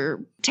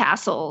silver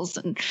tassels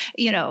and,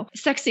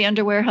 sexy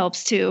underwear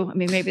helps too. I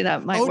mean, maybe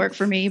that might work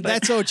for me, but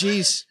that's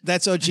OG's.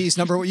 That's OG's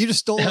number 1. You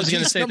just stole. I was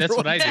going to say, that's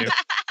what I do.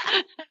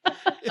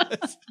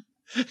 Yes.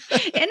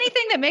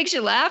 Anything that makes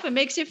you laugh and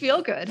makes you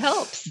feel good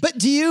helps. But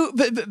do you,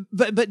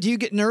 but do you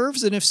get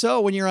nerves? And if so,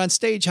 when you're on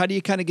stage, how do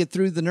you kind of get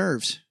through the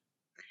nerves?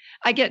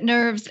 I get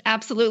nerves.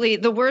 Absolutely.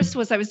 The worst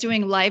was I was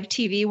doing live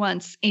TV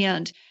once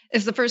and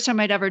it's the first time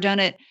I'd ever done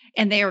it.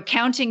 And they are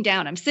counting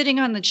down. I'm sitting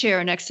on the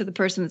chair next to the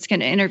person that's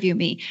going to interview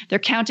me. They're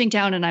counting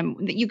down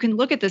and you can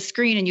look at the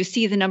screen and you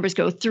see the numbers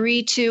go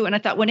 3, 2. And I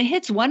thought when it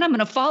hits 1, I'm going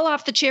to fall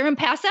off the chair and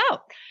pass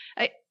out.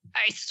 I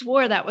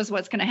swore that was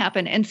what's going to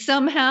happen. And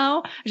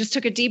somehow I just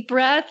took a deep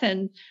breath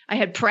and I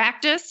had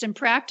practiced and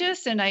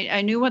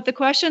I knew what the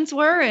questions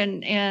were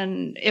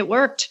and it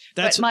worked.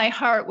 But my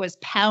heart was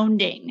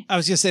pounding. I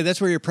was going to say,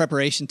 that's where your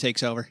preparation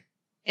takes over.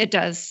 It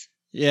does.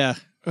 Yeah.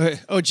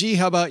 Oh, gee,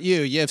 how about you?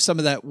 You have some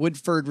of that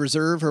Woodford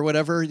Reserve or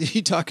whatever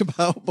you talk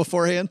about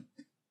beforehand?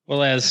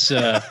 Well, as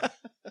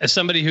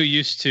somebody who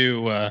used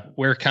to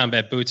wear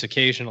combat boots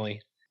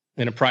occasionally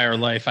in a prior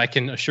life, I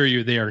can assure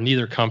you they are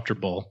neither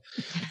comfortable.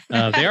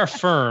 They are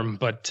firm,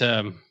 but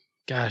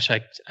gosh,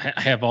 I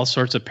have all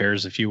sorts of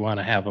pairs if you want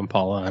to have them,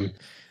 Paula. I'm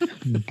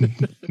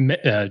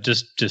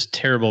just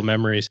terrible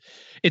memories.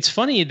 It's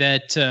funny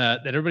that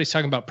everybody's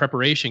talking about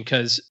preparation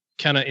because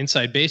kind of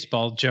inside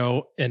baseball,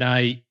 Joe and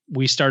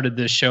we started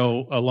this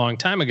show a long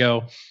time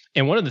ago.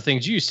 And one of the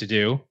things you used to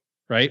do,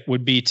 right,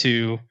 would be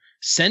to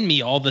send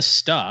me all the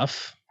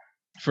stuff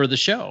for the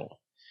show.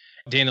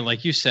 Dana,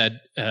 like you said,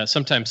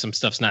 sometimes some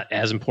stuff's not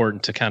as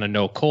important to kind of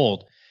know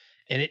cold.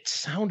 And it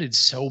sounded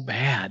so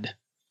bad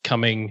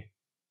coming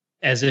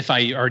as if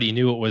I already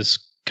knew it was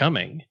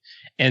coming.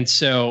 And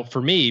so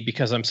for me,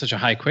 because I'm such a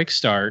high quick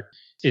start,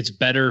 it's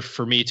better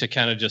for me to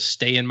kind of just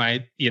stay in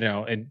my,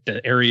 in the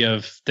area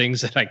of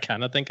things that I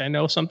kind of think I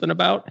know something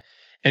about.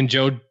 And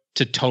Joe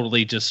to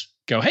totally just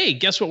go, hey,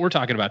 guess what we're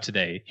talking about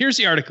today? Here's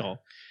the article.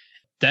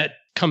 That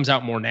comes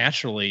out more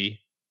naturally,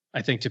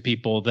 I think, to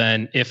people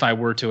than if I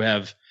were to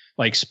have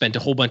like spent a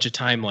whole bunch of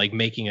time like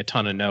making a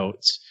ton of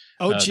notes.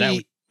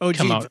 That would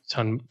come out a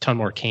ton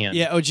more canned.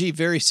 Yeah, OG,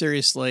 very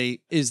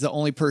seriously, is the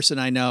only person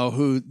I know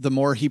who the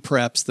more he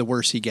preps, the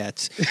worse he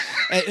gets.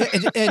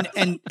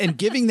 and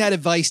giving that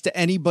advice to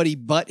anybody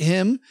but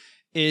him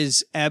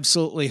is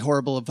absolutely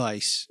horrible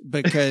advice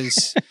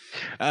because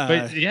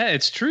but yeah,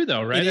 it's true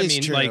though, right? I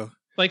mean, true.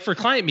 like for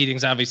client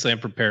meetings, obviously I'm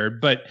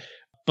prepared, but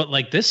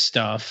like this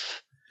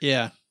stuff.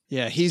 Yeah.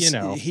 Yeah.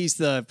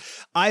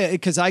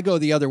 Because I go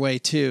the other way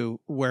too,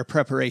 where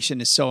preparation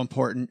is so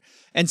important.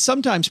 And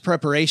sometimes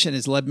preparation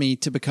has led me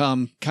to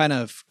become kind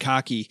of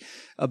cocky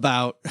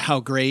about how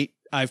great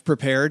I've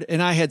prepared.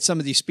 And I had some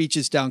of these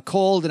speeches down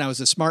cold and I was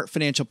a smart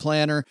financial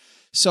planner.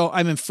 So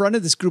I'm in front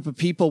of this group of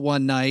people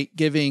one night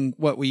giving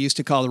what we used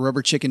to call the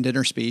rubber chicken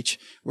dinner speech,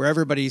 where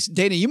everybody's,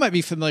 Dana, you might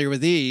be familiar with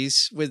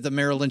these with the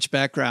Merrill Lynch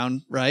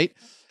background, right?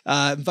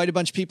 Invite a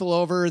bunch of people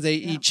over. They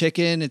eat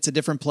chicken. It's a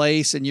different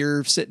place. And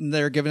you're sitting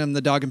there giving them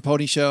the dog and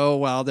pony show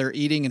while they're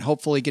eating and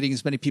hopefully getting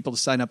as many people to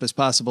sign up as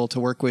possible to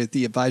work with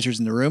the advisors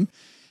in the room.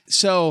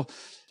 So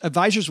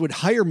advisors would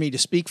hire me to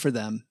speak for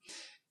them.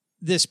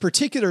 This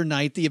particular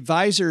night, the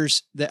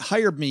advisors that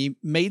hired me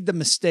made the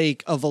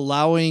mistake of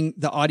allowing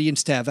the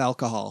audience to have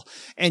alcohol.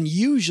 And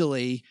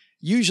usually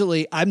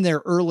I'm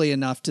there early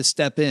enough to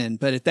step in.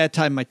 But at that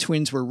time, my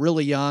twins were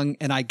really young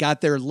and I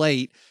got there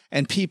late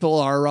and people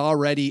are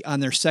already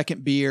on their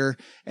second beer.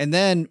 And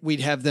then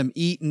we'd have them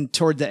eat. And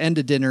toward the end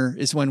of dinner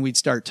is when we'd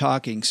start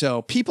talking.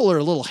 So people are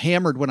a little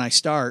hammered when I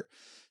start.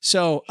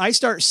 So I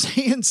start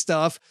saying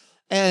stuff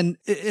and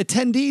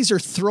attendees are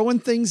throwing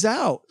things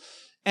out.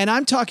 And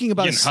I'm talking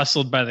about getting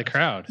hustled by the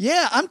crowd.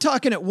 Yeah, I'm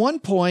talking at one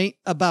point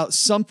about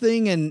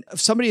something and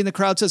somebody in the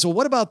crowd says, well,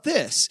 what about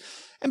this?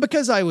 And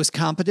because I was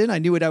competent, I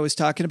knew what I was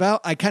talking about.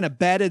 I kind of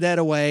batted that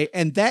away.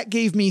 And that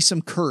gave me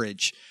some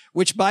courage,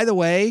 which, by the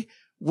way,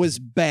 was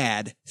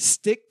bad.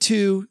 Stick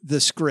to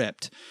the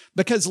script.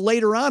 Because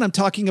later on, I'm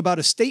talking about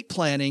estate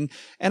planning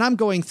and I'm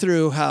going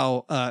through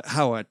how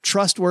a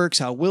trust works,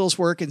 how wills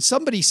work. And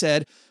somebody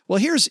said, well,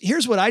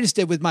 here's what I just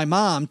did with my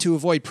mom to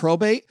avoid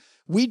probate.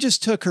 We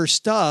just took her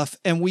stuff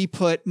and we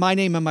put my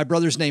name and my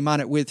brother's name on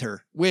it with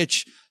her,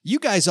 which you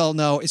guys all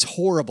know is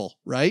horrible,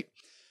 right?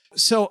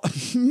 So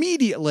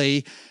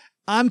immediately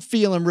I'm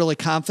feeling really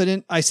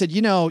confident. I said,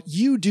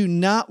 you do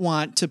not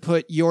want to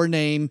put your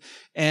name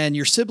and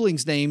your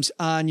siblings' names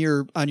on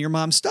your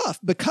mom's stuff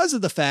because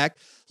of the fact,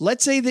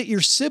 let's say that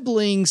your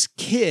sibling's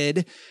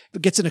kid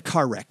gets in a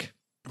car wreck,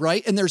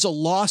 right? And there's a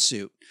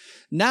lawsuit.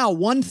 Now,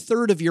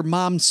 1/3 of your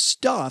mom's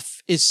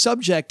stuff is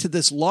subject to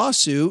this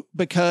lawsuit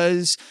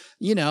because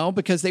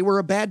they were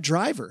a bad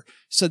driver.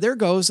 So there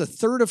goes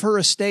 1/3 of her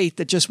estate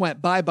that just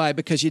went bye-bye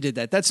because you did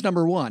that. That's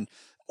number one.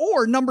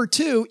 Or number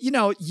two, you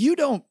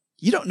don't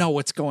know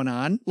what's going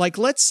on. Like,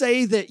 let's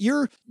say that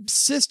your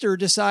sister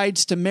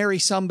decides to marry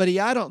somebody,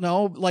 I don't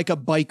know, like a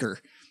biker.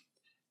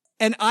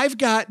 And I've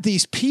got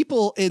these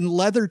people in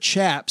leather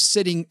chaps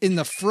sitting in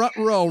the front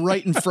row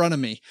right in front of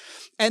me.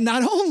 And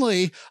not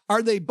only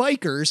are they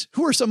bikers,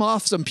 who are some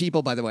awesome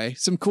people, by the way,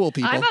 some cool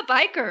people. I'm a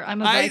biker,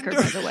 by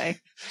the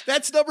way.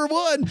 That's number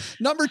one.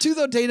 Number two,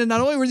 though, Dana, not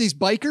only were these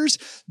bikers,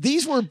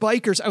 these were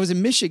bikers. I was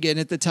in Michigan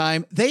at the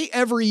time. They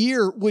every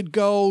year would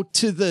go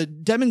to the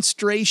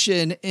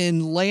demonstration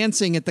in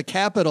Lansing at the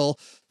Capitol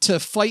to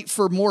fight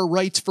for more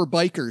rights for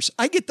bikers.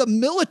 I get the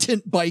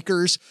militant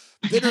bikers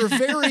that are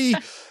very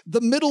the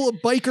middle of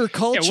biker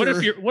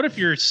culture. Yeah, what if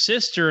your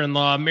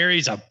sister-in-law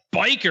marries a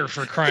biker,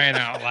 for crying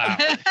out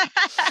loud?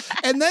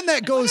 And then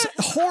that goes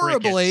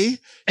horribly.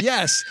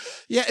 Yes.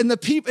 Yeah. And the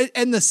people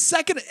and the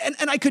second,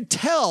 and I could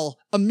tell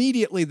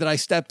immediately that I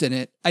stepped in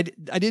it. I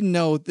didn't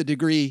know the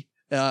degree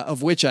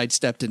of which I'd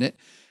stepped in it.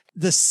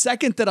 The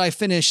second that I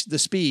finished the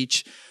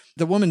speech,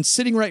 the woman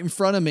sitting right in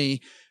front of me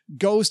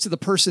goes to the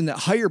person that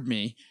hired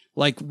me,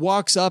 like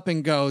walks up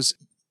and goes,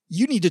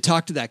 you need to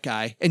talk to that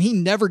guy and he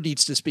never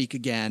needs to speak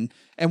again.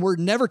 And we're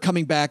never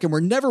coming back and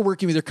we're never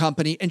working with your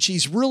company. And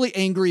she's really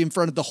angry in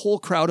front of the whole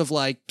crowd of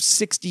like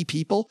 60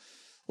 people,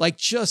 like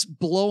just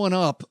blowing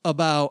up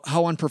about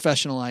how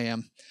unprofessional I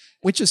am,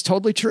 which is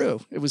totally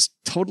true. It was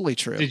totally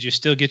true. Did you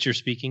still get your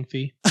speaking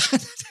fee?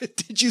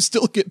 Did you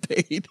still get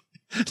paid?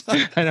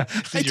 I know.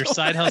 Did your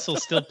side hustle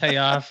still pay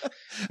off?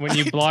 When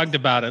you blogged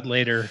about it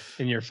later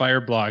in your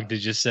Fire blog,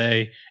 did you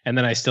say, and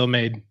then I still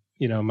made,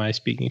 my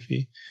speaking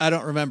fee? I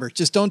don't remember.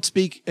 Just don't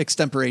speak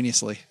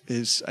extemporaneously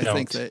I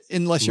think that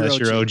unless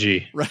you're OG.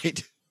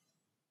 Right.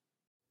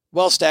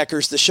 Well,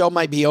 Stackers, the show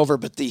might be over,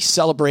 but the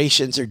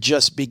celebrations are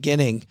just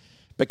beginning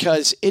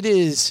because it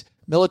is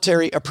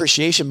Military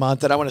Appreciation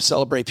Month and I want to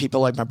celebrate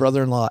people like my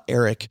brother-in-law,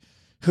 Eric,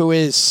 who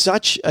is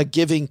such a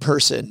giving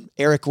person.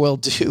 Eric will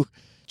do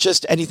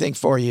just anything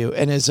for you.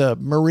 And as a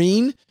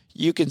Marine,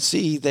 you can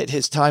see that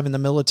his time in the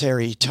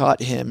military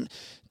taught him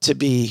to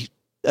be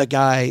a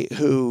guy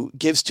who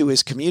gives to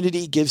his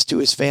community, gives to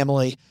his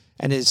family,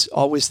 and is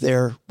always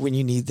there when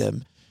you need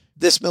them.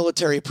 This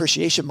Military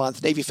Appreciation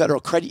Month, Navy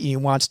Federal Credit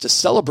Union wants to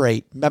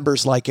celebrate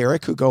members like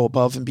Eric who go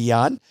above and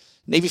beyond.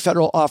 Navy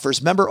Federal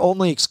offers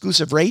member-only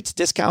exclusive rates,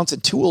 discounts,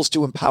 and tools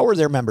to empower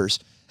their members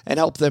and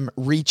help them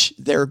reach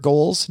their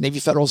goals. Navy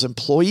Federal's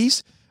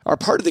employees are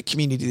part of the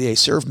community they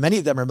serve. Many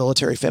of them are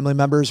military family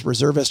members,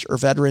 reservists, or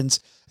veterans,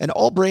 and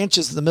all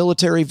branches of the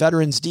military,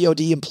 veterans,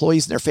 DOD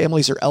employees, and their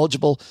families are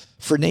eligible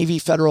for Navy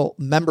Federal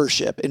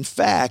membership. In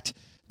fact,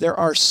 there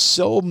are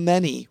so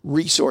many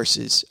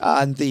resources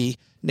on the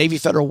Navy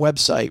Federal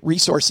website,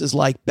 resources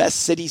like Best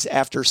Cities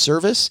After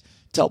Service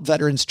to help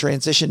veterans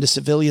transition to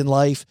civilian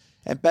life,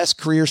 and Best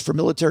Careers for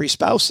Military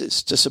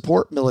Spouses to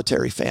support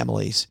military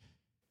families.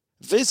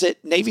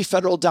 Visit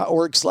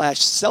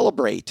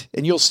NavyFederal.org/celebrate,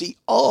 and you'll see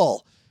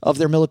all of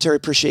their Military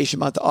Appreciation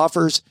Month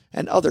offers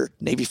and other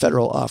Navy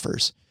Federal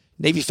offers.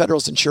 Navy Federal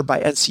is insured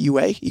by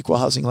NCUA, Equal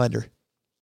Housing Lender.